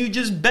 and then you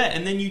just bet,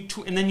 and then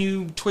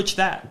you Twitch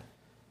that.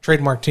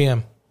 Trademark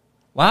TM.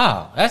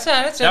 Wow,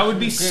 that would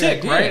be sick,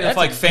 idea. right? That's if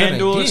like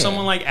FanDuel or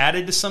someone like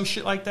added to some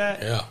shit like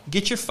that. Yeah.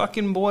 Get your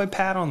fucking boy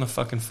Pat on the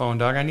fucking phone,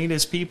 dog. I need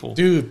his people.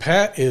 Dude,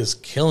 Pat is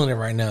killing it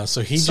right now.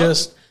 So he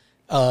just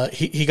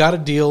he got a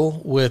deal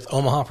with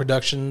Omaha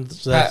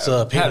Productions. That's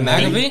Peyton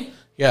Manning.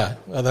 Yeah,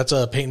 that's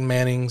Peyton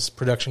Manning's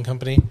production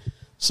company.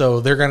 So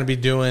they're going to be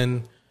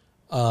doing,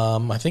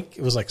 I think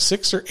it was like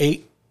 6 or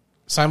 8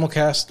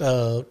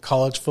 simulcast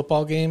college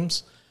football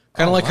games.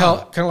 Kind of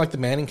like the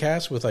Manning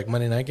cast with like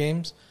Monday night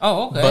games.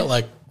 Oh, okay. But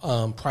like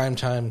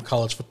primetime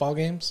college football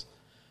games.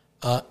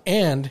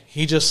 And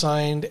he just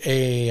signed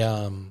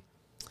a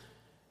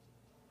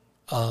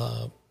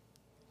not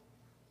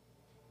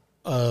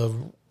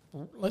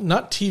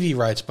TV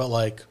rights, but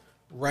like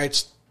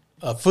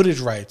footage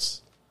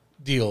rights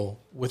deal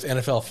with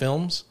NFL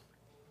Films.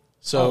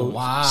 So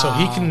so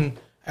he can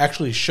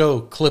actually show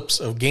clips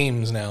of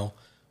games now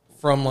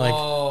from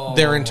like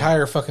their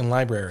entire fucking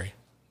library.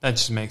 That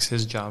just makes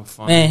his job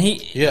fun. Man,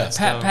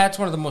 Pat's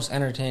one of the most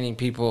entertaining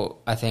people,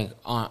 I think,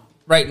 on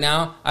right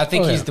now. I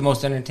think he's the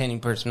most entertaining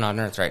person on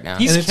earth right now.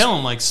 He's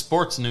killing like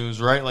sports news,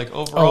 right? Like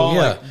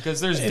overall,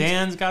 because there's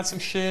Dan's got some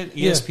shit.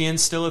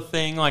 ESPN's still a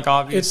thing, like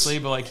obviously,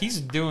 but like he's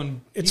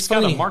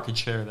got a market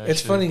share.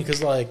 It's funny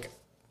because like,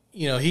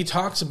 you know, he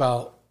talks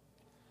about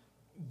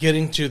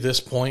getting to this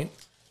point,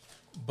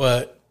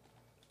 but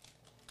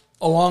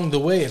along the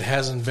way, it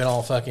hasn't been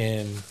all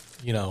fucking,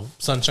 you know,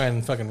 sunshine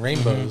and fucking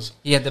rainbows.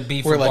 He had the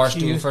beef with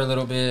Barstool for a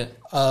little bit.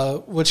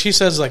 Which he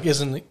says like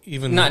isn't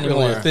even not really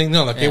anymore. a thing.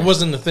 No, like it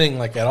wasn't a thing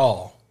like at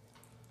all.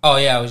 Oh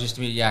yeah, it was just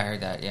I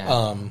heard that.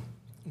 Yeah.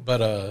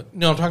 But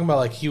no, I'm talking about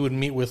like he would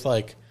meet with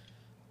like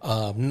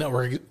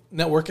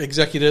network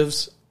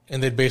executives,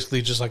 and they'd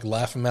basically just like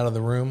laugh him out of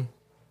the room.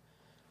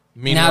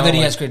 Meanwhile, now that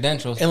he has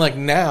credentials, and like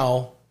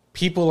now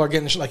people are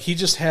getting like he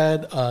just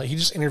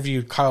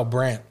interviewed Kyle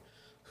Brandt,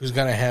 who's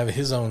gonna have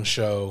his own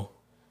show.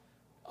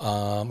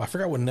 I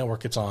forgot what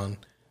network it's on,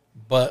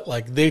 but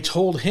like they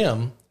told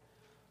him,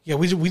 yeah,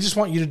 we just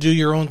want you to do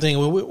your own thing.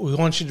 We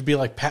want you to be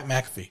like Pat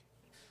McAfee.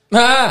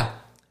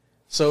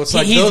 So it's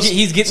like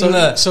he's getting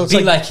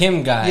be like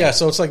him guy. Yeah,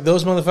 so it's like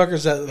those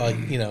motherfuckers that like,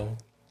 you know,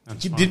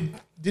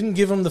 didn't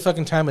give him the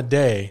fucking time of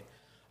day,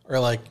 or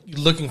like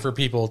looking for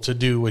people to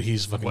do what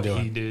he's fucking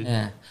doing. He did.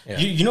 Yeah.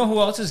 You know who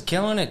else is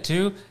killing it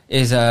too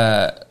is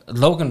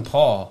Logan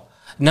Paul.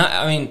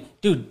 I mean,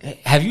 dude,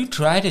 have you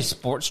tried his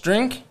sports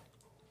drink?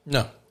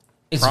 No.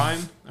 It's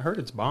Prime? I heard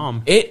it's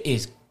bomb. It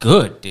is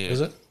good, dude. Is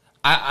it?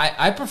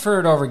 I prefer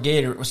it over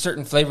Gatorade,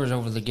 certain flavors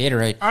over the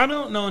Gatorade. I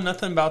don't know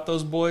nothing about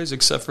those boys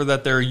except for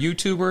that they're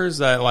YouTubers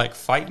that like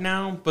fight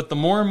now. But the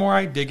more and more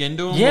I dig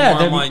into them, the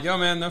more I'm like, yo,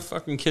 man, those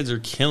fucking kids are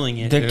killing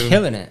it. They're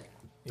killing it.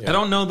 Yeah. I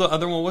don't know the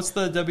other one. What's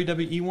the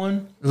WWE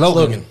one?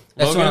 Logan.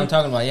 That's what I'm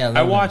talking about. Yeah, Logan.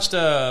 I watched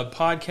a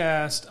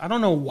podcast. I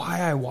don't know why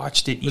I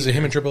watched it. Was it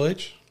him and Triple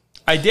H?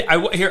 I did.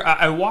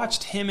 I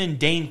watched him and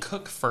Dane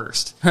Cook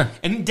first,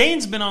 and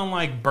Dane's been on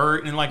like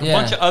Bert and like a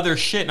bunch of other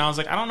shit. And I was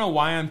like, I don't know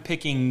why I'm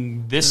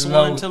picking this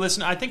one to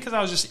listen to. I think because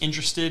I was just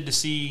interested to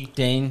see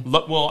Dane.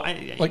 Well,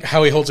 like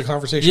how he holds a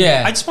conversation.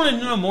 Yeah, I just wanted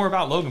to know more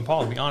about Logan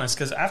Paul, to be honest,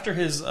 because after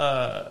his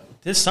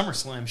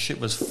SummerSlam shit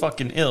was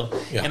fucking ill,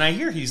 and I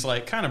hear he's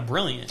like kind of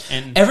brilliant.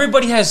 And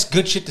everybody has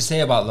good shit to say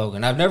about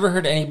Logan. I've never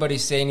heard anybody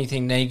say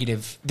anything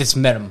negative that's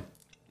met him.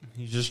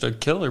 He's just a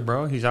killer,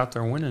 bro. He's out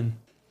there winning.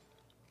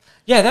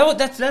 Yeah,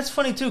 that's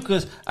funny too,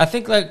 because I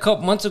think like a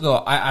couple months ago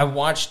I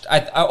watched.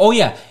 I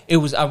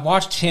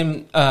watched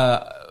him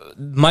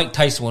Mike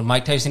Tyson when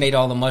Mike Tyson ate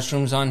all the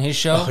mushrooms on his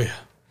show. Oh yeah,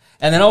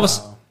 and then all of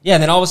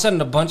a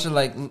sudden a bunch of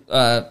like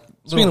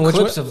little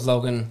clips of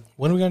Logan.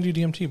 When are we gonna do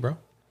DMT, bro?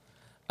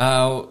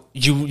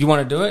 You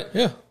want to do it?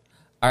 Yeah.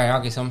 All right,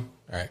 I'll get some.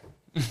 All right.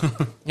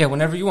 Yeah,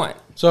 whenever you want.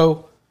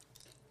 So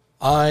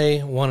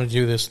I want to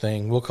do this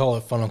thing. We'll call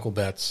it Fun Uncle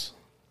Bets.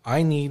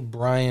 I need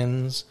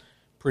Brian's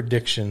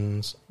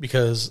predictions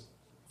because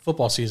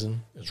football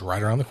season is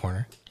right around the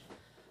corner.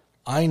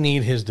 I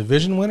need his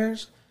division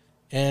winners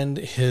and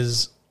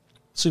his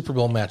Super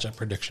Bowl matchup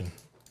prediction.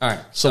 All right.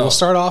 So we'll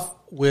start off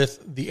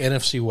with the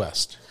NFC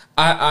West.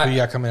 Who you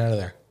got coming out of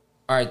there?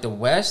 All right, the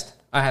West,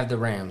 I have the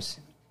Rams.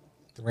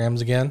 The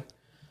Rams again.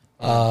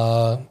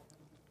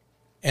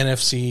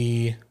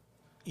 NFC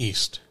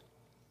East.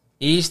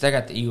 East, I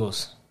got the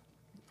Eagles.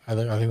 I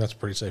think that's a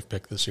pretty safe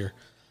pick this year.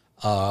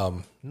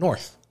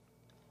 North.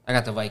 I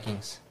got the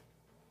Vikings.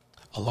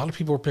 A lot of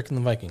people are picking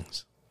the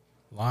Vikings.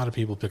 A lot of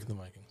people picking the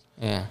Vikings.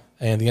 Yeah.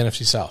 And the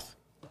NFC South.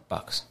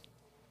 Bucks.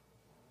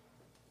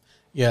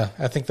 Yeah,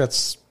 I think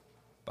that's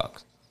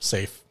Bucks.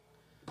 safe.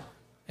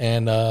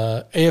 And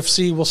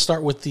AFC, we'll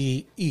start with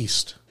the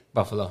East.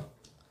 Buffalo.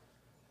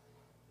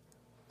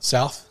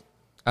 South?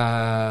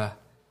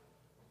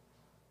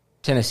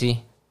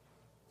 Tennessee.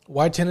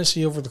 Why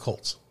Tennessee over the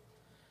Colts?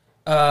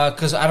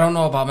 Because I don't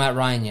know about Matt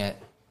Ryan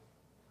yet.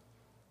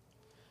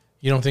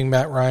 You don't think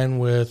Matt Ryan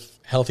with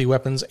healthy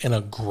weapons and a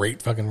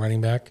great fucking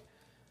running back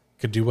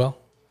could do well?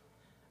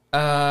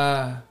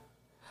 I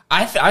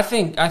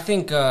think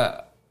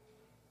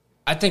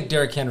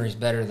Derrick Henry's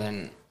better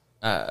than.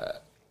 I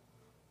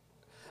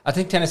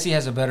think Tennessee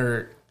has a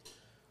better.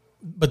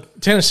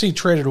 But Tennessee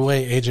traded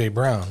away A.J.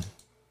 Brown.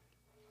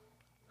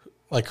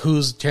 Like,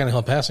 who's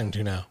Tannehill passing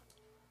to now?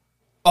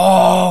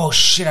 Oh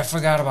shit! I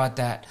forgot about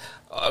that.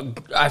 All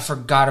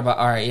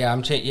right, yeah,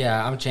 I'm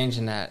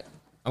changing that.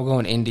 I'm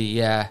going Indy.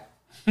 Yeah.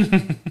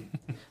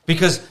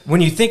 Because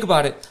when you think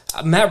about it,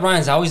 Matt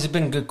Ryan's always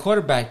been a good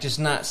quarterback, just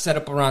not set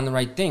up around the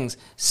right things.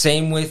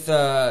 Same with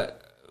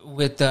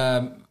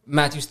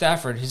Matthew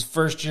Stafford. His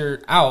first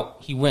year out,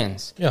 he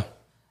wins. Yeah.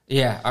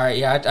 Yeah. All right.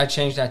 Yeah, I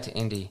changed that to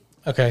Indy.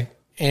 Okay.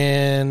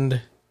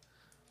 And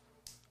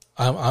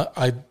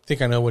I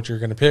think I know what you're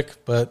going to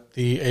pick, but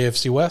the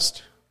AFC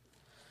West?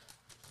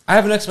 I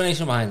have an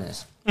explanation behind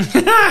this. It's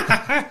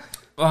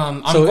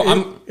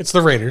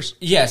the Raiders.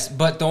 Yes,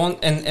 but the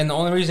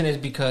only reason is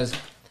because,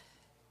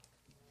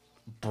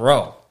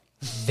 bro,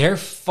 their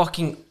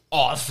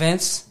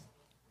offense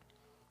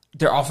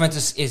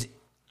is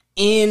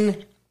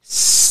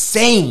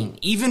insane.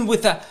 Even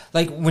with that,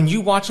 like when you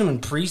watch them in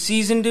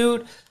preseason,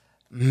 dude.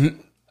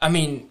 I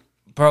mean,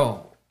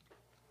 bro,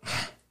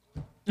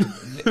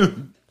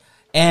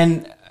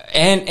 and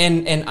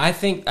I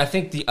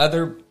think the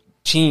other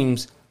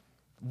teams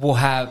will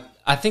have.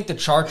 I think the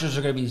Chargers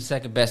are going to be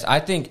second best. I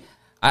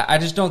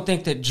just don't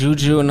think that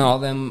Juju and all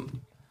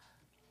them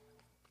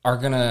are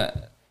going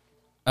to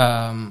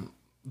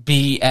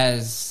be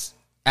as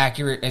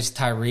accurate as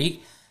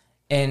Tyreek.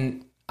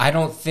 And I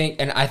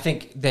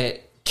think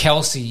that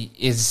Kelsey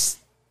is,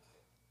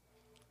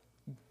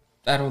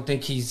 I don't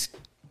think he's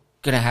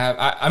going to have,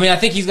 I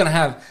think he's going to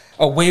have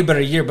a way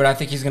better year, but I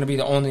think he's going to be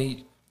the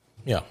only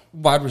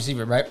wide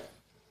receiver, right?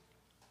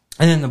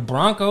 And then the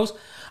Broncos,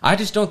 I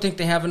just don't think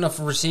they have enough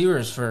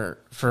receivers for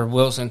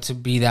Wilson to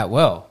be that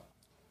well.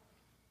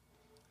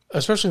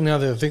 Especially now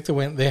that I think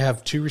they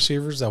have two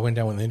receivers that went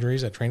down with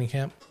injuries at training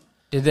camp.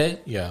 Did they?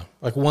 Yeah.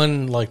 Like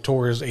one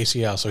tore his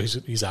ACL, so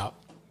he's out.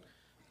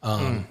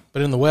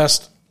 But in the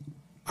West,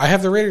 I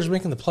have the Raiders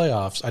making the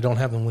playoffs. I don't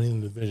have them winning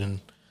the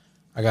division.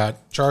 I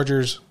got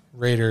Chargers,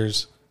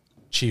 Raiders,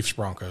 Chiefs,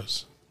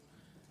 Broncos.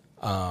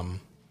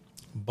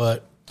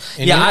 But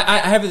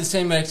I have it the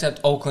same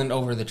except Oakland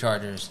over the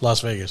Chargers.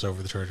 Las Vegas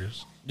over the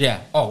Chargers.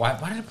 Yeah. Oh, why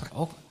did I put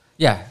Oakland?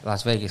 Yeah,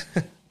 Las Vegas.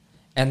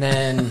 And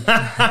then,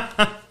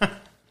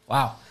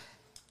 wow.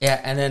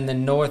 Yeah, and then the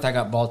North, I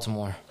got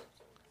Baltimore.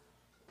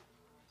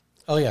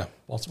 Oh, yeah.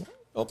 Baltimore.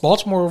 Oh,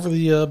 Baltimore over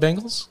the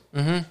Bengals?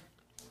 Mm-hmm.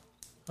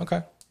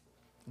 Okay.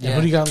 And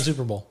who do you got in the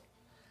Super Bowl?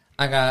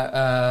 I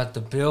got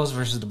the Bills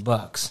versus the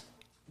Bucks.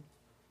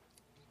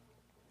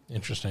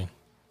 Interesting.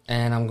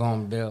 And I'm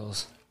going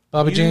Bills.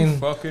 Bobby Jane.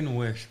 Fucking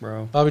wish,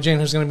 bro. Bobby Jane,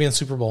 who's going to be in the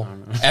Super Bowl?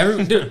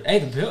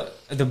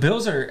 The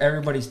Bills are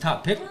everybody's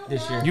top pick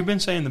this year. You've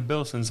been saying the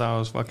Bills since I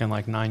was fucking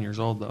 9 years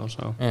old, though.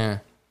 So yeah.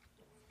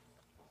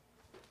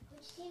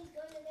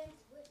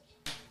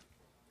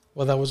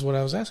 Well, that was what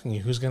I was asking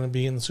you. Who's going to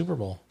be in the Super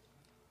Bowl?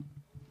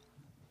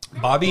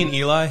 Bobby and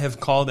Eli have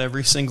called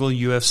every single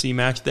UFC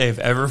match they've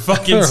ever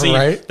fucking seen.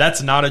 Right?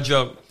 That's not a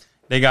joke.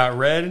 They got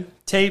red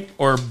tape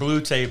or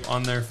blue tape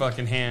on their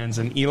fucking hands,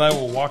 and Eli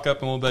will walk up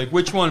and we'll be like,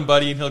 "Which one,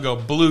 buddy?" And he'll go,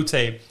 "Blue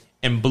tape,"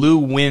 and blue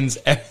wins.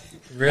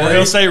 Really? Or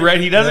he'll say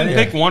red. He doesn't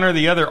pick one or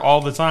the other all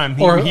the time.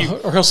 Or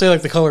he'll say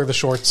the color of the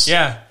shorts.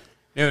 Yeah.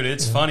 Dude,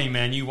 it's funny,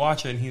 man. You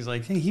watch it, and he's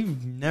like, "Hey, he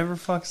never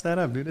fucks that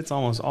up, dude. It's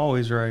almost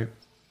always right."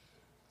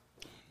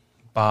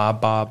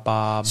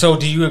 Bob. So,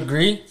 do you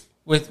agree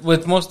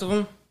with most of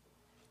them?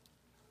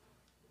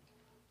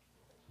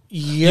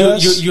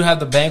 Yes. You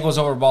have the Bengals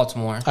over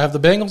Baltimore. I have the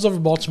Bengals over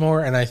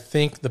Baltimore, and I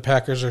think the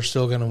Packers are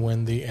still going to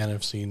win the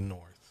NFC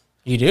North.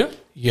 You do?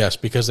 Yes,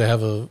 because they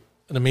have an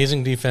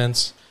amazing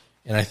defense,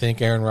 and I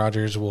think Aaron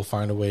Rodgers will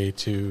find a way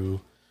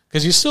to...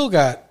 Because you still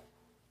got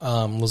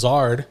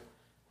Lazard,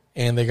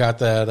 and they got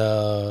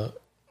that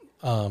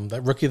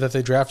rookie that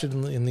they drafted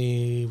in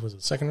the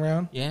second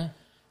round? Yeah.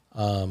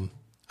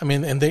 I I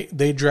mean, and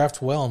they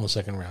draft well in the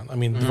second round. I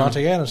mean,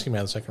 Devontae Adams came out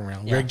in the second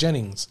round. Yeah. Greg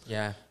Jennings.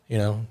 Yeah. You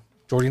know,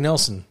 Jordy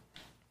Nelson.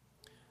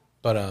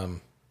 But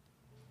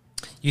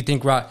you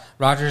think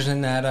Rodgers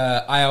and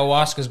that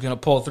ayahuasca is going to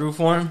pull through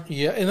for him?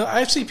 yeah, and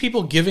I see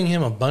people giving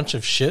him a bunch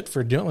of shit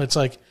for doing. It's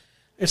like,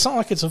 it's not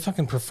like it's a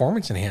fucking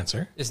performance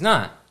enhancer. It's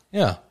not.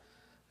 Yeah,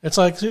 it's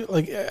like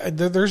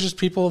there's just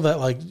people that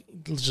like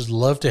just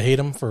love to hate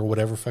him for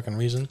whatever fucking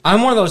reason.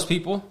 I'm one of those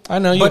people. I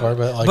know you are,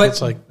 but like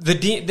it's like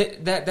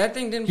that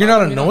thing didn't. You're not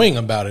bother me at all. annoying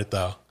about it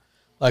though.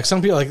 Like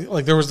some people,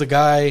 like there was the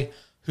guy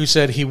who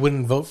said he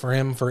wouldn't vote for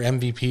him for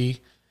MVP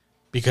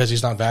because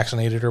he's not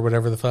vaccinated or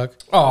whatever the fuck.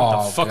 Oh,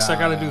 What the fuck's that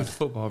got to do with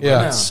football, bro?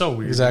 Yeah. That's so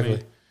weird. Exactly.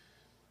 To me.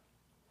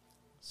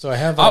 So I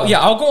have.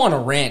 I'll go on a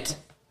rant,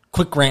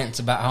 quick rants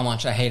about how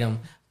much I hate him.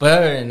 But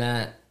other than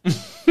that,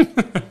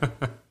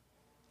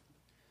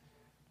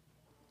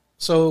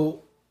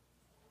 So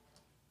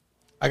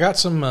I got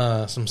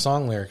some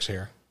song lyrics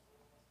here.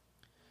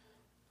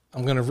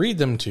 I'm going to read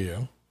them to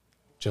you,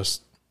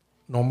 just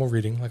normal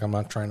reading, like I'm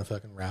not trying to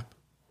fucking rap.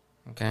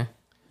 okay.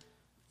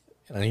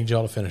 And I need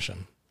y'all to finish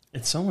them.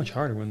 It's so much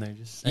harder when they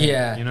just say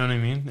Yeah. it, you know what I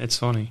mean? It's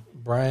funny.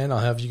 Brian, I'll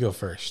have you go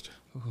first.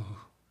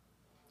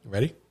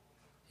 Ready?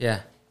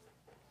 Yeah.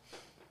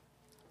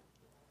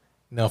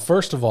 Now,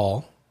 first of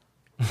all,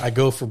 I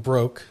go for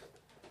broke.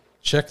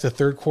 Check the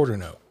third quarter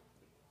note.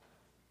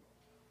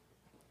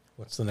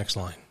 What's the next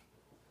line?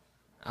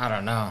 I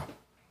don't know.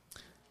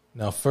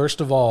 Now,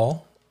 first of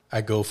all,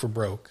 I go for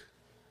broke.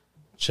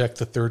 Check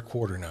the third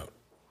quarter note.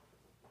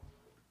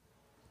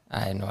 I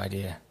had no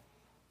idea.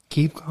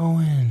 Keep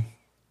going.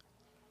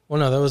 Well,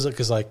 no, that was it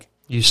because, like,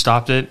 You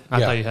stopped it? I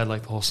Yeah. thought you had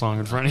like the whole song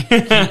in front of you.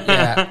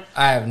 Yeah,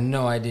 I have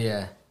no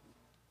idea.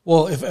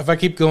 well, if I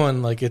keep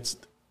going, like, it's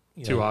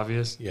you Too know,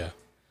 obvious. Yeah.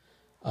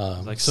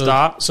 Like So,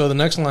 stop. So the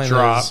next line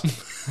Drop. is.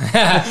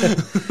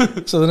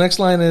 So the next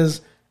line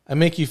is, I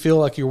make you feel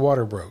like your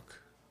water broke.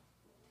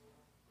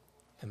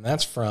 And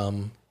that's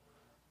from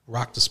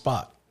Rock the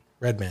Spot,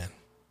 Redman.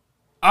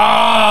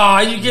 Oh,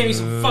 you gave me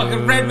some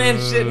fucking Redman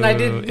shit and I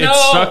didn't know. It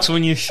sucks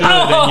when you should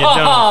and you don't.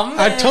 Oh, man.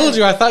 I told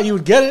you I thought you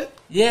would get it.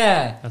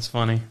 Yeah. That's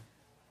funny.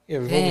 Yeah,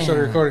 before we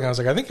started recording, I was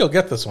like, I think you'll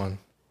get this one.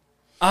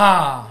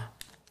 Ah.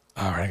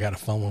 All right, I got a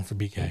fun one for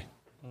BK.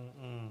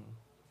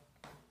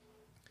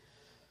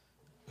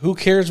 Who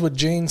cares what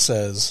Jane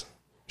says?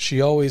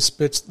 She always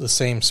spits the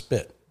same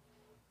spit.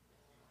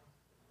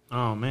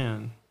 Oh,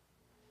 man.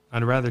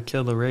 I'd rather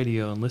kill the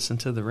radio and listen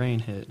to the rain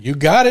hit. You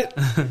got it.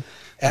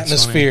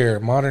 Atmosphere,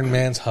 modern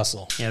man's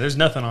hustle. Yeah, there's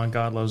nothing on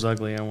God Loves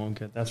Ugly I won't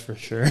get. That's for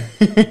sure.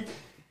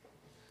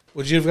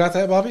 Would you have got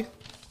that, Bobby?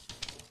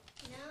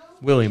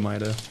 Willie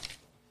might have.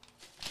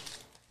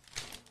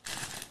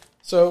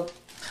 So,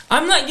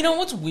 I'm not, you know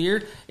what's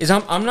weird is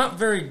I'm not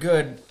very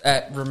good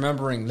at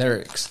remembering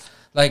lyrics.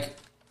 Like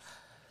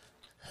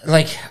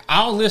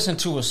I'll listen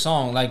to a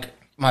song, like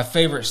my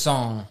favorite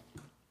song,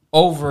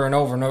 over and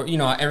over and over. You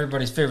know,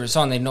 everybody's favorite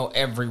song, they know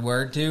every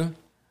word to.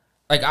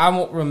 Like, I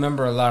won't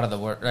remember a lot of the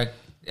word. Like,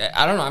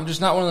 I don't know. I'm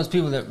just not one of those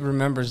people that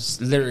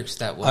remembers lyrics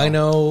that well. I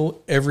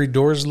know every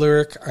Doors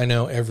lyric. I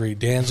know every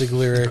Danzig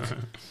lyric.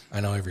 I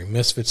know every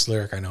Misfits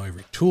lyric. I know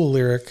every Tool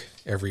lyric.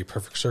 Every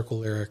Perfect Circle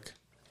lyric.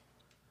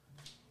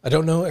 I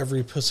don't know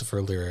every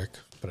Pussifer lyric,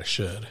 but I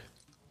should.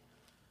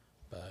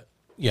 But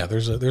yeah,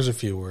 there's a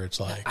few where it's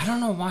like, I don't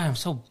know why I'm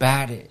so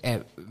bad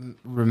at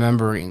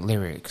remembering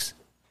lyrics.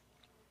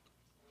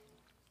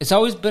 It's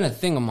always been a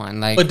thing of mine.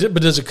 Like, but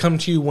does it come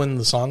to you when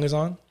the song is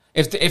on?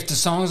 if the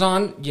song's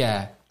on,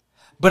 yeah.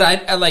 But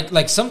I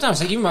like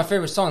sometimes, like, even my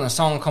favorite song, the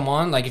song will come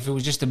on. Like, if it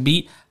was just a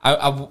beat,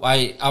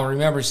 I'll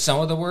remember some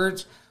of the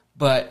words.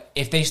 But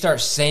if they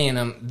start saying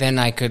them, then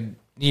I could,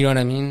 you know what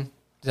I mean?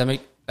 Does that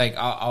make, like,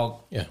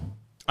 I'll Yeah.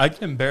 I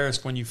get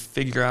embarrassed when you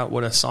figure out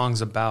what a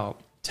song's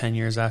about 10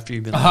 years after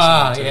you've been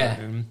listening to yeah. it.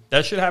 And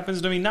that shit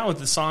happens to me not with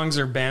the songs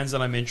or bands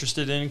that I'm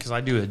interested in, because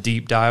I do a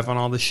deep dive on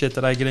all the shit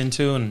that I get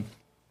into,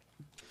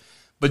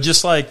 but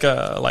just like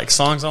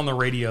songs on the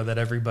radio that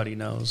everybody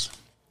knows,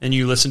 and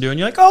you listen to it and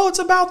you're like, oh, it's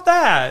about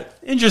that,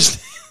 and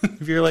just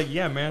if you're like,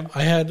 yeah, man.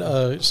 I had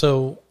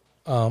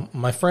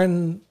my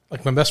friend,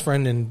 like my best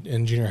friend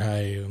in junior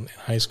high and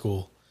high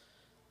school,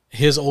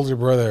 his older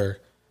brother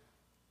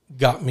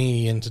got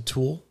me into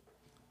Tool.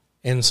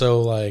 And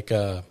so, like,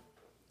 like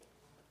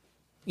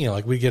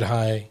we'd get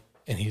high,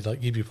 and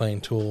he'd be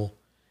playing Tool,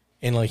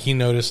 and like he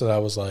noticed that I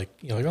was like,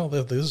 oh,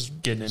 this is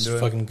Getting into it.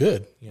 fucking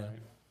good,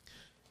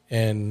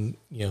 And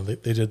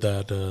they did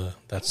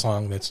that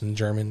song that's in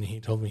German. And he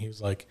told me he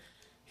was like,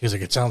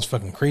 it sounds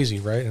fucking crazy,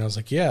 right? And I was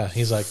like, yeah.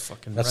 He's like,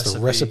 Fucking that's the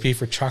recipe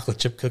for chocolate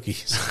chip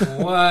cookies.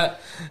 what?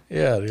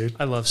 Yeah, dude.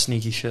 I love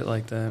sneaky shit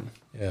like that.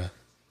 Yeah.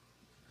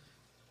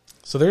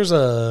 So there's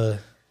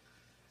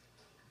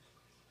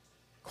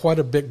quite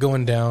a bit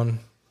going down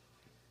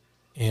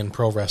in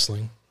pro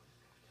wrestling.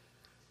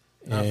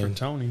 Not for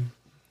Tony.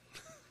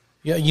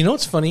 Yeah, you know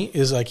what's funny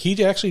is like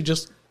he actually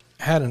just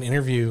had an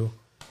interview.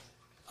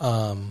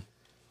 I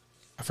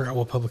forgot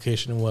what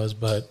publication it was,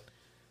 but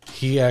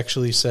he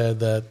actually said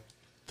that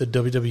the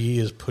WWE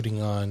is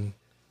putting on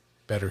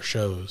better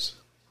shows.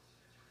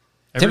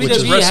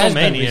 WWE has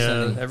been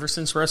recently. Ever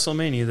since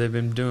WrestleMania, they've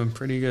been doing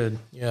pretty good.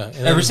 Yeah,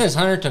 ever since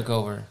Hunter took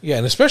over. Yeah,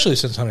 and especially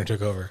since Hunter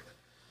took over.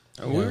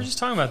 We were just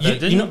talking about that.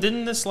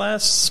 Didn't this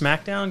last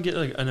SmackDown get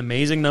like an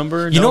amazing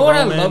number? You know what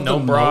I love no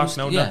the Brock, most?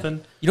 no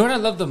nothing. You know what I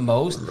love the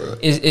most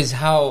is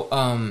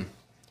how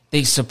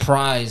they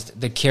surprised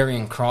the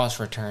Karrion Kross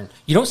return.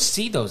 You don't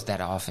see those that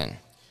often.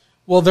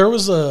 Well, there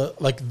was it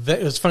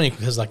was funny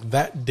because like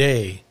that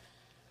day,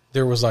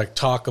 there was like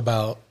talk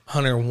about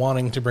Hunter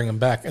wanting to bring him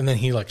back, and then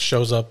he like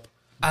shows up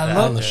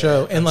on the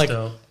show and like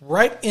dope.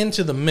 Right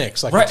into the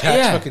mix, like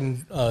attacks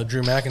fucking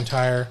Drew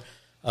McIntyre.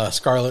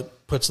 Scarlett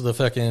puts the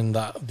fucking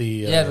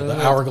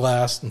the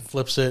hourglass and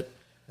flips it,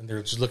 and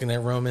they're just looking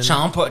at Roman.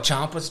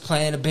 Ciampa's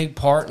playing a big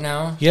part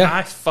now. Yeah,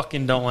 I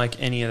fucking don't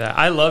like any of that.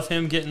 I love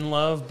him getting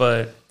love,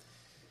 but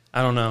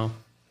I don't know.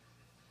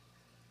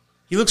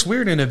 He looks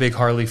weird in a big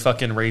Harley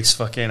fucking race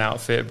fucking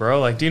outfit, bro.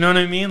 Like, do you know what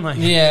I mean? Like,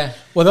 yeah.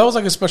 Well, that was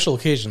like a special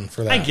occasion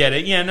for that. I get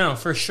it. Yeah, no,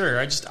 for sure.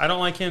 I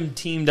don't like him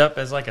teamed up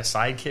as like a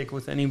sidekick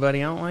with anybody.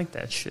 I don't like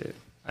that shit.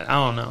 I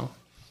don't know.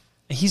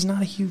 He's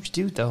not a huge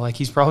dude though. Like,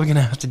 he's probably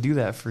gonna have to do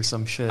that for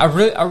some shit. I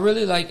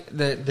really like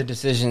the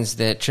decisions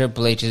that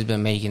Triple H has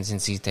been making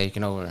since he's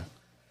taken over.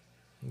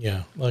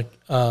 Yeah, like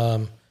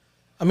I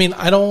mean,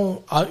 I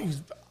don't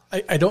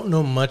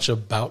know much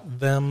about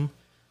them.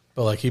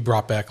 But like he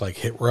brought back like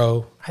Hit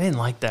Row. I didn't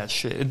like that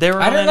shit. They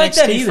were on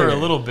NXT for a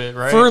little bit,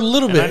 right? For a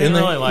little bit, I didn't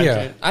really like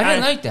it. I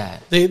didn't like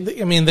that.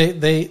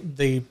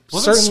 They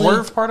wasn't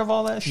Swerve part of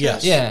all that shit.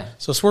 Yes, yeah.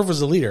 So Swerve was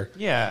the leader.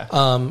 Yeah.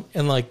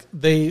 And like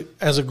they,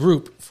 as a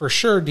group, for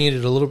sure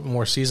needed a little bit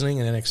more seasoning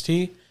in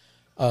NXT.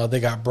 They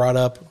got brought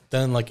up,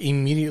 then like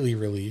immediately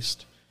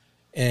released,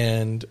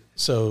 and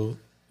so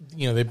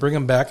they bring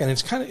them back, and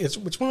it's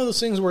one of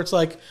those things where it's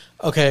like,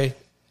 okay,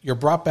 you're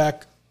brought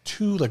back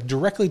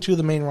directly to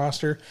the main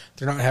roster.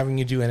 They're not having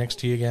you do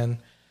NXT again,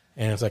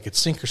 and it's like it's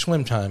sink or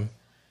swim time.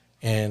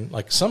 And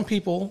like some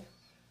people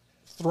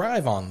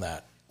thrive on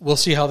that. We'll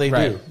see how they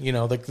do.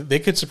 Like they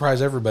could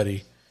surprise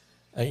everybody.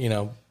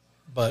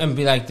 But and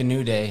be like the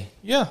New Day.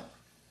 Yeah.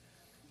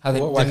 How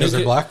they? Why? Because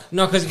they're black?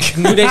 No, because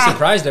New Day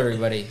surprised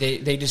everybody.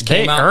 They just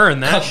came out,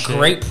 earned that cut shit.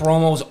 Great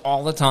promos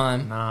all the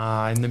time.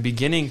 Nah, in the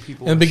beginning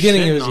people. In the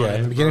beginning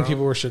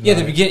people were shitting. Yeah,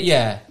 the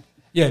beginning.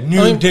 Yeah,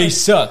 New Day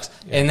sucks.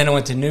 Yeah. And then it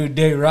went to New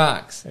Day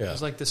rocks. Yeah. It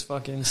was like this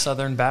fucking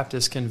Southern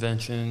Baptist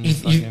convention.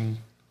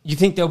 You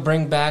think they'll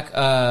bring back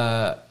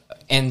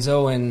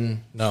Enzo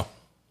and... No.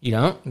 You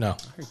don't? No.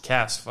 I heard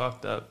Cass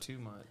fucked up too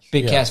much.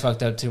 Big Cass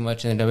fucked up too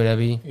much in the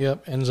WWE.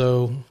 Yep,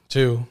 Enzo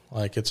too.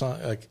 Like it's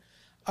not like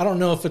I don't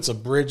know if it's a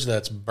bridge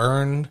that's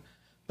burned,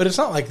 but it's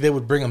not like they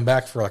would bring him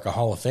back for like a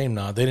Hall of Fame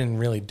nod. They didn't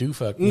really do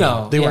fuck.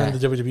 No, they were in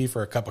the WWE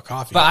for a cup of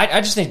coffee. But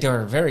I just think they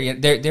were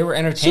they were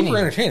entertaining. Super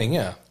entertaining,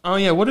 yeah. Oh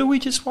yeah, what did we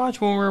just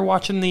watch when we were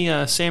watching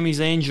the Sami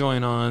Zayn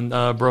joint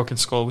on Broken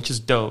Skull, which is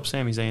dope.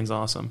 Sami Zayn's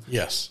awesome.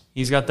 Yes,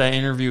 he's got that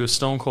interview with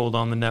Stone Cold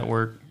on the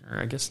network, or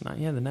I guess not.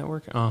 Yeah, the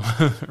network, or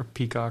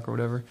Peacock or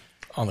whatever.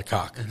 On the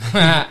cock.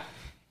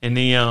 And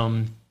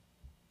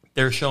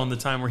they're showing the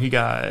time where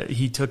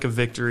he took a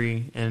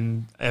victory,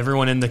 and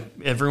everyone in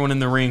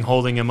the ring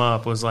holding him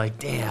up was like,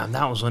 "Damn,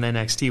 that was when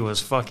NXT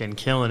was fucking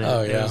killing it."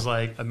 Oh, yeah. It was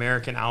like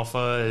American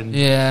Alpha and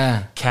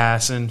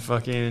Cass and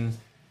fucking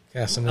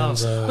Cass and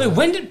Enzo. Wait,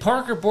 when did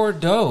Parker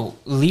Bordeaux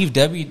leave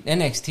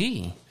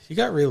NXT? He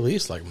got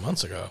released like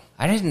months ago.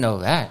 I didn't know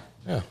that.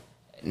 Yeah.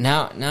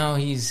 Now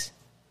he's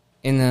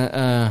in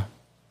the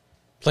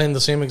playing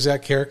the same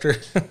exact character.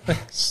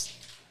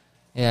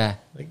 Yeah,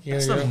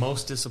 that's the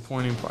most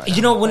disappointing part.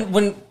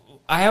 When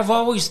I have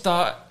always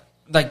thought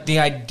like the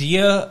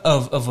idea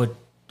of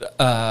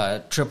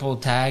a triple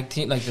tag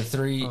team, like the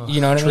three,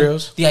 you know what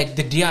trios? I mean?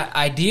 The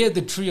idea of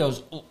the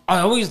trios, I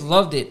always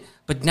loved it.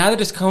 But now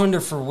that it's coming to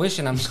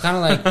fruition, I'm just kind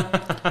of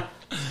like,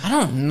 I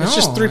don't know. It's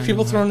just three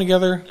people thrown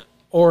together,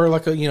 or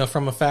like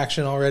from a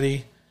faction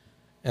already.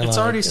 And it's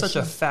already such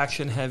a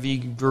faction-heavy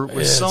group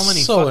with so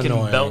many fucking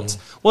annoying. Belts.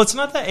 Well, it's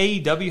not that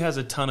AEW has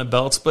a ton of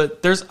belts,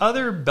 but there's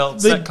other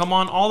belts that come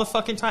on all the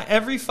fucking time.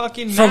 Every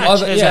fucking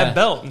match has that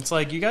belt. It's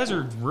like, you guys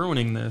are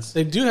ruining this.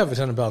 They do have a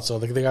ton of belts, though.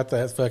 They got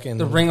that fucking...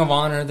 The Ring of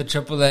Honor, the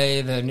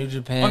AAA, the New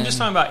Japan. Well, I'm just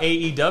talking about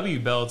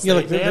AEW belts.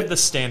 Yeah, they have the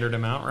standard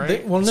amount,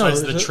 right?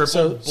 Besides the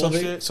triple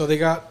bullshit. So they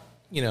got,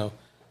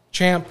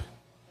 champ,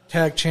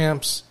 tag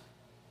champs,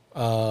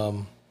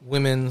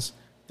 women's.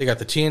 They got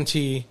the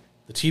TNT...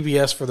 the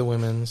TBS for the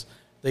women's.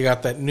 They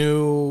got that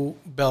new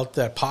belt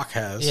that Pac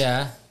has.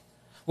 Yeah.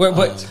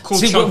 Cool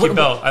chunky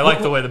belt. I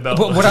like the way the belt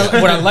looks. What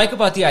I like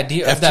about the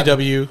idea of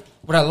FTW.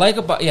 What I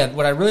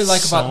really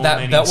like about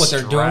that belt, what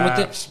they're doing with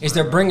it,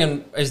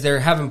 is they're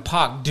having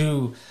Pac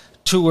do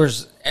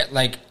tours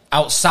like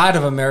outside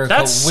of America.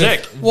 That's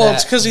sick. Well,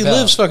 it's because he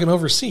lives fucking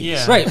overseas.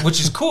 Yeah. Right, which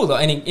is cool though.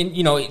 And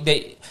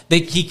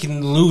he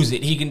can lose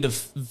it. He can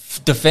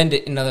defend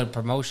it in other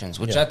promotions,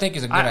 which I think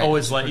is a good idea. I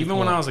always even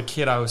when I was a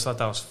kid, I always thought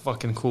that was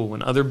fucking cool.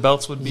 When other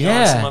belts would be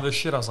on some other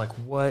shit, I was like,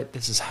 what?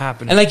 This is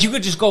happening. And like you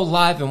could just go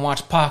live and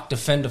watch Pac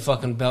defend a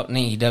fucking belt in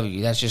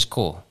AEW. That's just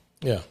cool.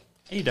 Yeah.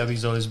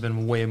 AEW's always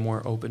been way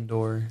more open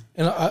door.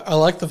 And I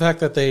like the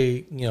fact that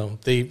they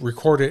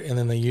record it and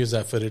then they use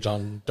that footage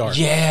on Dark.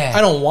 Yeah.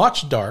 I don't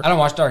watch Dark. I don't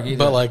watch Dark either.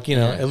 But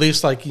at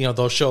least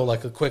they'll show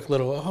like a quick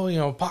little,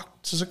 Pac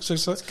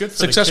good for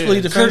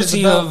successfully the defended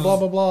Courtesy the belt, of blah,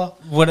 blah, blah.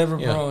 whatever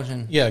Yeah.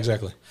 promotion. Yeah,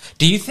 exactly.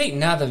 Do you think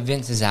now that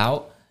Vince is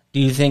out, do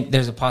you think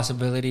there's a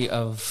possibility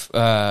of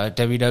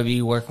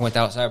WWE working with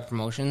outside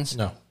promotions?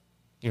 No.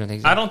 You don't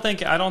think so? I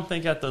don't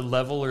think at the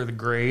level or the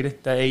grade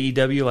that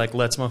AEW like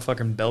lets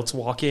motherfucking belts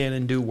walk in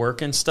and do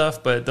work and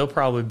stuff, but they'll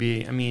probably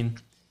be. I mean,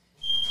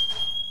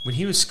 when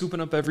he was scooping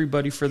up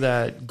everybody for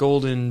that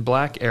Golden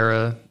Black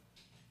era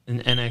in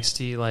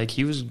NXT, like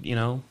he was,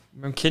 remember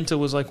Kenta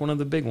was like one of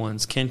the big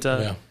ones.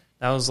 Kenta,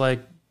 that was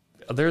like,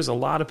 there's a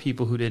lot of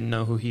people who didn't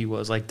know who he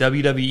was. Like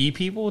WWE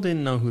people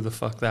didn't know who the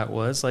fuck that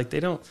was. Like they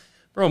don't,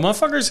 bro,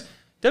 motherfuckers,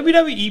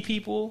 WWE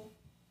people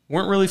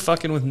weren't really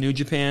fucking with New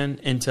Japan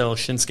until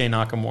Shinsuke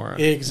Nakamura.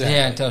 Exactly.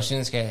 Yeah, until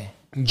Shinsuke.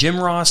 Jim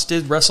Ross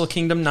did Wrestle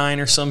Kingdom 9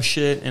 or some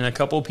shit, and a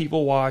couple of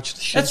people watched.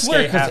 Shinsuke That's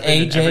weird because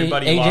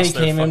AJ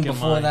came in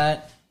before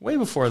that. Way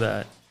before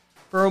that.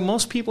 Bro,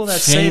 most people that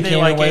say they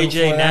like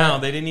AJ now,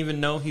 they didn't even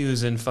know he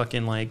was in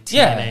fucking like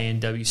TNA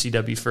and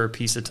WCW for a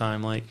piece of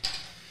time. Like,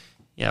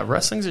 yeah,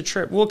 wrestling's a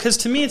trip. Well, because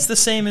to me, it's the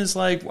same as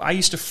like I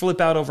used to flip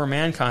out over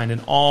Mankind,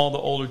 and all the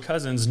older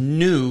cousins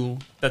knew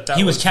that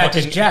he was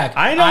Cactus fucking, Jack.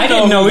 I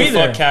didn't know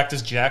either. Fuck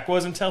Cactus Jack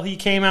was until he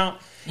came out.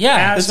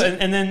 Yeah,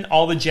 and then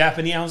all the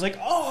Japanese, I was like,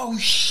 oh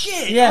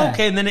shit, yeah.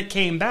 Okay, and then it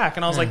came back,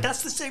 and I was like,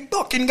 that's the same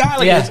fucking guy.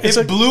 Like, Yeah.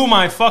 it blew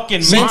my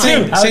fucking Same mind.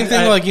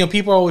 thing. Like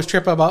people always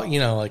trip about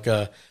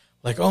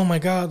like oh my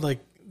god, like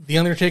the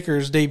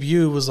Undertaker's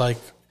debut was like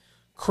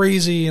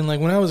crazy, and like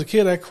when I was a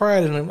kid, I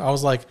cried, and I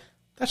was like,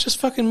 that's just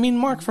fucking Mean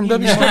Mark from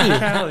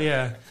WCW.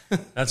 Yeah,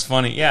 that's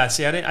funny. Yeah,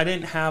 see, I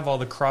didn't have all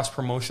the cross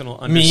promotional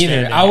Me understanding.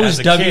 either. I was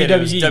as a kid. It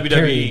was WWE. WWE.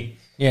 Period.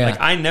 Yeah,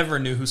 like I never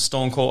knew who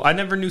Stone Cold. I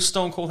never knew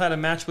Stone Cold had a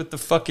match with the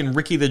fucking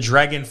Ricky the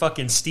Dragon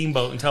fucking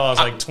Steamboat until I was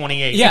like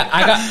 28. Yeah,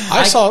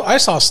 I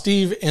saw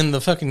Steve in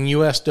the fucking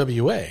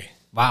USWA.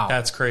 Wow,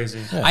 that's crazy.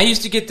 Yeah. I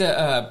used to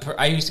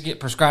get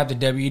prescribed the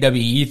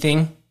WWE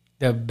thing,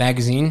 the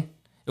magazine.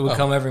 It would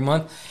come every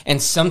month, and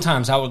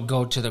sometimes I would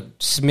go to the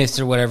Smiths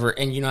or whatever,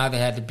 and you know how they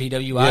had the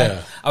PWI.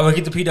 Yeah. I would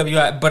get the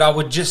PWI, but I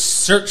would just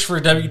search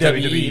for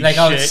WWE. Like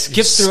I would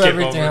skip through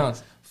everything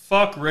else.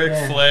 Fuck Ric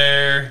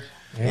Flair.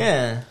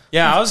 Yeah.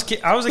 Yeah, I was a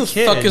kid.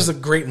 The fuck is a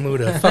Great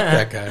Muta? Fuck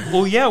that guy.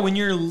 Well, yeah, when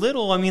you're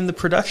little, I mean, the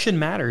production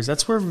matters.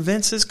 That's where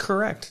Vince is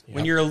correct. Yep.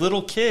 When you're a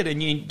little kid,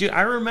 and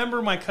I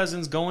remember my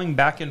cousins going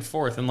back and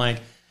forth and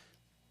like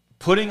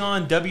putting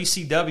on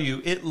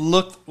WCW. It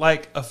looked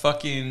like a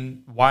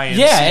fucking YMCA.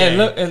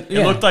 Yeah, it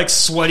looked like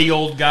sweaty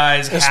old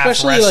guys,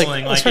 especially half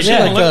wrestling. It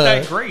didn't look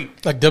that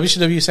great. Like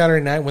WCW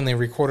Saturday Night when they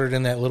recorded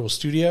in that little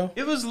studio.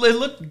 It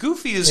looked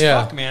goofy as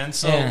fuck, man.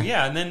 So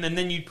yeah, and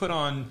then you put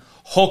on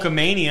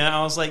Hulkamania.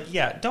 I was like,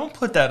 yeah, don't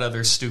put that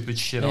other stupid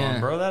shit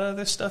on, bro. That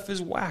other stuff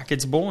is whack.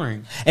 It's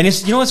boring. And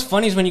it's what's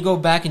funny is when you go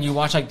back and you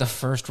watch like the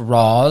first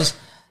Raws,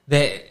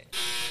 that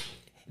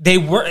they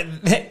were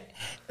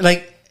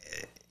like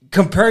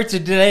compared to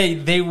today,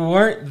 they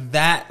weren't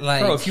that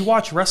like. Bro, if you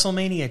watch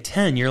WrestleMania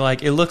 10, you're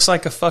like, it looks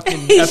like a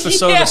fucking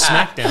episode of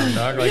SmackDown,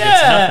 dog. Like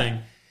it's nothing.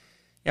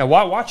 Yeah,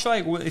 watch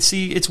like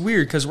see. It's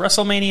weird because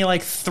WrestleMania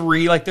like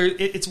 3, like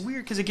it's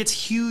weird because it gets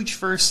huge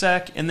for a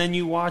sec, and then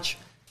you watch.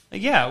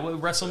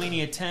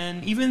 WrestleMania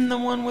 10, even the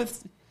one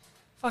with...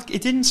 Fuck,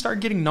 it didn't start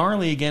getting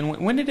gnarly again.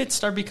 When did it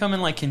start becoming,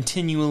 like,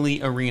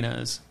 continually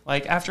arenas?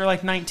 Like, after,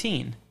 like,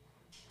 19?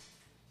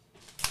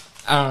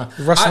 I don't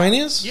know.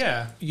 WrestleManias?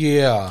 Yeah.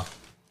 Yeah.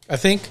 I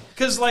think...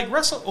 Because, like,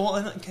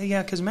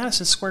 because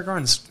Madison Square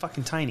Garden's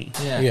fucking tiny.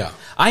 Yeah.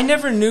 I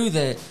never knew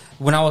that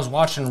when I was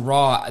watching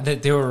Raw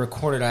that they were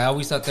recorded. I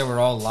always thought they were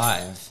all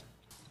live.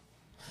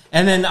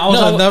 And then I was...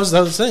 No, that was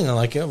the thing.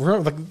 Like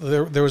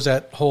there was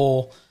that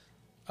whole...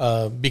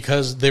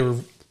 because they were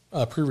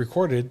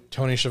pre-recorded,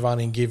 Tony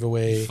Schiavone gave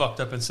away... He fucked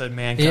up and said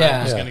Mankind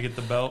was going to get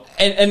the belt.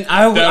 And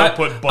I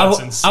put butts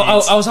in seats.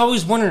 I was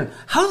always wondering,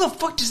 how the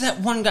fuck does that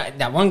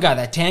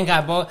tan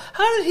guy,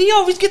 how did he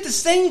always get the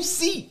same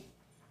seat?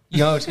 You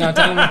know what I'm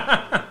talking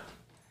about?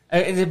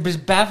 It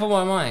just baffled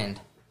my mind.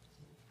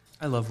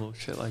 I love little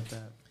shit like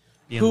that.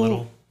 Being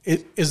little.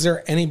 Is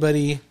there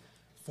anybody,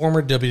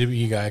 former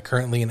WWE guy,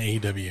 currently in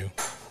AEW,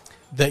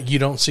 that you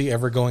don't see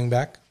ever going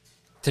back?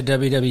 To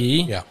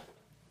WWE? Yeah.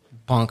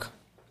 Punk.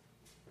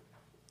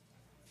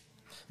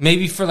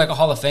 Maybe for like a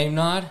Hall of Fame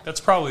nod. That's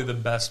probably the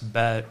best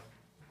bet.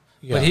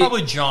 Yeah. But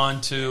probably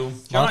John too.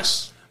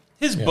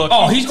 His book.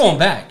 Oh, he's going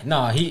back. No,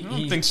 I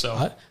don't think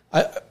so.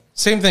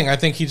 Same thing. I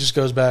think he just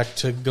goes back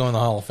to go in the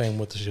Hall of Fame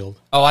with the Shield.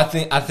 Oh, I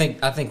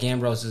think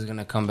Ambrose is going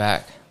to come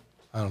back.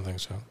 I don't think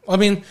so. I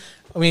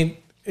mean,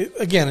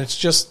 again, it's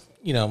just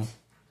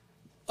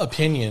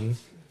opinion.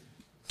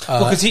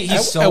 Well, because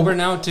he's sober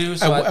now too.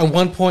 So at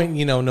one point,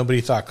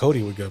 nobody thought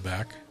Cody would go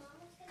back.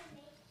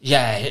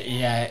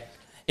 Yeah.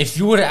 If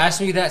you would have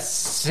asked me that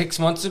 6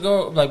 months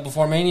ago, like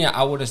before Mania,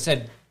 I would have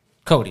said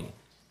Cody.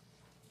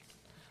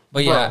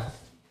 But yeah,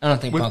 I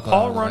don't think with Punk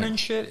Paul running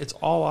shit, it's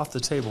all off the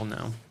table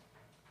now.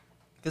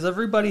 Because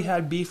everybody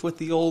had beef with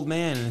the old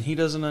man, and he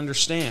doesn't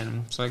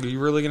understand. It's like, are you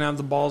really going to have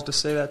the balls to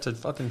say that to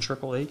fucking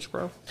Triple H,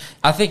 bro?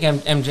 I think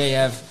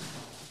MJF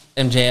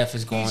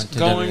is going He's to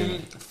going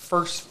WWE.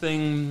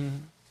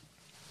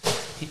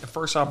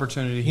 First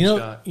opportunity he's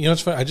got. You know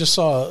what's funny? I just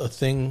saw a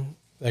thing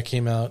that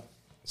came out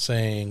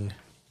saying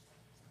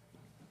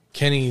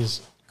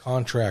Kenny's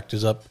contract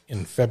is up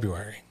in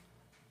February.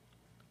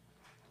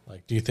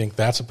 Like, do you think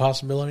that's a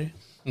possibility?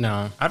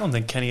 No. I don't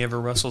think Kenny ever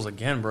wrestles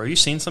again, bro. You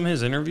seen some of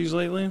his interviews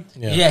lately?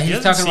 Yeah, He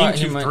he's doesn't talking about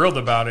seem too thrilled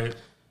about it.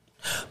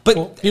 But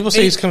Well, people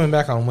say he's coming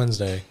back on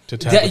Wednesday to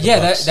tag with the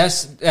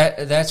Bucks.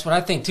 that's what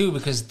I think too,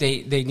 because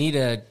they need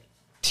a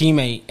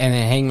teammate, and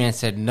then Hangman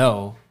said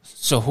no.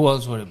 So who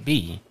else would it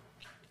be?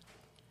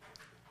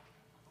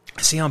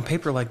 I see on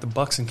paper like the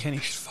Bucks and Kenny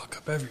should fuck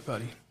up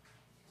everybody.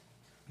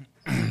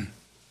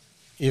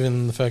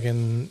 Even the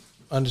fucking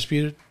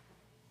Undisputed?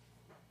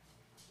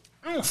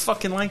 I don't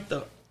fucking like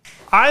the...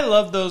 I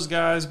love those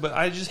guys, but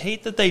I just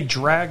hate that they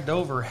dragged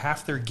over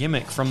half their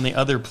gimmick from the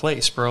other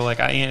place, bro. Like,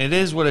 it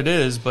is what it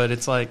is, but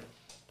it's like,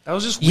 that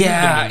was just weird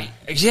to me.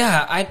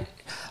 I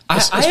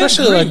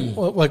Especially agree.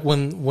 like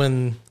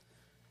when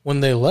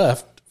they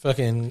left,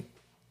 fucking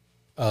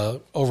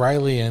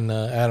O'Reilly and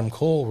Adam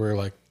Cole were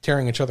like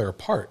tearing each other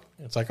apart.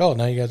 It's like, oh,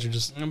 now you guys are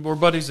just And we're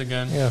buddies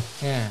again. yeah.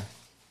 Yeah,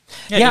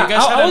 Yeah, you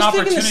guys I had an was thinking the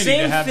opportunity same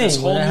to have this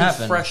thing whole when it new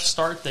happened. fresh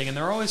start thing, and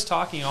they're always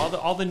talking.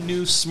 All the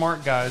new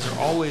smart guys are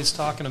always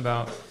talking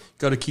about,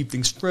 got to keep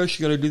things fresh.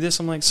 You got to do this.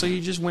 I'm like, so you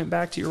just went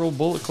back to your old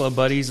Bullet Club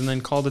buddies and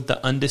then called it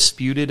the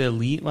Undisputed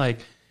Elite? Like,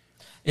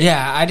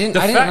 Yeah, I didn't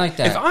like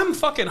that. If I'm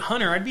fucking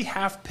Hunter, I'd be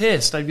half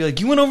pissed. I'd be like,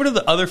 you went over to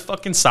the other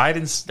fucking side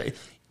and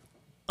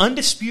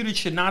Undisputed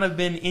should not have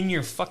been in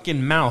your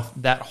fucking mouth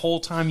that whole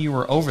time you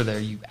were over there,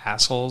 you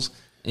assholes.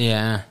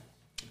 Yeah,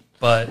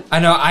 But I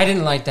know I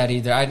didn't like that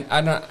either. I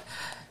don't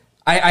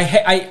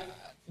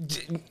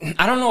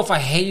know if I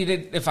hated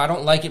it, if I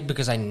don't like it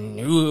because I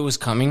knew it was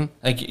coming.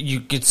 Like,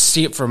 you could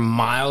see it from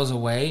miles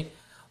away,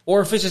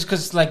 or if it's just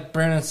because, like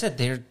Brandon said,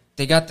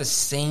 they got the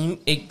same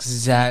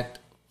exact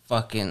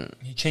fucking.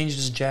 he changed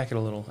his jacket a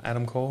little,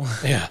 Adam Cole.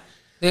 Yeah.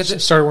 They had the-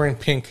 Started wearing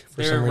pink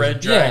for They're some Red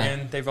reason. Dragon.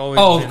 Yeah. They've always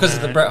Oh, been because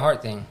of the that. Bret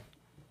Hart thing.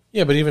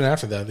 Yeah, but even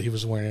after that, he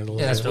was wearing it a little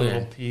Yeah, that's bit. a little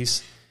weird.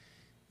 piece.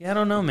 Yeah, I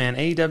don't know, man.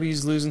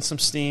 AEW's losing some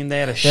steam. They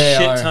had a They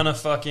shit are. ton of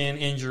fucking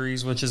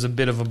injuries, which is a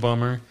bit of a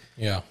bummer.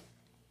 Yeah.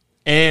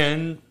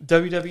 And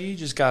WWE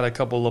just got a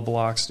couple of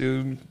blocks,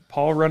 dude.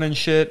 Paul running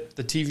shit,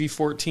 the TV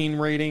 14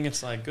 rating.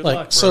 It's like, good luck,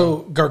 bro. So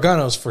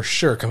Gargano's for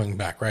sure coming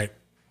back, right?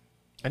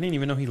 I didn't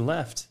even know he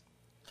left.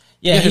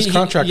 Yeah, his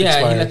contract he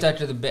expired. left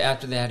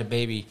after they had a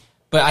baby.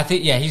 But I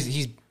think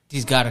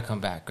he's got to come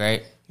back,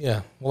 right?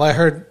 Yeah. Well, I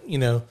heard,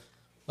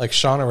 like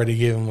Sean already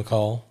gave him a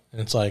call, and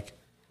it's like,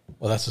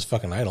 well, that's his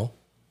fucking idol.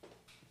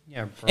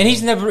 Yeah, bro. And he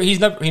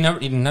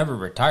never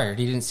retired.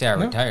 He didn't say I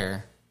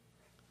retire.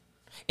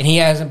 And he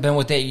hasn't been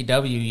with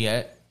AEW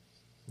yet.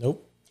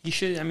 Nope. He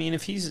should. I mean,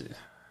 if he's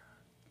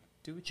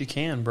do what you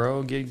can,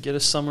 bro. Get a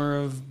summer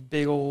of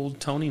big old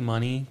Tony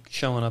money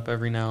showing up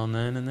every now and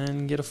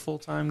then get a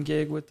full-time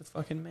gig with the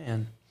fucking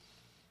man.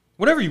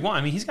 Whatever you want.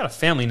 I mean, he's got a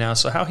family now,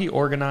 so how he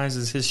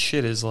organizes his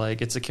shit is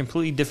like, it's a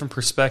completely different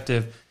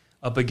perspective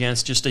up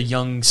against just a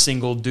young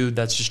single dude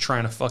that's just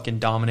trying to fucking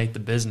dominate the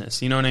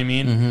business. You know what I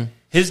mean? Mm-hmm.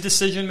 His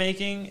decision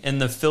making and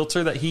the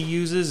filter that he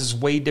uses is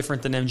way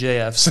different than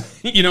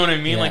MJF's. You know what I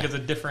mean? Yeah. Like, it's a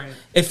different.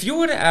 If you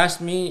would have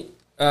asked me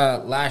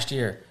last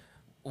year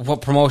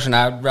what promotion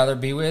I would rather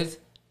be with,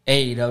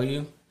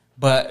 AEW.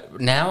 But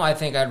now I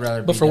think I'd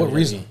rather be But for what WWE.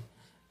 reason?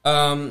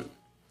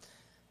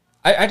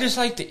 I just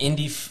like the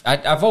indie.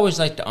 I've always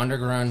liked the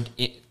underground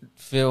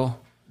feel.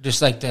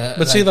 Just like the.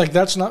 But see, like,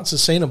 that's not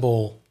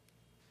sustainable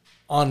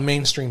on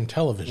mainstream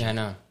television. Yeah, I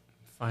know.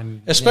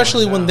 Fine.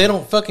 Especially when they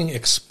don't fucking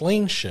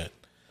explain shit.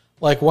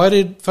 Like, why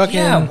did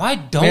fucking why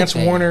don't Vance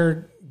they?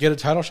 Warner get a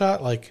title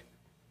shot? Like,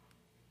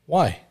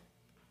 why?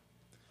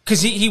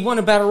 Because he won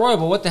a battle royal,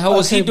 but what the hell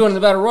was he Okay. doing in the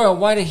battle royal?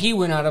 Why did he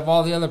win out of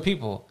all the other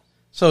people?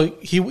 So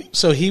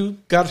he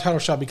got a title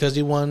shot because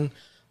he won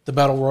the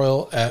battle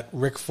royal at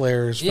Ric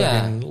Flair's Yeah.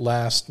 fucking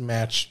last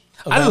match.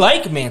 I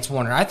like Vance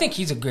Warner. I think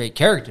he's a great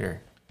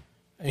character.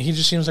 And he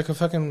just seems like a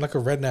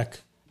redneck.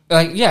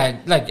 Like, yeah,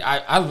 like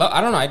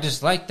I don't know. I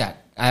just like that.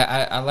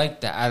 I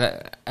like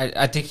that.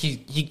 I think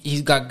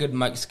he's got good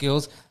mic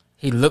skills.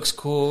 He looks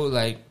cool.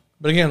 Like,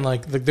 But again,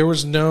 like there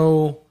was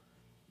no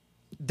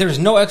there's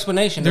no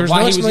explanation. there was of why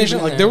no he was explanation.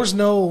 even Like there. there was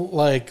no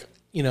like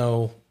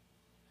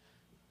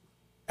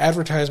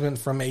advertisement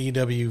from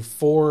AEW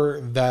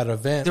for that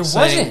event. There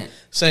saying, wasn't.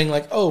 saying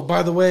like, oh,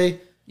 by the way,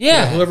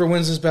 Yeah. whoever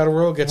wins this battle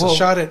royal gets a Well-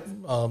 shot at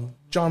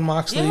John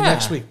Moxley Yeah.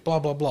 next week. Blah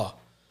blah blah.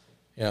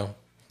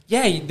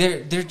 Yeah,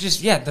 they're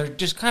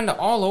just kind of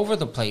all over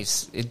the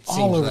place. It seems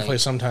All over like. the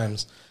place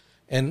sometimes,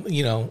 and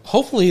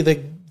hopefully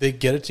they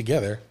get it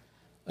together.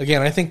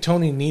 Again, I think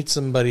Tony needs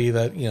somebody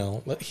that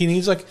he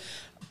needs. Like,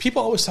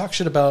 people always talk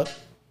shit about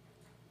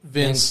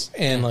Vince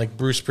and like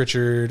Bruce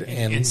Pritchard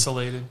and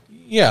Insulated.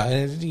 yeah,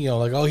 and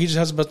like, oh, he just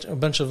has a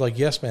bunch of like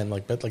yes men,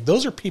 like, but like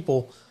those are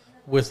people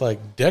with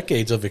like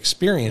decades of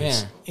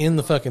experience in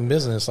the fucking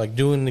business, like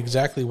doing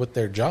exactly what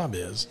their job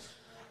is.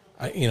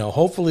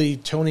 Hopefully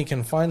Tony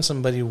can find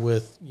somebody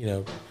with,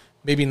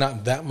 maybe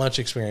not that much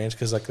experience,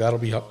 because like that'll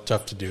be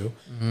tough to do,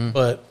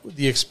 but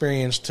the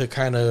experience to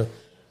kind of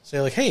say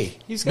like, hey,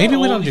 maybe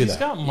we don't do that. He's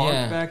got Mark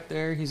back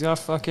there. He's got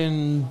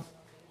fucking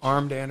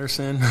Armed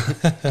Anderson.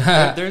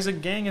 There's a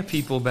gang of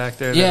people back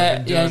there that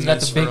have been doing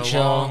this for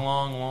a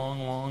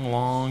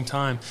long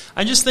time.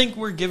 I just think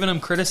we're giving him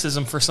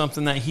criticism for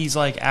something that he's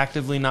like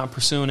actively not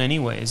pursuing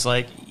anyways.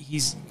 Like,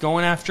 he's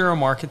going after a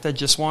market that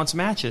just wants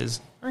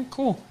matches. All right,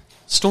 cool.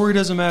 Story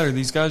doesn't matter.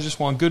 These guys just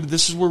want good.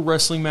 This is where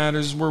wrestling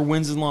matters. This is where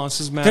wins and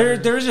losses matter.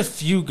 There's a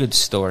few good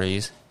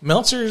stories.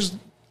 Meltzer's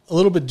a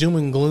little bit doom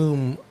and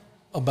gloom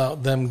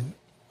about them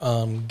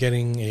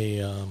getting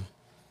a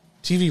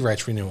TV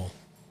rights renewal.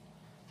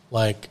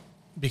 Like,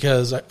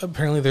 because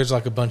apparently there's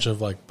like a bunch of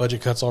like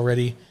budget cuts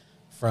already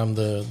from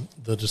the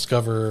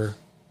Discover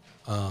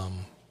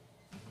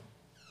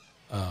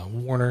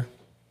Warner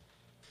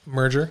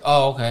merger.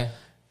 Oh, okay.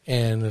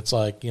 And it's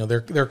like,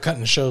 they're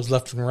cutting shows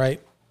left and right.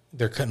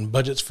 They're cutting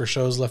budgets for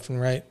shows left and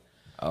right.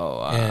 Oh,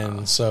 wow.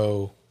 And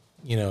so,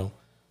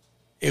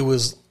 it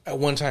was at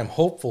one time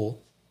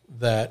hopeful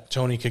that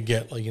Tony could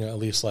get like, at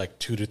least like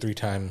 2 to 3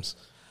 times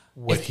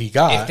what he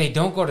got. If they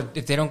don't go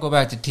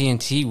back to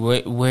TNT,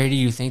 where do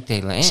you think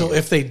they land? So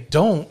if they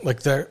don't,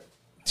 like, their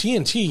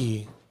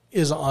TNT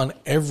is on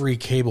every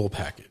cable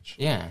package.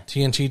 Yeah.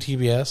 TNT,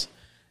 TBS.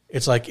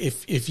 It's like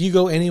if you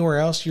go anywhere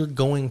else, you're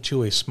going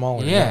to a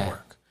smaller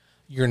network.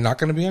 You're not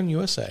going to be on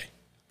USA.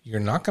 You're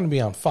not going to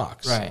be on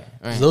Fox. Right.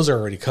 Those are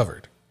already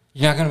covered.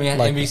 You're not going to be on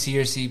NBC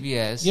or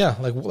CBS. Yeah,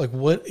 like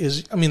what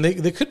is... I mean,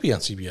 they could be on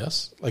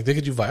CBS. Like, they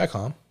could do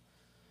Viacom.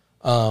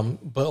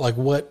 But, like,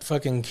 what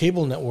fucking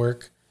cable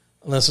network...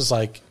 Unless it's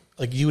like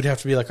you would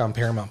have to be like on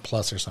Paramount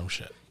Plus or some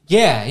shit.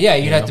 Yeah,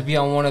 you'd have to be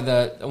on one of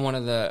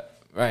the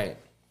right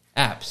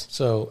apps.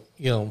 So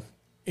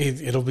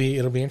it'll be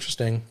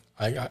interesting.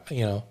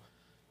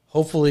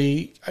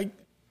 Hopefully,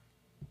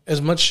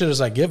 as much shit as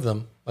I give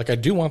them, like I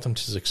do want them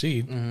to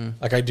succeed. Mm-hmm.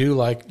 Like I do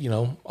like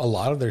a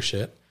lot of their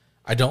shit.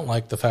 I don't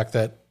like the fact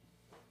that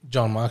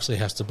Jon Moxley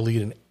has to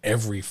bleed in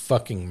every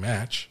fucking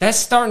match. That's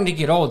starting to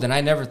get old, and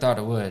I never thought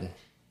it would.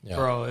 Yeah.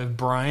 Bro, if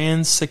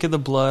Brian's sick of the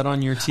blood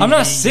on your TV, I'm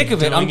not sick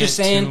of it. I'm just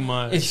saying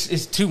too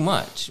it's too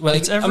much. Well,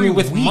 it's every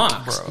with week,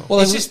 Mox, bro. Well,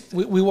 it's just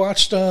we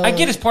watched. I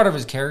get it's part of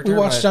his character. We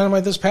watched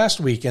Dynamite this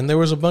past week, and there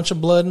was a bunch of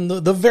blood in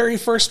the very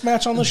first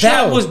match on the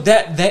show.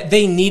 That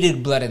they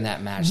needed blood in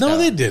that match. No,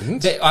 they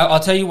didn't. I'll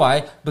tell you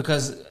why.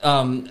 Because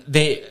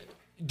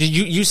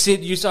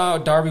you saw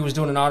Darby was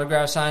doing an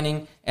autograph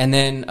signing, and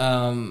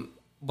then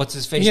what's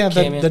his face? Yeah,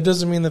 that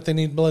doesn't mean that they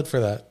need blood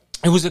for that.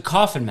 It was a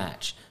coffin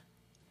match.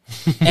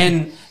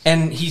 and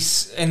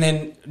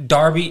then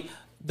Darby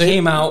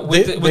came out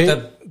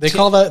they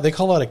call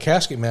that a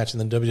casket match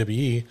in the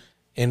WWE,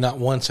 and not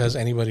once has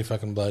anybody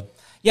fucking bled.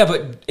 Yeah,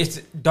 but it's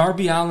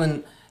Darby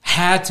Allin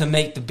had to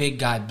make the big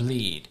guy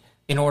bleed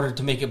in order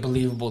to make it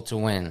believable to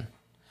win.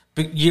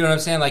 But you know what I'm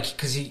saying? Like,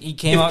 because he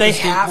came out. If they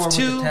have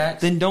to,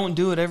 then don't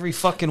do it every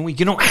fucking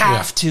week. You don't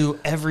have to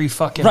every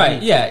fucking week.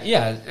 Right?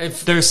 Yeah.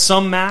 If there's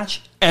some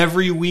match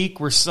every week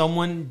where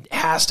someone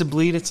has to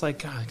bleed, it's like,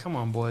 God, come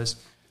on, boys.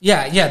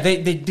 Yeah, they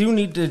do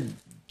need to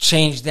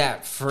change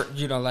that for,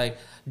 like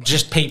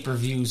just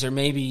pay-per-views or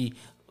maybe,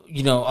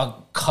 a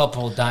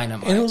couple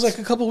Dynamites. And it was like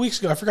a couple weeks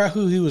ago. I forgot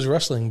who he was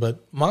wrestling, but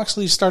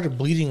Moxley started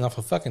bleeding off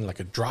a fucking like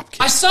a drop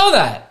kick. I saw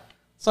that.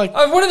 It's like,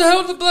 where the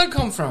hell did the blood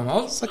come from?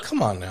 It's like,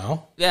 come on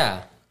now.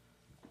 Yeah.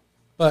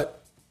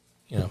 But,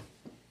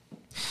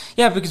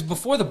 Yeah, because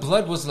before the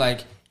blood was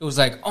like, it was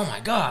like, oh my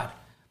God,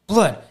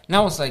 blood.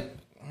 Now it's like,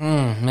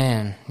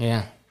 man,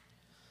 yeah.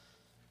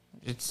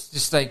 It's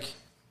just like...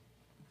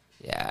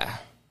 Yeah.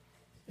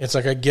 It's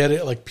like I get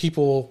it. Like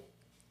people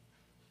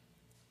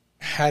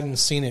hadn't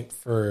seen it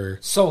for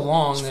so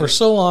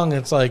long.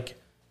 It's like,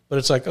 but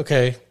it's like,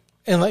 okay.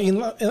 And like,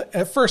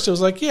 at first it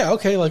was like, yeah,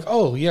 okay. Like,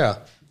 oh yeah,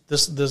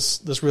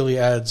 this really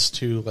adds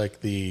to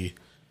like the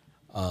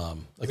the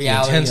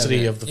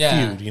intensity of the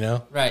feud,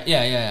 Right.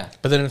 Yeah.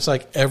 But then it's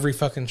like every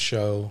fucking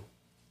show,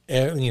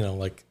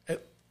 like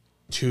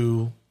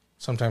 2,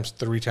 sometimes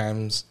 3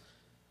 times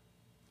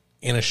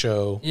in a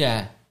show.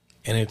 Yeah.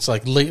 And it's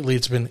like lately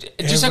it's been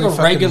just like a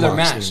regular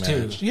match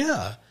too.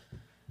 Yeah.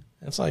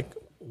 It's like,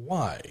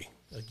 why?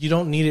 Like you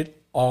don't need it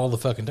all the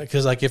fucking time.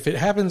 Because like if it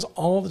happens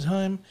all the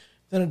time,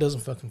 then it doesn't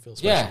fucking feel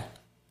special.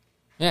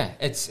 Yeah.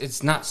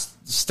 It's not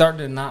starting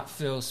to not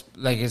feel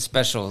like it's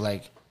special.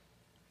 Like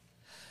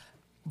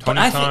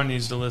Tony Khan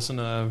needs to listen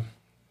to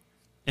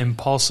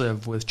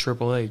Impulsive with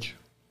Triple H.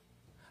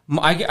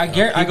 I he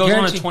goes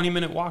on a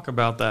 20-minute walk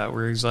about that,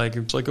 where he's like,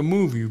 it's like a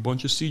movie, a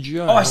bunch of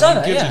CGI. Oh, I saw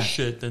that. No one gives a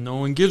shit. Then no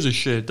one gives a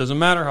shit. It doesn't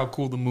matter how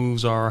cool the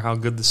moves are or how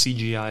good the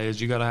CGI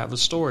is. You got to have a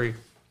story.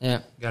 Yeah,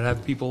 you got to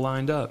have people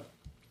lined up.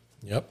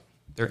 Yep,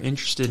 they're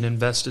interested and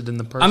invested in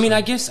the person. I mean,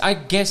 I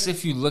guess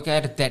if you look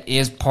at it, that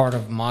is part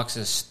of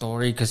Mox's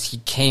story because he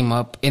came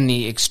up in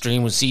the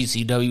extreme with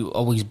CCW,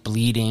 always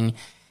bleeding,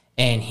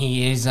 And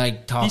he is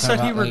like talking. He said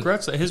about, he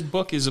regrets it. His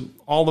book is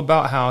all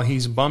about how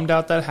he's bummed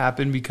out that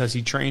happened because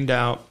he trained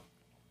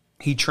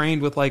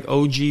with like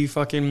OG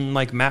fucking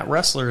like mat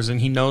wrestlers, and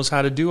he knows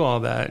how to do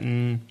all that.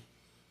 And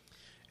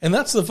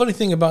that's the funny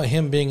thing about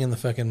him being in the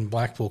fucking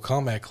Blackpool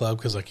Combat Club,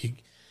 because like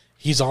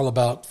he's all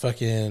about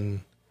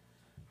fucking,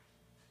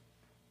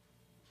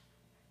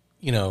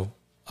 you know,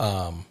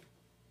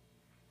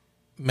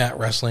 mat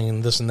wrestling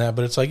and this and that.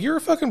 But it's like, you're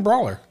a fucking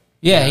brawler.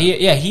 Yeah,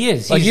 he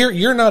is. Like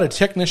you're not a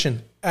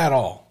technician at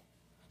all.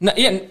 No,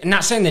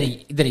 not saying that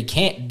he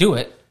can't do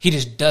it. He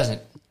just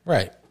doesn't.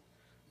 Right.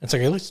 It's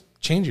like, at least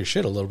change your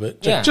shit a little bit.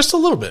 Yeah. Just a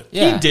little bit.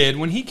 Yeah. he did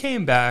when he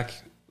came back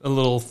a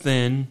little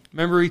thin.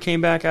 Remember he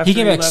came back after he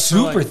came back left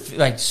super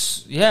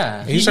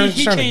yeah. He's starting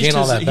to gain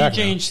all that back.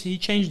 He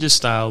changed his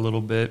style a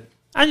little bit.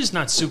 I'm just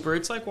not super.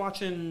 It's like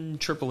watching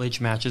Triple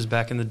H matches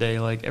back in the day.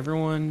 Like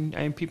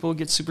people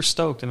get super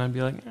stoked, and I'd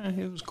be like,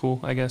 it was cool,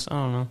 I guess. I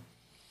don't know.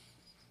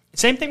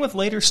 Same thing with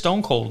later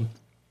Stone Cold.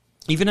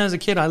 Even as a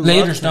kid, I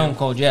loved Stone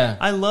Cold, yeah.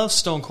 I love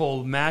Stone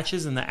Cold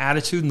matches and the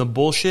attitude and the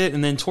bullshit.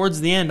 And then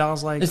towards the end, I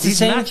was like, it's these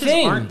the same matches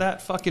thing. aren't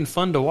that fucking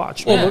fun to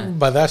watch. Well,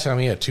 by that time,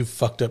 he had 2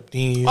 fucked up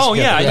knees. Oh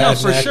yeah, I know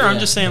for sure. Yeah. I'm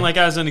just saying, like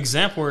as an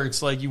example, where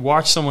it's like you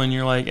watch someone, and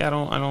you're like, I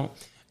don't.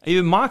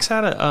 Even Mox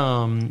had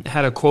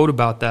a quote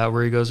about that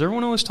where he goes,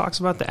 everyone always talks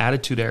about the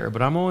Attitude Era,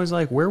 but I'm always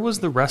like, where was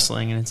the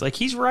wrestling? And it's like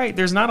he's right.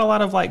 There's not a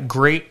lot of like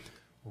great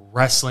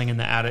wrestling in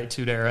the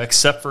Attitude Era,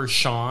 except for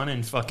Shawn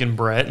and fucking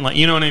Brett, and like,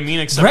 you know what I mean.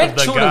 Except Brett for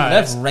the sort of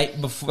guys left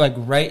right before, like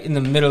right in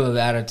the middle of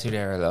the Attitude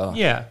Era, though.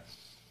 Yeah.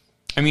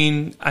 I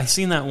mean, I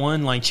seen that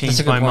one like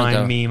change my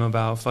mind meme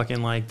about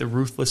fucking like the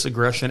Ruthless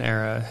Aggression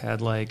Era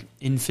had like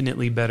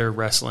infinitely better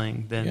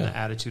wrestling than the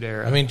Attitude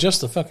Era. I mean,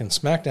 just the fucking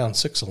SmackDown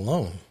 6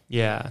 alone.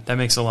 Yeah, that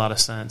makes a lot of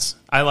sense.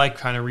 I like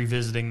kind of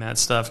revisiting that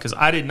stuff because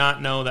I did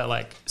not know that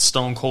like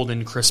Stone Cold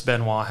and Chris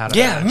Benoit had a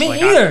match. Me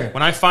like, either.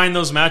 When I find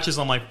those matches,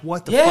 I'm like,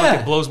 what the fuck?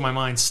 It blows my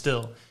mind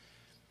still.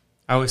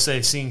 I always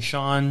say seeing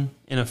Shawn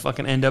in a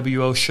fucking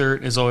NWO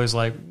shirt is always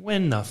like,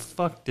 when the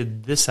fuck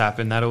did this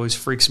happen? That always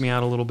freaks me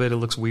out a little bit. It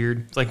looks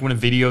weird. It's like when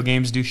video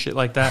games do shit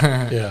like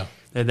that. Yeah.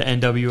 They had the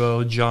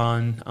NWO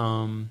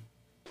John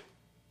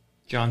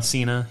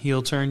Cena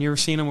heel turn. You ever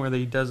seen him where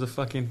he does the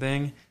fucking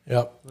thing?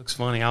 Yep. Looks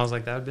funny. I was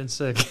like, that would have been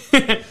sick.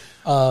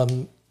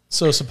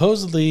 So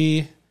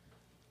supposedly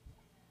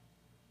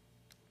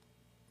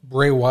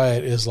Bray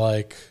Wyatt is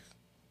like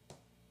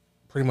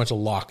pretty much a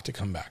lock to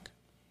come back.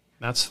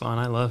 That's fun.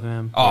 I love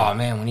him. Oh,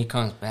 man, when he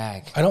comes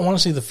back. I don't want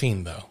to see The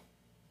Fiend, though.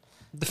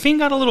 The Fiend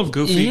got a little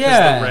goofy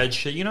because the red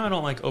shit. You know, I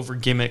don't like over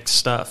gimmick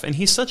stuff. And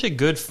he's such a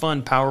good,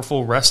 fun,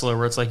 powerful wrestler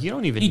where it's like, you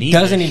don't even need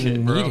this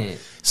shit, bro. Need it.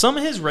 Some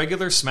of his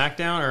regular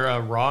SmackDown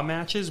or Raw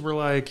matches were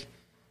like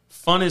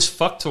fun as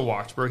fuck to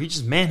watch, bro. He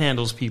just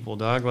manhandles people,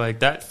 dog. Like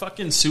that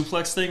fucking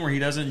suplex thing where he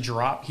doesn't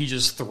drop, he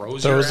just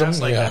throws your ass.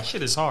 Like that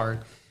shit is hard.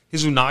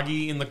 His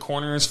Unagi in the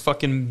corner is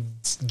fucking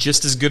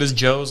just as good as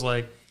Joe's.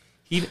 Like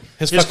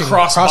his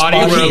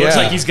crossbody where it looks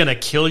like he's gonna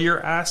kill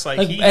your ass.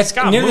 Like he's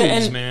got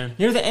moves, man.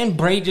 Near the end,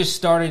 Bray just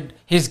started.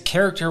 His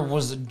character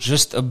was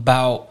just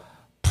about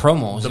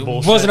promos. It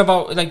wasn't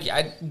about like.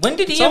 When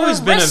did he? It's always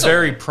been wrestle? a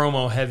very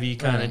promo heavy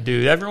kind of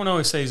dude. Everyone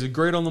always says he's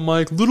great on the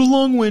mic, little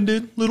long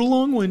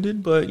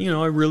winded, but you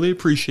know I really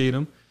appreciate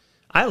him.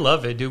 I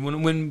love it, dude.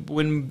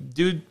 When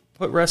dude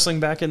put wrestling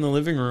back in the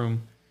living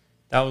room.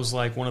 That was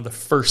like one of the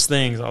first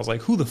things. I was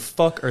like, "Who the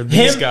fuck are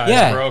these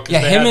guys, bro?"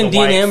 Because they him had and the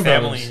White Dean Ambrose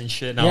family and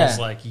shit. And I was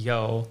like,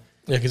 "Yo."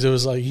 Yeah, because it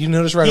was like you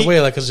notice right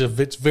away, like because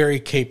it's very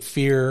Cape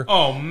Fear.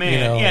 Oh man, you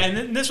know. Yeah, and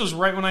then this was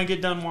right when I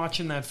get done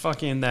watching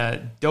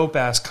that dope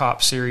ass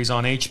cop series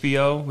on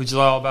HBO, which is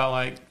all about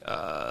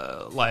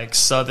like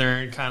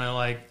Southern kind of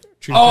like.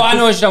 I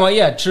know what you're talking about.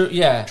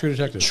 Yeah, True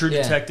Detective. True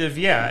Detective,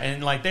 yeah,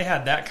 and like they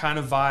had that kind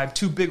of vibe.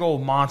 2 big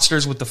old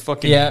monsters with the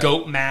fucking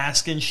goat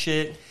mask and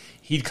shit.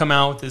 He'd come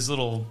out with his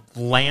little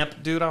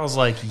lamp, dude. I was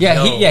like,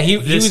 he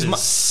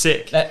was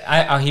sick.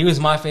 He was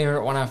my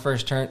favorite when I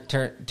first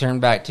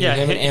turned back to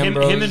him and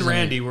Ambrose. Him and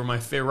Randy were my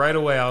favorite. Right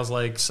away, I was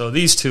like, so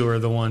these two are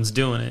the ones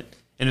doing it.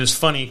 And it was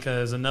funny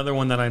because another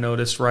one that I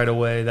noticed right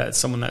away that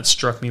someone that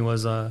struck me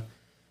was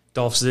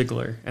Dolph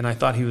Ziggler, and I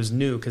thought he was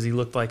new because he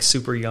looked like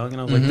super young,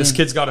 and I was like, this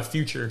kid's got a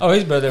future. Oh,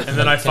 he's better. And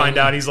then I find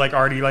out he's like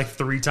already like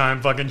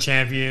 3-time fucking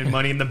champion,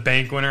 Money in the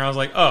Bank winner. I was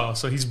like, oh,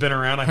 so he's been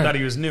around. I thought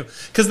he was new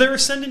because they were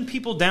sending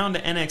people down to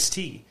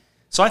NXT.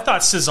 So I thought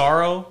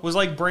Cesaro was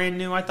like brand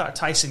new. I thought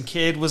Tyson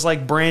Kidd was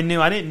like brand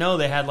new. I didn't know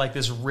they had like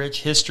this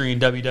rich history in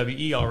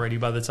WWE already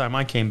by the time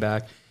I came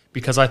back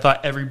because I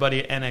thought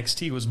everybody at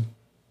NXT was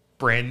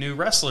brand new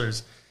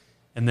wrestlers.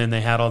 And then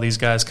they had all these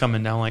guys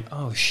coming down like,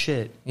 oh,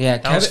 shit. Yeah.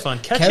 That was fun.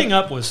 Catching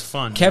up was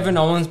fun. Kevin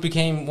Owens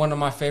became one of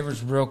my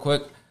favorites real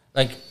quick.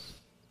 Like,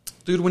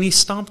 dude, when he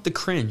stomped the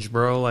cringe,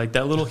 bro, like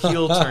that little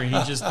heel turn,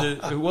 he just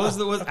did. What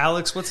was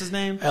Alex, what's his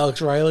name?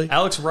 Alex Riley.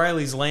 Alex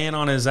Riley's laying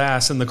on his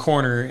ass in the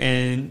corner.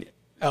 And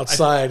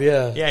outside,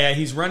 Yeah,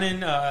 he's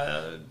running.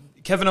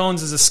 Kevin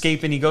Owens is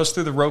escaping. He goes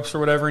through the ropes or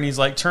whatever, and he's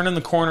like turning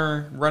the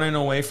corner, running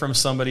away from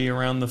somebody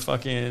around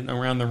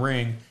the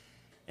ring.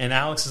 And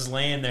Alex is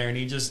laying there, and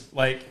he just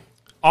like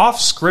off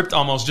script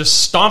almost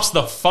just stomps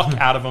the fuck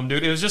out of him,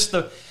 dude. It was just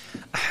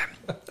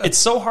it's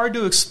so hard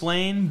to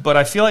explain, but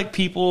I feel like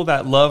people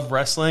that love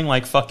wrestling,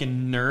 like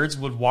fucking nerds,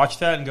 would watch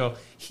that and go,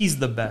 he's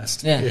the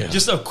best. Yeah.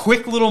 Just a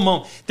quick little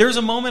moment. There's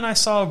a moment I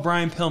saw of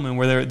Brian Pillman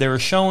where they were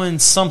showing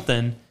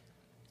something.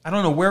 I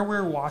don't know where we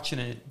were watching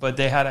it, but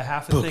they had a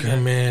half a Booker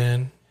thing.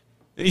 man.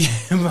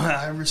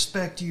 Yeah, I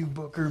respect you,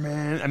 Booker,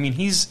 man. I mean,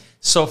 he's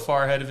so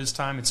far ahead of his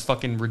time, it's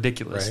fucking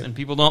ridiculous. Right. And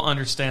people don't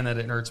understand that.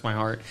 It hurts my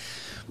heart.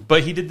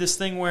 But he did this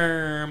thing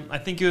where I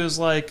think it was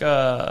like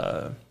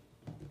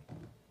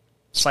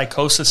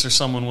Psychosis or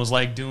someone was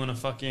like doing a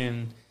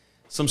fucking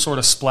some sort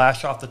of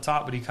splash off the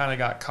top, but he kind of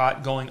got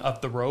caught going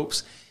up the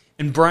ropes.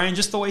 And Brian,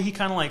 just the way he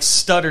kind of like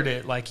stuttered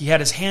it, like he had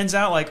his hands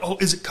out like, oh,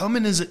 is it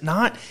coming? Is it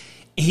not?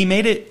 He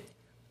made it.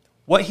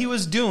 What he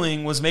was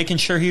doing was making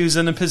sure he was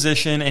in a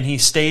position and he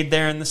stayed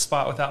there in the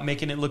spot without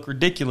making it look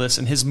ridiculous.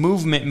 And his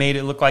movement made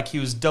it look like he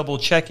was double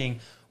checking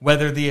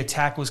whether the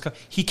attack was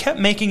he kept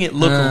making it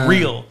look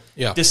real.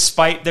 Yeah.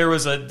 Despite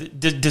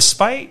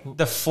despite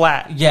the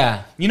flat.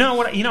 Yeah. You know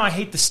what? You know I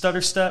hate the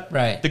stutter step.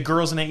 Right. The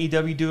girls in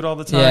AEW do it all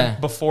the time. Yeah.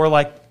 Before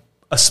like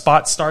a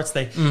spot starts,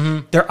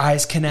 their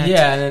eyes connect.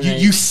 Yeah, and then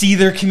you see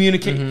their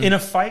communicate in a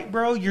fight,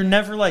 bro. You're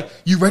never like,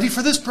 you ready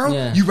for this, bro?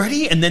 Yeah. You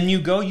ready? And then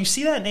you go. You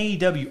see that in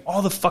AEW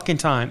all the fucking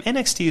time.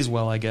 NXT as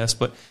well, I guess,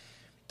 but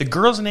the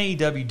girls in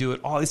AEW do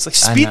it all. It's like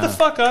speed the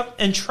fuck up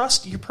and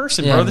trust your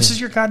person, bro. This is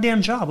your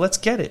goddamn job. Let's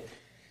get it.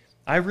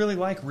 I really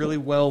like really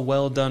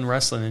well done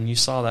wrestling, and you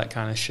saw that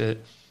kind of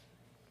shit.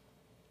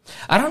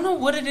 I don't know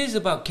what it is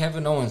about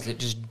Kevin Owens that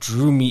just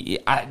drew me.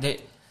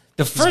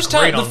 The first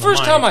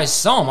time I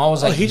saw him, I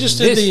was like, he just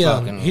did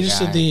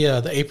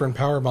the apron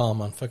power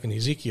bomb on fucking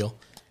Ezekiel,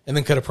 and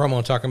then cut a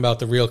promo talking about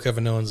the real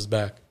Kevin Owens is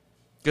back.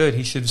 Good.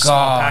 He should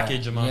small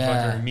package a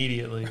motherfucker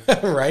immediately.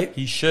 Right?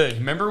 He should.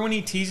 Remember when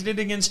he teased it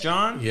against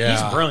John? Yeah.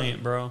 He's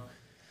brilliant, bro.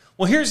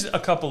 Well, here's a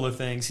couple of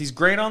things. He's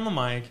great on the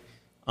mic.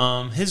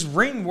 His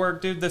ring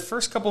work, dude. The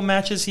first couple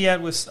matches he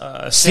had with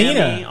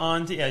Sammy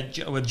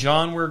with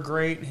John were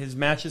great. His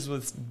matches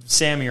with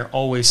Sammy are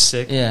always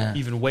sick. Yeah.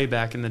 Even way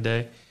back in the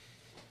day.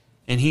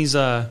 And he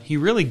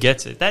really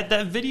gets it.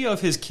 That video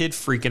of his kid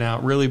freaking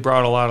out really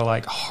brought a lot of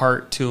like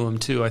heart to him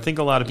too. I think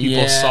a lot of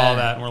people saw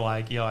that and were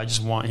like, "Yo, I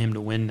just want him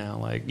to win now."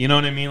 Like, you know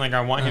what I mean? Like,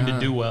 I want him to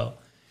do well.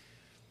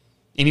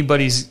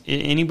 Anybody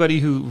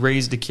who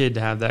raised a kid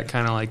to have that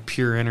kind of like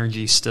pure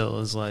energy still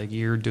is like,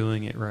 you're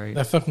doing it right.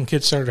 That fucking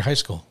kid started high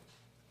school.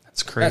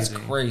 That's crazy.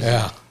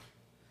 Yeah.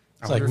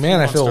 It's like, man,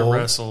 I feel old.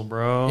 Wrestle,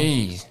 bro.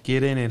 Jeez.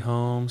 Get in it,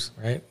 Holmes.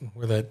 Right?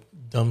 Wear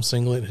that dumb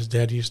singlet his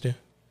dad used to.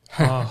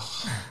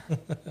 Oh.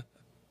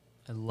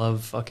 I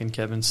love fucking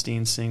Kevin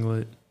Steen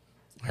singlet.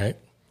 Right?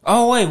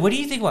 Oh wait, what do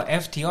you think about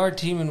FTR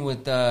teaming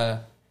with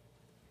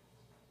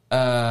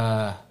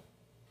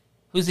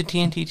who's the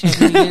TNT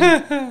champion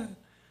again?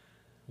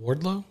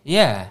 Wardlow?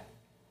 Yeah.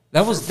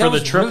 That was the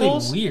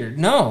triples? Really weird.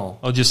 No.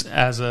 Oh, just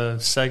as a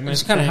segment?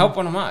 Just kind of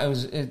helping them out.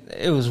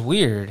 It was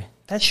weird.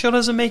 That show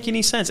doesn't make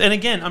any sense. And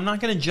again, I'm not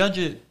going to judge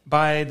it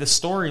by the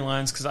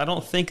storylines because I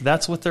don't think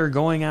that's what they're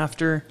going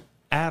after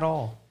at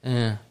all.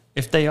 Yeah.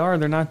 If they are,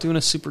 they're not doing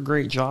a super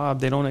great job.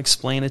 They don't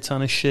explain a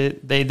ton of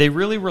shit. They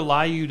really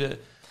rely you to...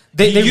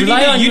 You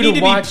need to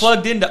be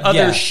plugged into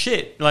other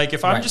shit. Like,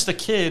 if I'm just a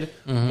kid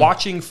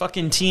watching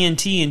fucking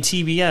TNT and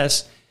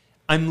TBS...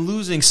 I'm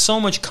losing so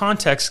much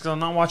context because I'm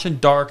not watching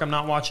Dark. I'm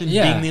not watching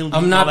Being the Elite.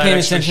 I'm not paying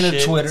attention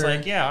to Twitter.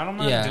 It's like, I'm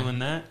not doing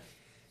that.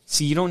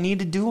 See, you don't need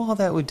to do all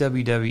that with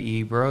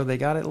WWE, bro. They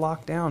got it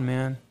locked down,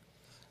 man.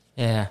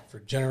 Yeah. For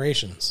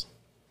generations.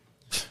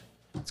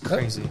 It's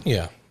crazy.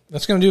 Yeah.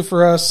 That's going to do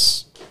for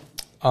us.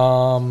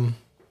 I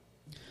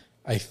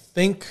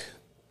think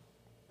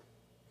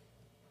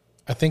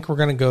we're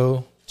going to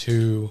go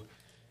to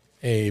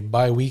a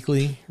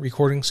bi-weekly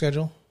recording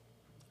schedule.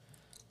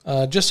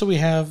 Just so we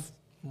have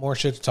more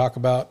shit to talk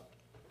about,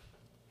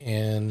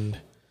 and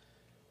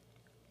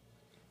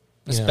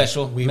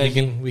special. We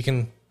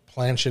can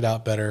plan shit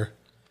out better.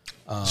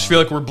 I just feel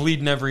like we're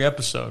bleeding every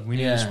episode. We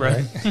need to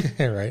spread.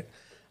 Right.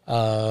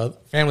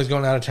 Family's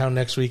going out of town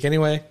next week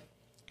anyway,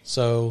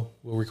 so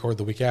we'll record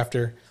the week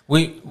after.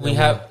 We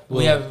have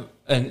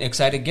an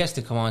excited guest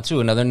to come on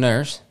too. Another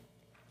nurse.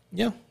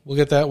 Yeah, we'll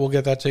get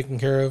that taken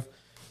care of,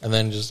 and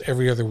then just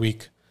every other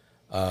week,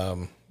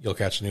 you'll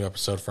catch a new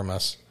episode from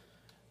us.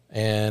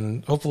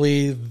 And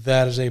hopefully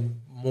that is a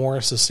more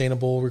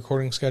sustainable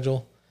recording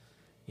schedule,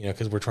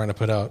 because we're trying to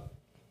put out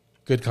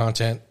good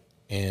content,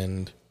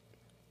 and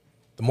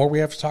the more we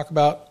have to talk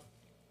about,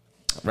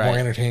 the more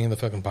entertaining the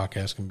fucking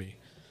podcast can be.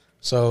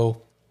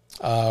 So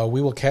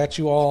we will catch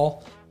you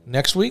all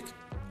next week.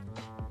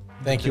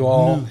 Thank you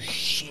all. New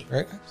shit.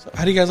 Right? So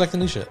how do you guys like the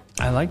new shit?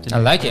 I liked it. I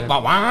like it.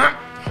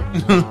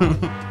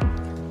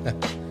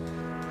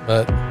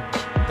 But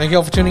thank you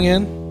all for tuning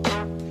in.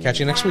 Catch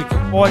you next week.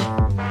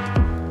 Bye.